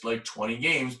and missed 20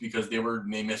 games because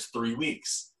they missed 3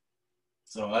 weeks.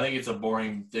 So I think it's a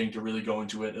boring thing to really go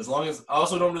into it. As long as I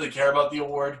also don't really care about the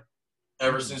award.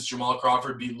 Ever since Jamal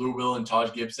Crawford beat Lou Will and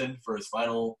Taj Gibson for his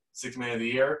final sixth man of the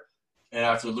year, and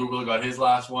after Lou Will got his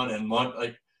last one and won,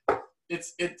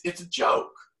 it's a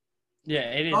joke. Yeah,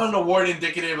 it is. Not an award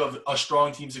indicative of a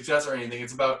strong team success or anything.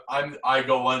 It's about I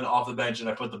go on off the bench and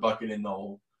I put the bucket in the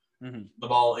hole, the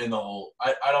ball in the hole.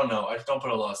 I don't know. I just don't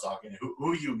put a lot of stock in it.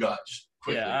 Who you got? Just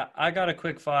quickly. Yeah, I got a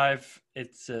quick 5.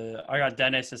 It's I got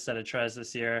Dennis instead of Twas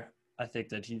this year. I think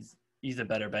that he's a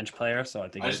better bench player, so I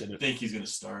think he's going to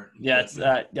start. Yeah,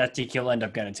 I think he'll end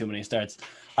up getting too many starts.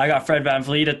 I got Fred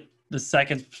VanVleet at the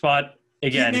second spot.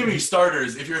 Again, keep naming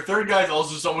starters. If your third guy is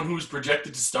also someone who's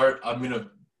projected to start, I'm going to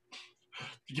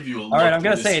give you a look. All right, I'm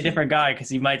going to say a different guy because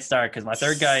he might start because my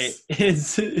third guy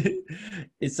is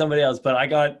somebody else. But I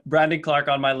got Brandon Clark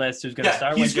on my list who's going to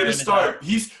start. He's going to start.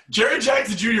 Jaren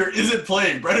Jackson Jr. isn't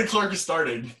playing. Brandon Clark is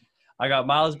starting. I got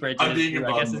Miles Bridges, I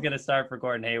guess is going to start for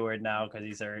Gordon Hayward now because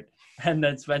he's hurt. And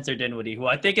then Spencer Dinwiddie, who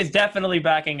I think is definitely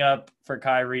backing up for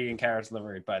Kyrie and Karis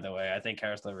LeVert, by the way. I think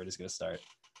Karis LeVert is going to start.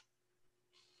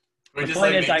 They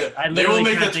will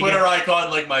make the Twitter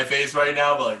icon my face right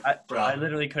now, but I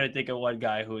literally couldn't think of one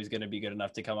guy who is going to be good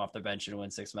enough to come off the bench and win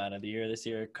sixth man of the year this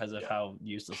year because of how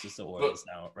useless this award is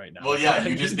right now. Well, yeah,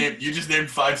 you just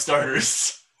named 5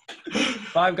 starters.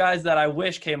 5 guys that I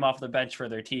wish came off the bench for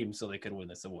their team so they could win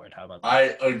this award. How about that? I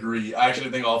agree. I actually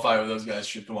think all 5 of those guys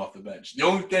should come off the bench. The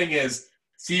only thing is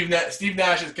Steve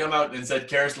Nash has come out and said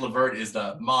Karis LeVert is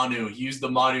the Manu. He used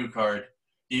the Manu card.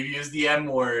 He used the M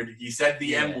word. He said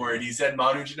the M word. He said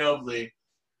Manu Ginobili.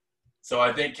 So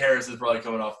I think Karis is probably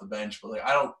coming off the bench. But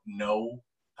I don't know.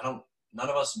 None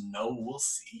of us know. We'll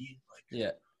see.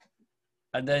 Yeah.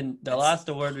 And then the last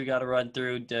award we got to run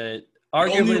through,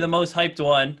 arguably the most hyped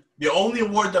one. The only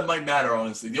award that might matter,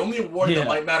 honestly. The only award that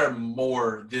might matter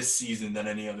more this season than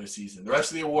any other season. The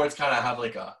rest of the awards kind of have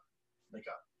a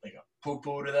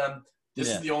poo-poo to them. This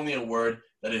is the only award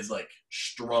that is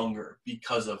stronger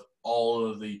because of all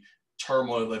of the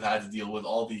turmoil they've had to deal with,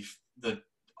 all the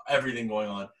everything going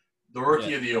on. The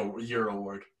Rookie of the Year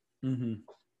award.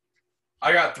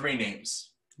 I got 3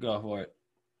 names. Go for it.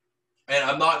 And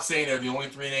I'm not saying they're the only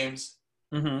 3 names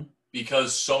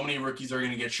because so many rookies are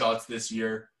going to get shots this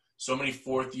year. So many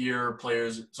 4th-year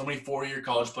players, so many 4-year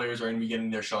college players are going to be getting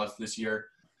their shots this year.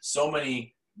 So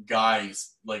many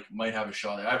guys might have a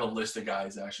shot. I have a list of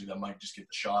guys actually that might just get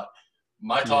the shot.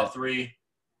 My top 3,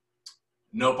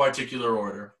 no particular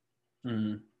order.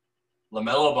 LaMelo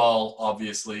Ball,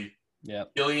 obviously. Yeah.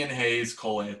 Killian Hayes,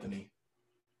 Cole Anthony.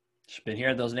 Been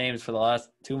hearing those names for the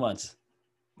last 2 months.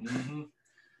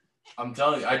 I'm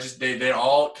telling you, they're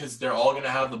all going to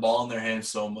have the ball in their hands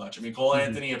so much. I mean, Cole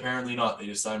Anthony apparently not. They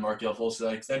just signed Markelle Fultz to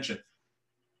that extension.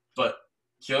 But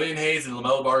Killian Hayes and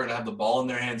LaMelo Ball are going to have the ball in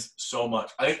their hands so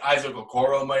much. I think Isaac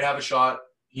Okoro might have a shot.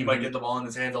 He might get the ball in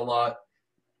his hands a lot.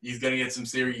 He's going to get some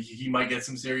serious. He might get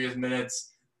some serious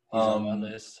minutes. On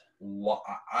this.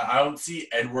 I don't see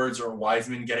Edwards or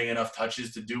Wiseman getting enough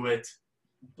touches to do it.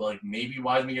 But maybe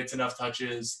Wiseman gets enough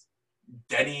touches.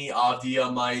 Denny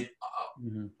Avdia might.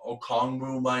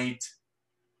 Okongwu might.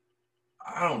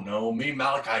 I don't know. Maybe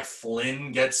Malachi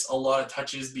Flynn gets a lot of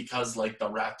touches because the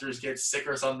Raptors get sick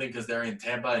or something because they're in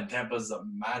Tampa and Tampa's a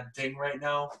mad thing right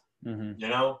now. You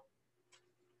know.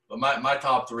 But my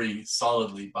top 3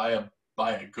 solidly by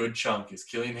a good chunk is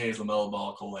Killian Hayes, LaMelo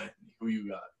Ball, Cole Anthony. Who you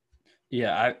got?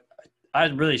 Yeah, I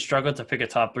really struggled to pick a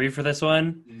top 3 for this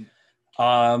one.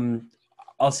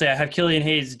 I'll say I have Killian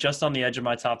Hayes just on the edge of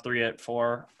my top 3 at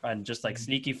 4 and just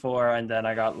sneaky 4. And then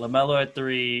I got LaMelo at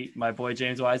 3, my boy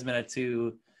James Wiseman at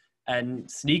 2, and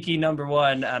sneaky number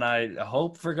 1. And I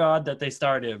hope for God that they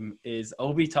start him is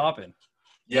Obi Toppin.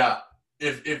 Yeah.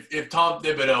 If Tom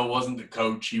Thibodeau wasn't the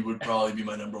coach, he would probably be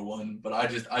my number 1. But I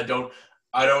don't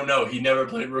know. He never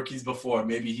played rookies before.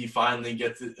 Maybe he finally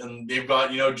gets it. And they've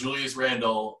got, Julius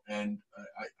Randle and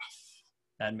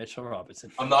and Mitchell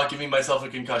Robinson. I'm not giving myself a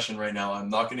concussion right now. I'm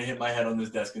not going to hit my head on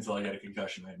this desk until I get a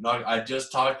concussion. I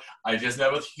just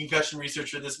met with a concussion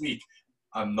researcher this week.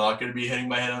 I'm not going to be hitting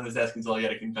my head on this desk until I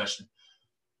get a concussion.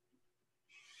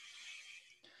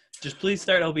 Just please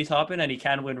start Obi Toppin, and he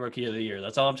can win Rookie of the Year.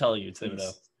 That's all I'm telling you,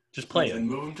 Thibodeau. Just play And him.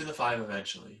 move him to the 5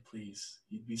 eventually, please.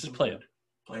 He'd be Just play him.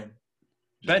 Play him.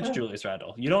 Bench play him. Julius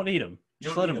Randle. You don't need him.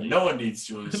 Just let him leave. No one needs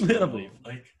Julius Let him Randle. leave.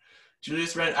 Like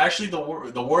Julius Randle. Actually,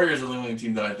 the Warriors are the only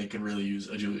team that I think could really use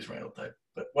a Julius Randle type.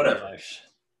 But whatever. Yeah,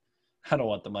 I don't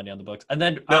want the money on the books. And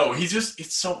then no,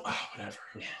 it's so whatever.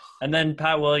 Yeah. And then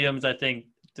Pat Williams, I think,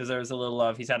 deserves a little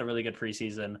love. He's had a really good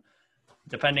preseason.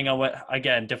 Depending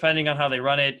on how they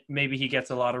run it, maybe he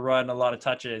gets a lot of run, a lot of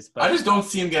touches. But I just don't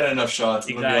see him getting enough shots.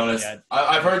 Exactly, To be honest, yeah.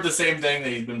 I've heard the same thing that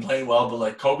he's been playing well, but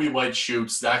like Kobe White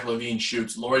shoots, Zach LaVine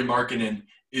shoots, Lauri Markkanen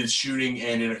is shooting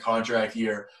and in a contract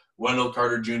year. Wendell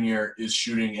Carter Jr. is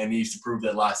shooting and needs to prove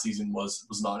that last season was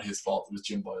not his fault. It was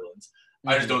Jim Boylan's.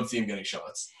 I just don't see him getting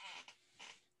shots.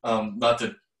 Not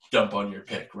to dump on your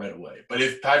pick right away, but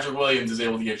if Patrick Williams is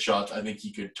able to get shots, I think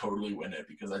he could totally win it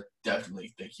because I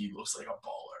definitely think he looks like a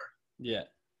baller. Yeah.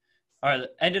 All right.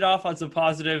 End it off on some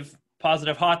positive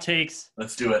hot takes.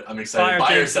 Let's do it. I'm excited.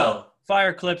 Buy or sell.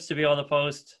 Fire clips to be on the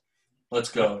post.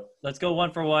 Let's go. Let's go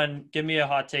one for one. Give me a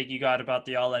hot take you got about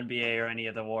the All-NBA or any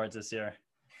of the awards this year.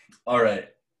 All right.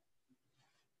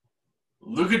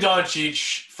 Luka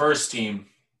Doncic, first team.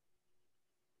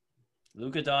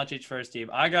 Luka Doncic, first team.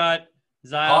 I got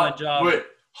Zion and Ja. Wait,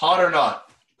 hot or not?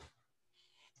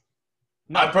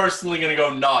 No. I'm personally going to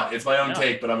go not. It's my own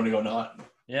take, but I'm going to go not.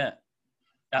 Yeah.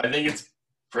 I think it's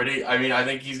pretty – I mean, I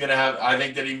think he's going to have – I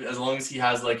think that as long as he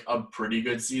has, like, a pretty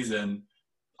good season,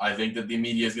 I think that the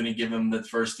media is going to give him the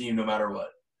first team no matter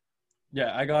what.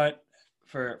 Yeah, I got –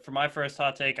 for my first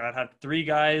hot take, I'd have 3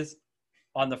 guys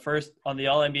on the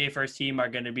All-NBA first team are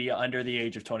going to be under the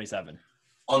age of 27.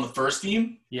 On the first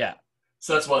team? Yeah.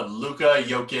 So that's what, Luka,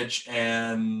 Jokic,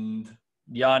 and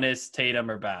Giannis, Tatum,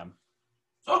 or Bam.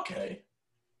 Okay.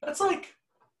 That's like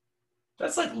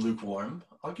lukewarm.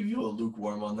 I'll give you a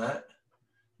lukewarm on that.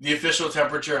 The official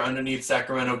temperature underneath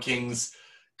Sacramento Kings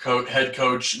head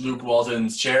coach Luke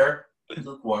Walton's chair,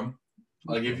 lukewarm.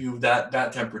 I'll give you that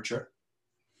temperature.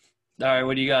 All right,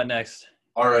 what do you got next?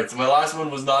 All right, so my last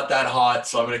one was not that hot,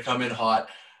 so I'm going to come in hot.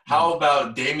 How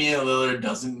about Damian Lillard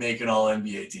doesn't make an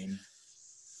All-NBA team?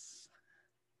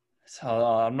 So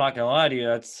I'm not gonna lie to you.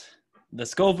 That's the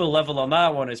Scoville level on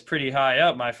that one is pretty high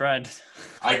up, my friend.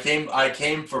 I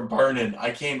came for burning.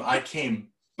 I came to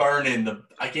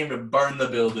burn the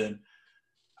building.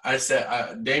 I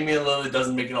said Damian Lillard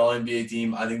doesn't make an All-NBA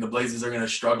team. I think the Blazers are going to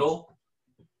struggle.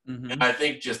 Mm-hmm. And I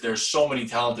think just there's so many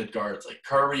talented guards like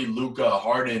Curry, Luka,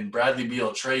 Harden, Bradley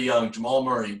Beal, Trae Young, Jamal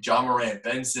Murray, Ja Morant,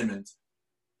 Ben Simmons.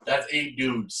 That's 8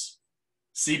 dudes.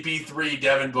 CP3,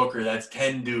 Devin Booker, that's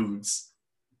 10 dudes.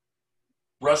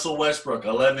 Russell Westbrook,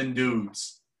 11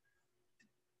 dudes.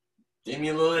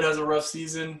 Damian Lillard has a rough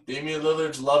season. Damian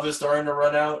Lillard's love is starting to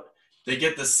run out. They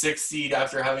get the 6th seed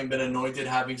after having been anointed,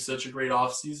 having such a great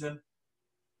offseason.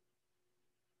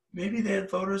 Maybe the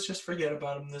voters just forget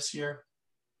about him this year.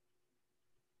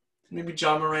 Maybe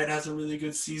Ja Morant has a really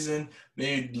good season.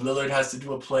 Maybe Lillard has to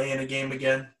do a play in a game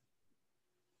again.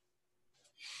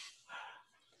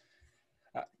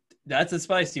 That's a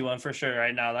spicy one for sure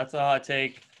right now. That's a hot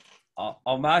take.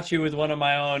 I'll match you with one of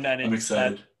my own, and I'm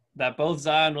excited. That both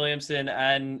Zion Williamson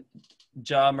and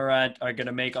Ja Morant are going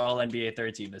to make All-NBA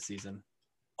third team this season.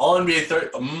 All-NBA third.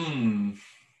 I'm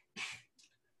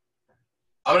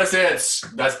going to say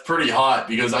that's pretty hot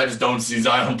because I just don't see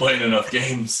Zion playing enough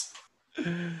games.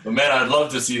 But, man, I'd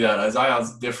love to see that.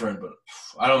 Zion's different, but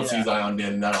I don't see Zion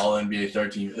getting that All-NBA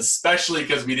third team, especially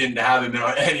because we didn't have him in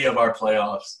any of our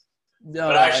playoffs. No,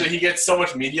 but actually, he gets so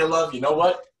much media love. You know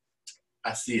what?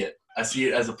 I see it. I see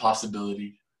it as a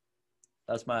possibility.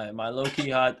 That's my low-key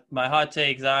hot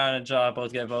take. Zion and Ja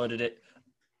both get voted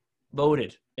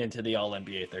into the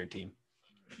All-NBA third team.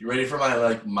 You ready for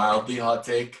my mildly hot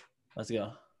take? Let's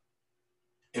go.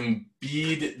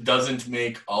 Embiid doesn't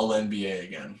make All-NBA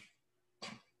again.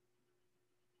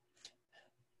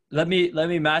 Let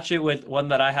me match it with one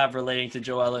that I have relating to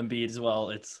Joel Embiid as well.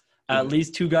 It's at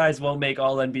least 2 guys won't make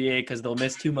All-NBA because they'll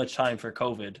miss too much time for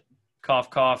COVID.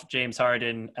 Cough, cough, James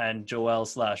Harden and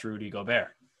Joel/Rudy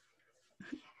Gobert.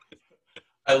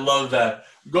 I love that.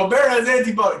 Gobert has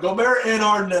antibodies. Gobert and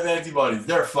Harden have antibodies.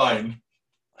 They're fine.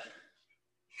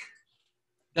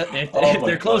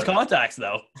 They're close contacts,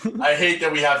 though. I hate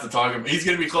that we have to talk about. He's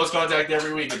going to be close contact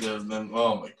every week.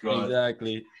 Oh, my God.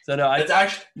 Exactly. So, no, it's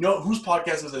actually, whose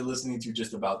podcast was I listening to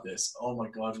just about this? Oh, my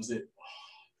God. Was it?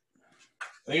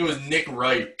 I think it was Nick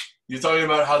Wright. He was talking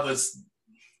about how it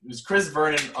was Chris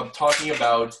Vernon talking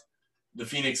about the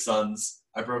Phoenix Suns.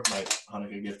 I broke my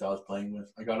Hanukkah gift I was playing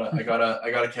with. I got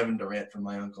a Kevin Durant from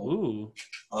my uncle. Ooh.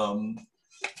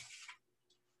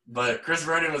 But Chris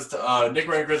Vernon was Nick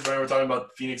Wright and Chris Vernon were talking about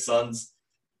the Phoenix Suns,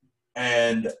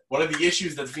 And one of the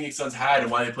issues that the Phoenix Suns had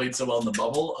and why they played so well in the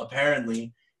bubble,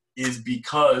 apparently, is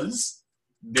because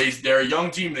they're a young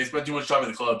team. They spend too much time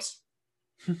in the clubs.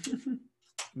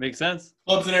 Makes sense.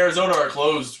 Clubs in Arizona are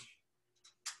closed.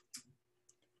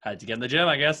 Had to get in the gym,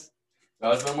 I guess.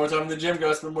 Gotta spend more time in the gym.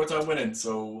 Gotta spend more time winning.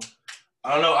 So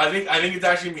I don't know. I think it's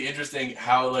actually gonna be interesting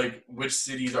how like which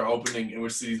cities are opening and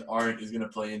which cities aren't is gonna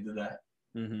play into that.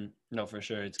 Mm-hmm. No, for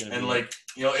sure, it's gonna. And be like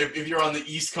if you're on the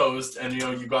East Coast and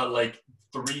you got like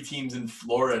 3 teams in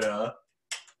Florida,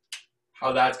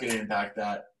 how that's gonna impact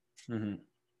that. Mm-hmm.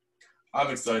 I'm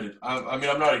excited. I mean,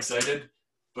 I'm not excited,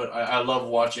 but I love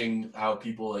watching how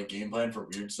people like game plan for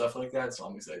weird stuff like that. So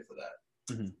I'm excited for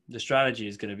that. Mm-hmm. The strategy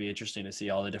is going to be interesting to see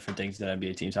all the different things that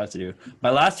NBA teams have to do. My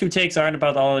last 2 takes aren't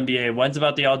about the All-NBA. One's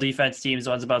about the All-Defense teams.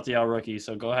 One's about the All-Rookies.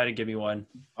 So go ahead and give me one.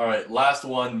 All right, last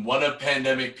one. One of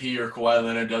Pandemic P or Kawhi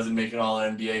Leonard doesn't make an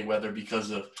All-NBA, whether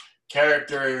because of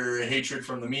character, hatred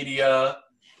from the media,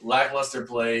 lackluster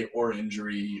play, or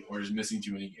injury, or just missing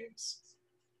too many games.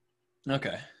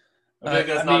 Okay. I think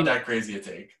that's not that crazy a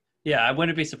take. Yeah, I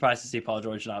wouldn't be surprised to see Paul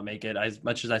George not make it. As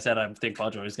much as I said I think Paul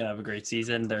George is going to have a great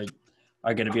season, there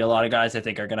are going to be a lot of guys I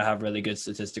think are going to have really good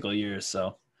statistical years.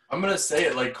 So I'm going to say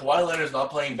it, like Kawhi Leonard's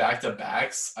not playing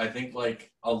back-to-backs. I think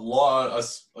like a lot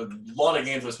of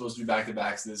games are supposed to be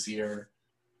back-to-backs this year.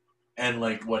 And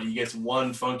like he gets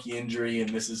one funky injury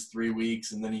and misses 3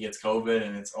 weeks, and then he gets COVID,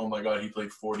 and it's, oh my God, he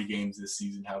played 40 games this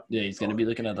season. Yeah, he's going to be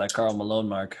looking at that Karl Malone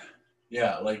mark.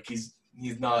 Yeah, like he's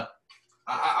not –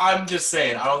 I'm just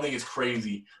saying, I don't think it's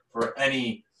crazy for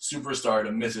any superstar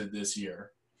to miss it this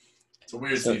year. It's a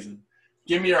weird season.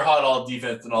 Give me your hot all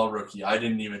defense and all rookie. I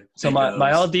didn't even. So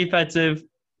my all defensive,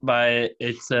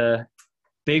 it's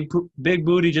big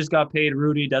booty just got paid.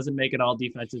 Rudy doesn't make an all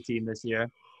defensive team this year.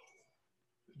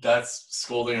 That's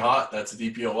scolding hot. That's a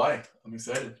DPOY. I'm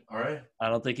excited. All right. I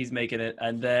don't think he's making it.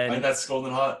 And then I think that's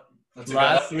scolding hot. That's the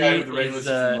guy who the regular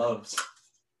season loves.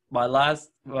 My last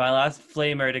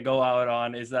flamer to go out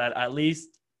on is that at least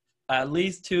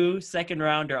 2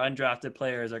 second-round or undrafted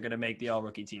players are going to make the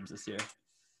all-rookie teams this year.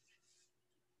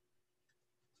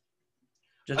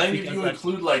 I think if you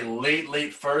include like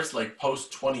late first, like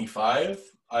post 25,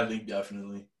 I think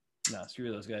definitely. No,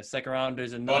 screw those guys. Second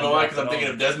rounders and. Oh no, why? Because I'm thinking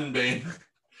of Desmond Bane.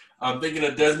 I'm thinking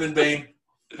of Desmond Bane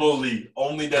fully.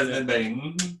 Only Desmond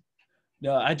Bane.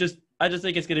 No, I just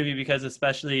think it's going to be because,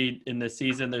 especially in this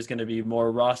season, there's going to be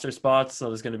more roster spots, so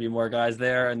there's going to be more guys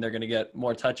there, and they're going to get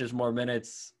more touches, more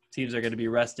minutes. Teams are going to be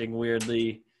resting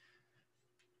weirdly.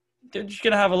 They're just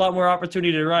going to have a lot more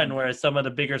opportunity to run, whereas some of the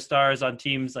bigger stars on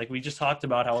teams, like we just talked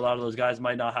about, how a lot of those guys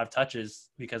might not have touches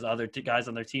because other guys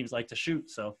on their teams like to shoot.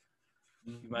 So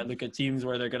you might look at teams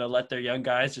where they're going to let their young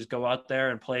guys just go out there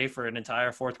and play for an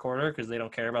entire fourth quarter because they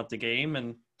don't care about the game,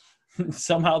 and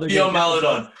somehow they're Theo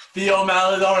Maledon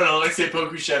and Alexei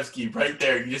Pokusevsky right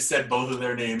there. You just said both of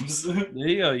their names. There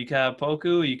you go. You can have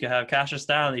Poku. You can have Cassius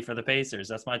Stanley for the Pacers.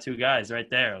 That's my 2 guys right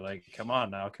there. Like, come on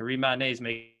now. Kareem Matinez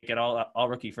make it all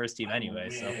rookie first team anyway.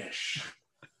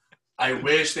 I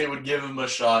wish they would give him a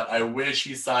shot. I wish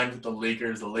he signed with the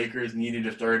Lakers. The Lakers needed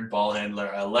a third ball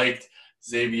handler. I liked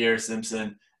Xavier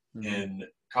Simpson in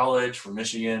college for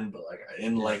Michigan, but like I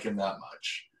didn't like him that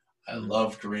much. I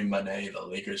love Kareem Mané. The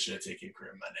Lakers should have taken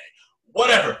Kareem Mané.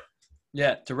 Whatever.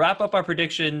 Yeah, to wrap up our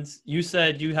predictions, you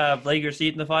said you have Lakers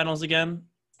Heat in the finals again?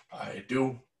 I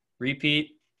do.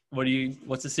 Repeat.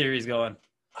 What's the series going?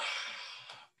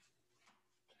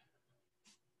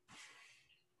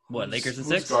 What, Lakers in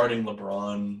 6? Who's guarding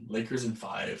LeBron? Lakers in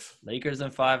 5. Lakers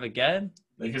in 5 again?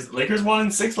 Lakers won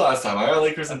in 6 last time. I got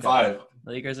Lakers in 5.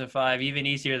 Lakers in 5. Even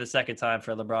easier the second time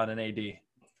for LeBron and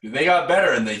AD. They got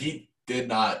better, and the Heat did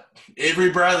not. Avery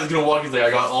Bradley's going to walk. He's like,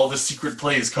 I got all the secret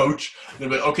plays, coach. And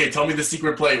they're like, okay, tell me the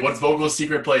secret play. What's Vogel's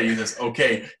secret play? He says,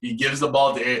 okay. He gives the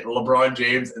ball to LeBron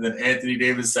James, and then Anthony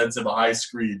Davis sends him a high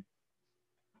screen.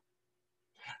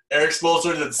 Eric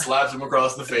Spoelstra then slaps him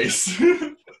across the face.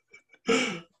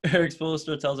 Eric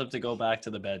Spoelstra tells him to go back to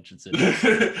the bench and sit.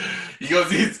 He goes,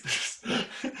 it's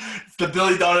the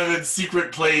Billy Donovan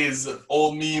secret plays,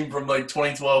 old meme from like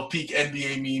 2012, peak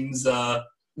NBA memes,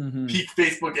 peak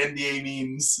Facebook NBA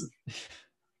memes.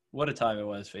 What a time it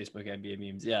was, Facebook NBA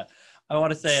memes. Yeah. I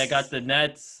want to say I got the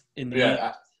Nets in the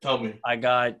East. Tell me. I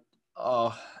got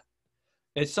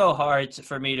it's so hard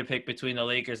for me to pick between the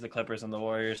Lakers, the Clippers, and the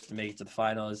Warriors to make it to the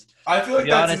finals. I feel like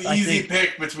that's an easy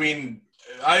pick between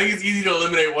I think it's easy to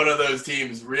eliminate one of those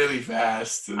teams really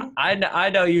fast. I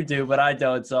know you do, but I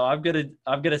don't. So I'm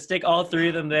gonna stick all 3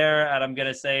 of them there, and I'm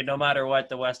gonna say no matter what,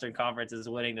 the Western Conference is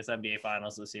winning this NBA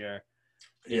Finals this year.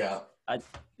 Yeah.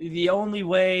 The only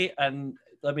way, and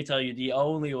let me tell you, the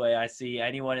only way I see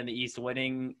anyone in the East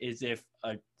winning is if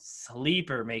a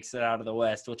sleeper makes it out of the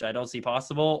West, which I don't see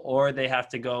possible, or they have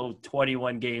to go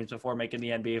 21 games before making the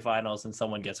NBA Finals and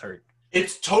someone gets hurt.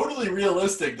 It's totally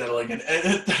realistic that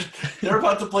they're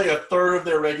about to play a third of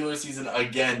their regular season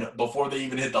again before they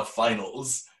even hit the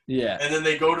finals. Yeah. And then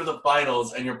they go to the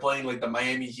finals, and you're playing like the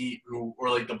Miami Heat, or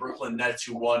like the Brooklyn Nets,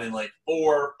 who won in like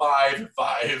 4, 5,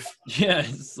 5. Yeah,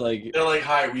 it's like they're like,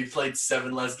 "Hi, we've played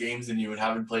 7 less games than you, and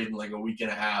haven't played in like a week and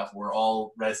a half. We're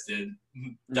all rested.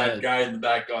 That guy in the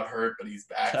back got hurt, but he's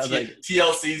back.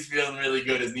 TLC's feeling really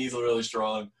good. His knees are really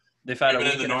strong. They've had been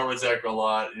in the Norman Zach a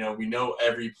lot. We know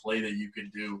every play that you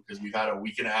could do because we've had a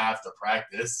week and a half to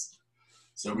practice."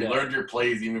 So we learned your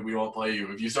plays even if we won't play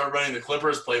you. If you start running the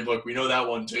Clippers playbook, we know that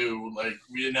one too. Like,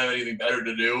 we didn't have anything better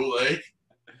to do. Like,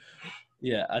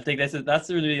 yeah, I think that's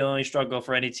really the only struggle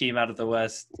for any team out of the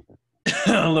West.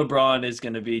 LeBron is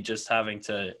going to be just having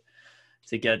to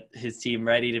get his team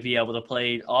ready to be able to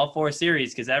play all 4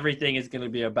 series because everything is going to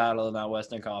be a battle in that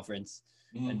Western Conference.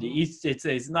 Mm-hmm. And the East,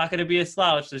 it's not going to be a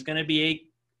slouch. There's going to be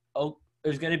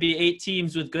 8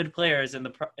 teams with good players in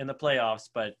the playoffs,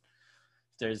 but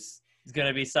there's going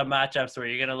to be some matchups where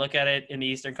you're going to look at it in the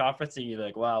Eastern Conference and you're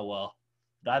like, wow, well,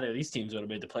 neither of these teams would have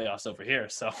made the playoffs over here.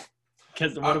 So,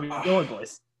 because what are we doing,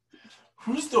 boys?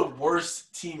 Who's the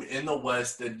worst team in the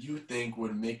West that you think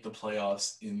would make the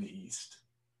playoffs in the East?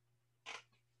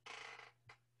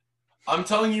 I'm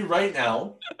telling you right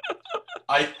now,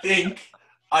 I think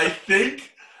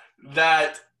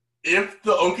that if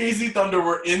the OKC Thunder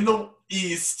were in the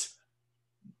East,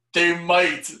 they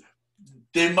might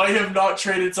have not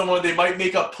traded someone. They might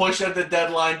make a push at the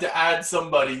deadline to add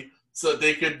somebody so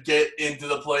they could get into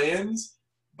the play-ins.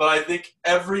 But I think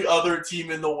every other team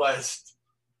in the West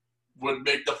would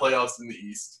make the playoffs in the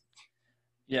East.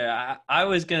 Yeah, I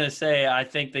was going to say I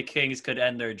think the Kings could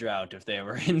end their drought if they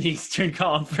were in the Eastern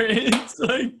Conference.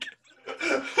 Like,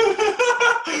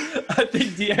 I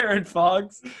think De'Aaron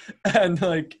Fox and,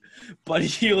 Buddy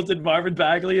Hield and Marvin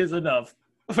Bagley is enough.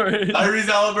 Tyrese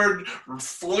Halliburton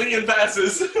slinging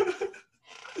passes.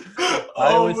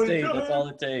 Iowa State, that's all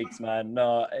it takes, man.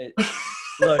 No,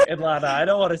 look, Atlanta, I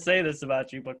don't want to say this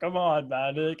about you, but come on,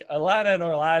 man. Atlanta and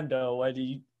Orlando, what do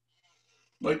you...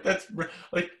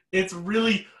 it's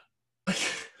really...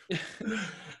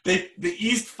 the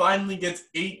East finally gets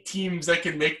 8 teams that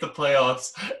can make the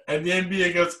playoffs, and the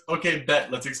NBA goes, okay, bet,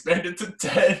 let's expand it to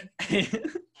 10.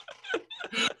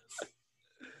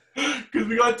 Because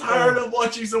we got tired of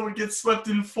watching someone get swept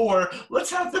in 4.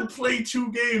 Let's have them play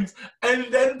 2 games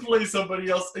and then play somebody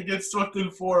else and get swept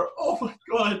in 4. Oh my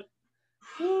God!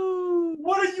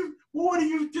 What are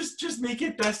you? Just make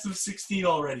it best of 16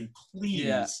 already, please.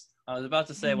 Yeah, I was about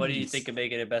to say, what do you think of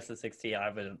making it best of 16?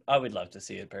 I would love to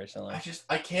see it personally.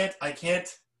 I can't. The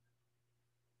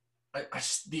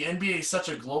NBA is such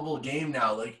a global game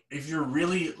now. Like, if you're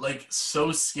really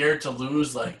so scared to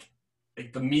lose, like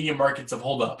the media markets have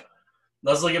hold up.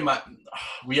 Let's look at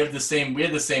we had the same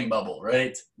bubble,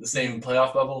 right? The same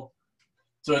playoff bubble.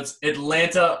 So it's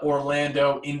Atlanta,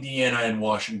 Orlando, Indiana, and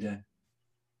Washington.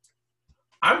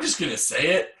 I'm just going to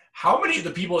say it. How many of the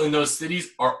people in those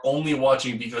cities are only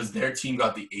watching because their team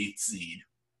got the 8th seed?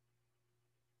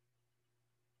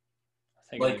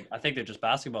 I think they're just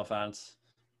basketball fans.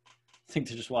 I think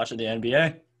they're just watching the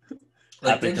NBA.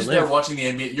 They're just there watching the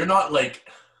NBA. You're not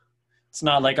It's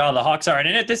not like, oh, the Hawks aren't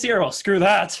in it this year. Well, screw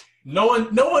that. No one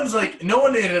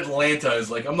in Atlanta is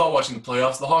like, I'm not watching the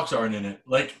playoffs. The Hawks aren't in it.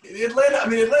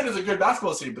 Atlanta's a good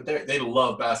basketball city, but they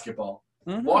love basketball.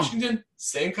 Mm-hmm. Washington,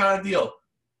 same kind of deal.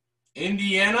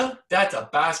 Indiana, that's a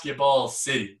basketball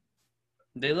city.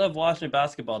 They love watching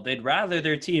basketball. They'd rather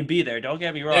their team be there. Don't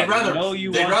get me wrong. They'd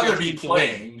rather be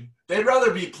playing. They'd rather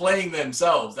be playing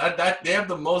themselves. That they have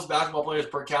the most basketball players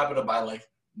per capita by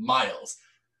miles.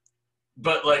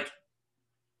 But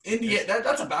Indiana,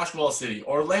 that's a basketball city.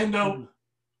 Orlando's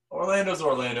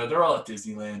Orlando. They're all at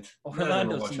Disneyland.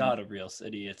 Orlando's not a real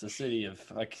city. It's a city of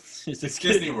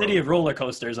city of roller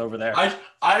coasters over there.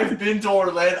 I've been to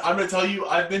Orlando. I'm gonna tell you,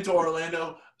 I've been to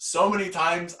Orlando so many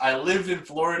times. I lived in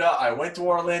Florida. I went to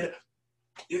Orlando.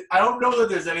 I don't know that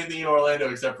there's anything in Orlando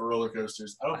except for roller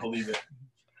coasters. I don't believe it.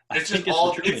 It's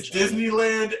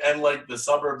Disneyland and the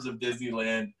suburbs of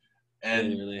Disneyland,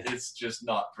 and it's just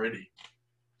not pretty.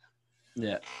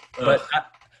 Yeah, but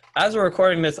as we're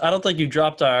recording this, I don't think you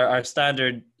dropped our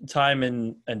standard time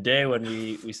and day when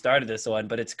we started this one,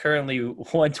 but it's currently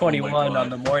 1:21 on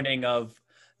the morning of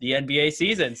the NBA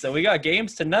season. So we got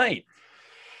games tonight.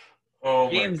 Oh,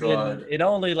 my God. In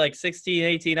only 16,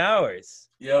 18 hours.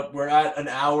 Yep, we're at an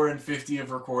hour and 50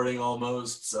 of recording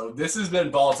almost. So this has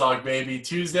been Ball Talk, baby.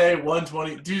 Tuesday,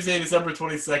 December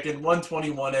 22nd,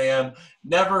 1:21 a.m.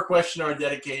 Never question our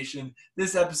dedication.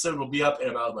 This episode will be up in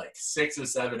about like 6 or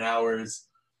 7 hours.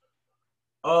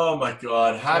 Oh my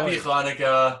God. Happy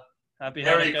Hanukkah. Happy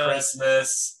Merry Hanukkah.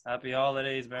 Christmas. Happy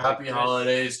holidays. Happy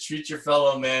holidays. Treat your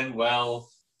fellow men well.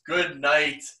 Good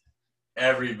night,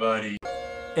 everybody.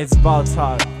 It's Ball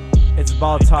Talk. It's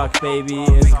Ball Talk, baby.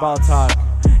 It's Ball Talk.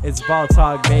 It's Ball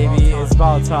Talk, baby. It's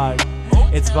Ball Talk.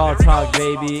 It's Ball Talk,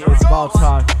 baby. It's Ball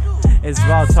Talk. It's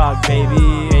Ball Talk,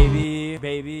 baby. Baby,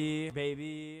 baby,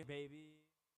 baby.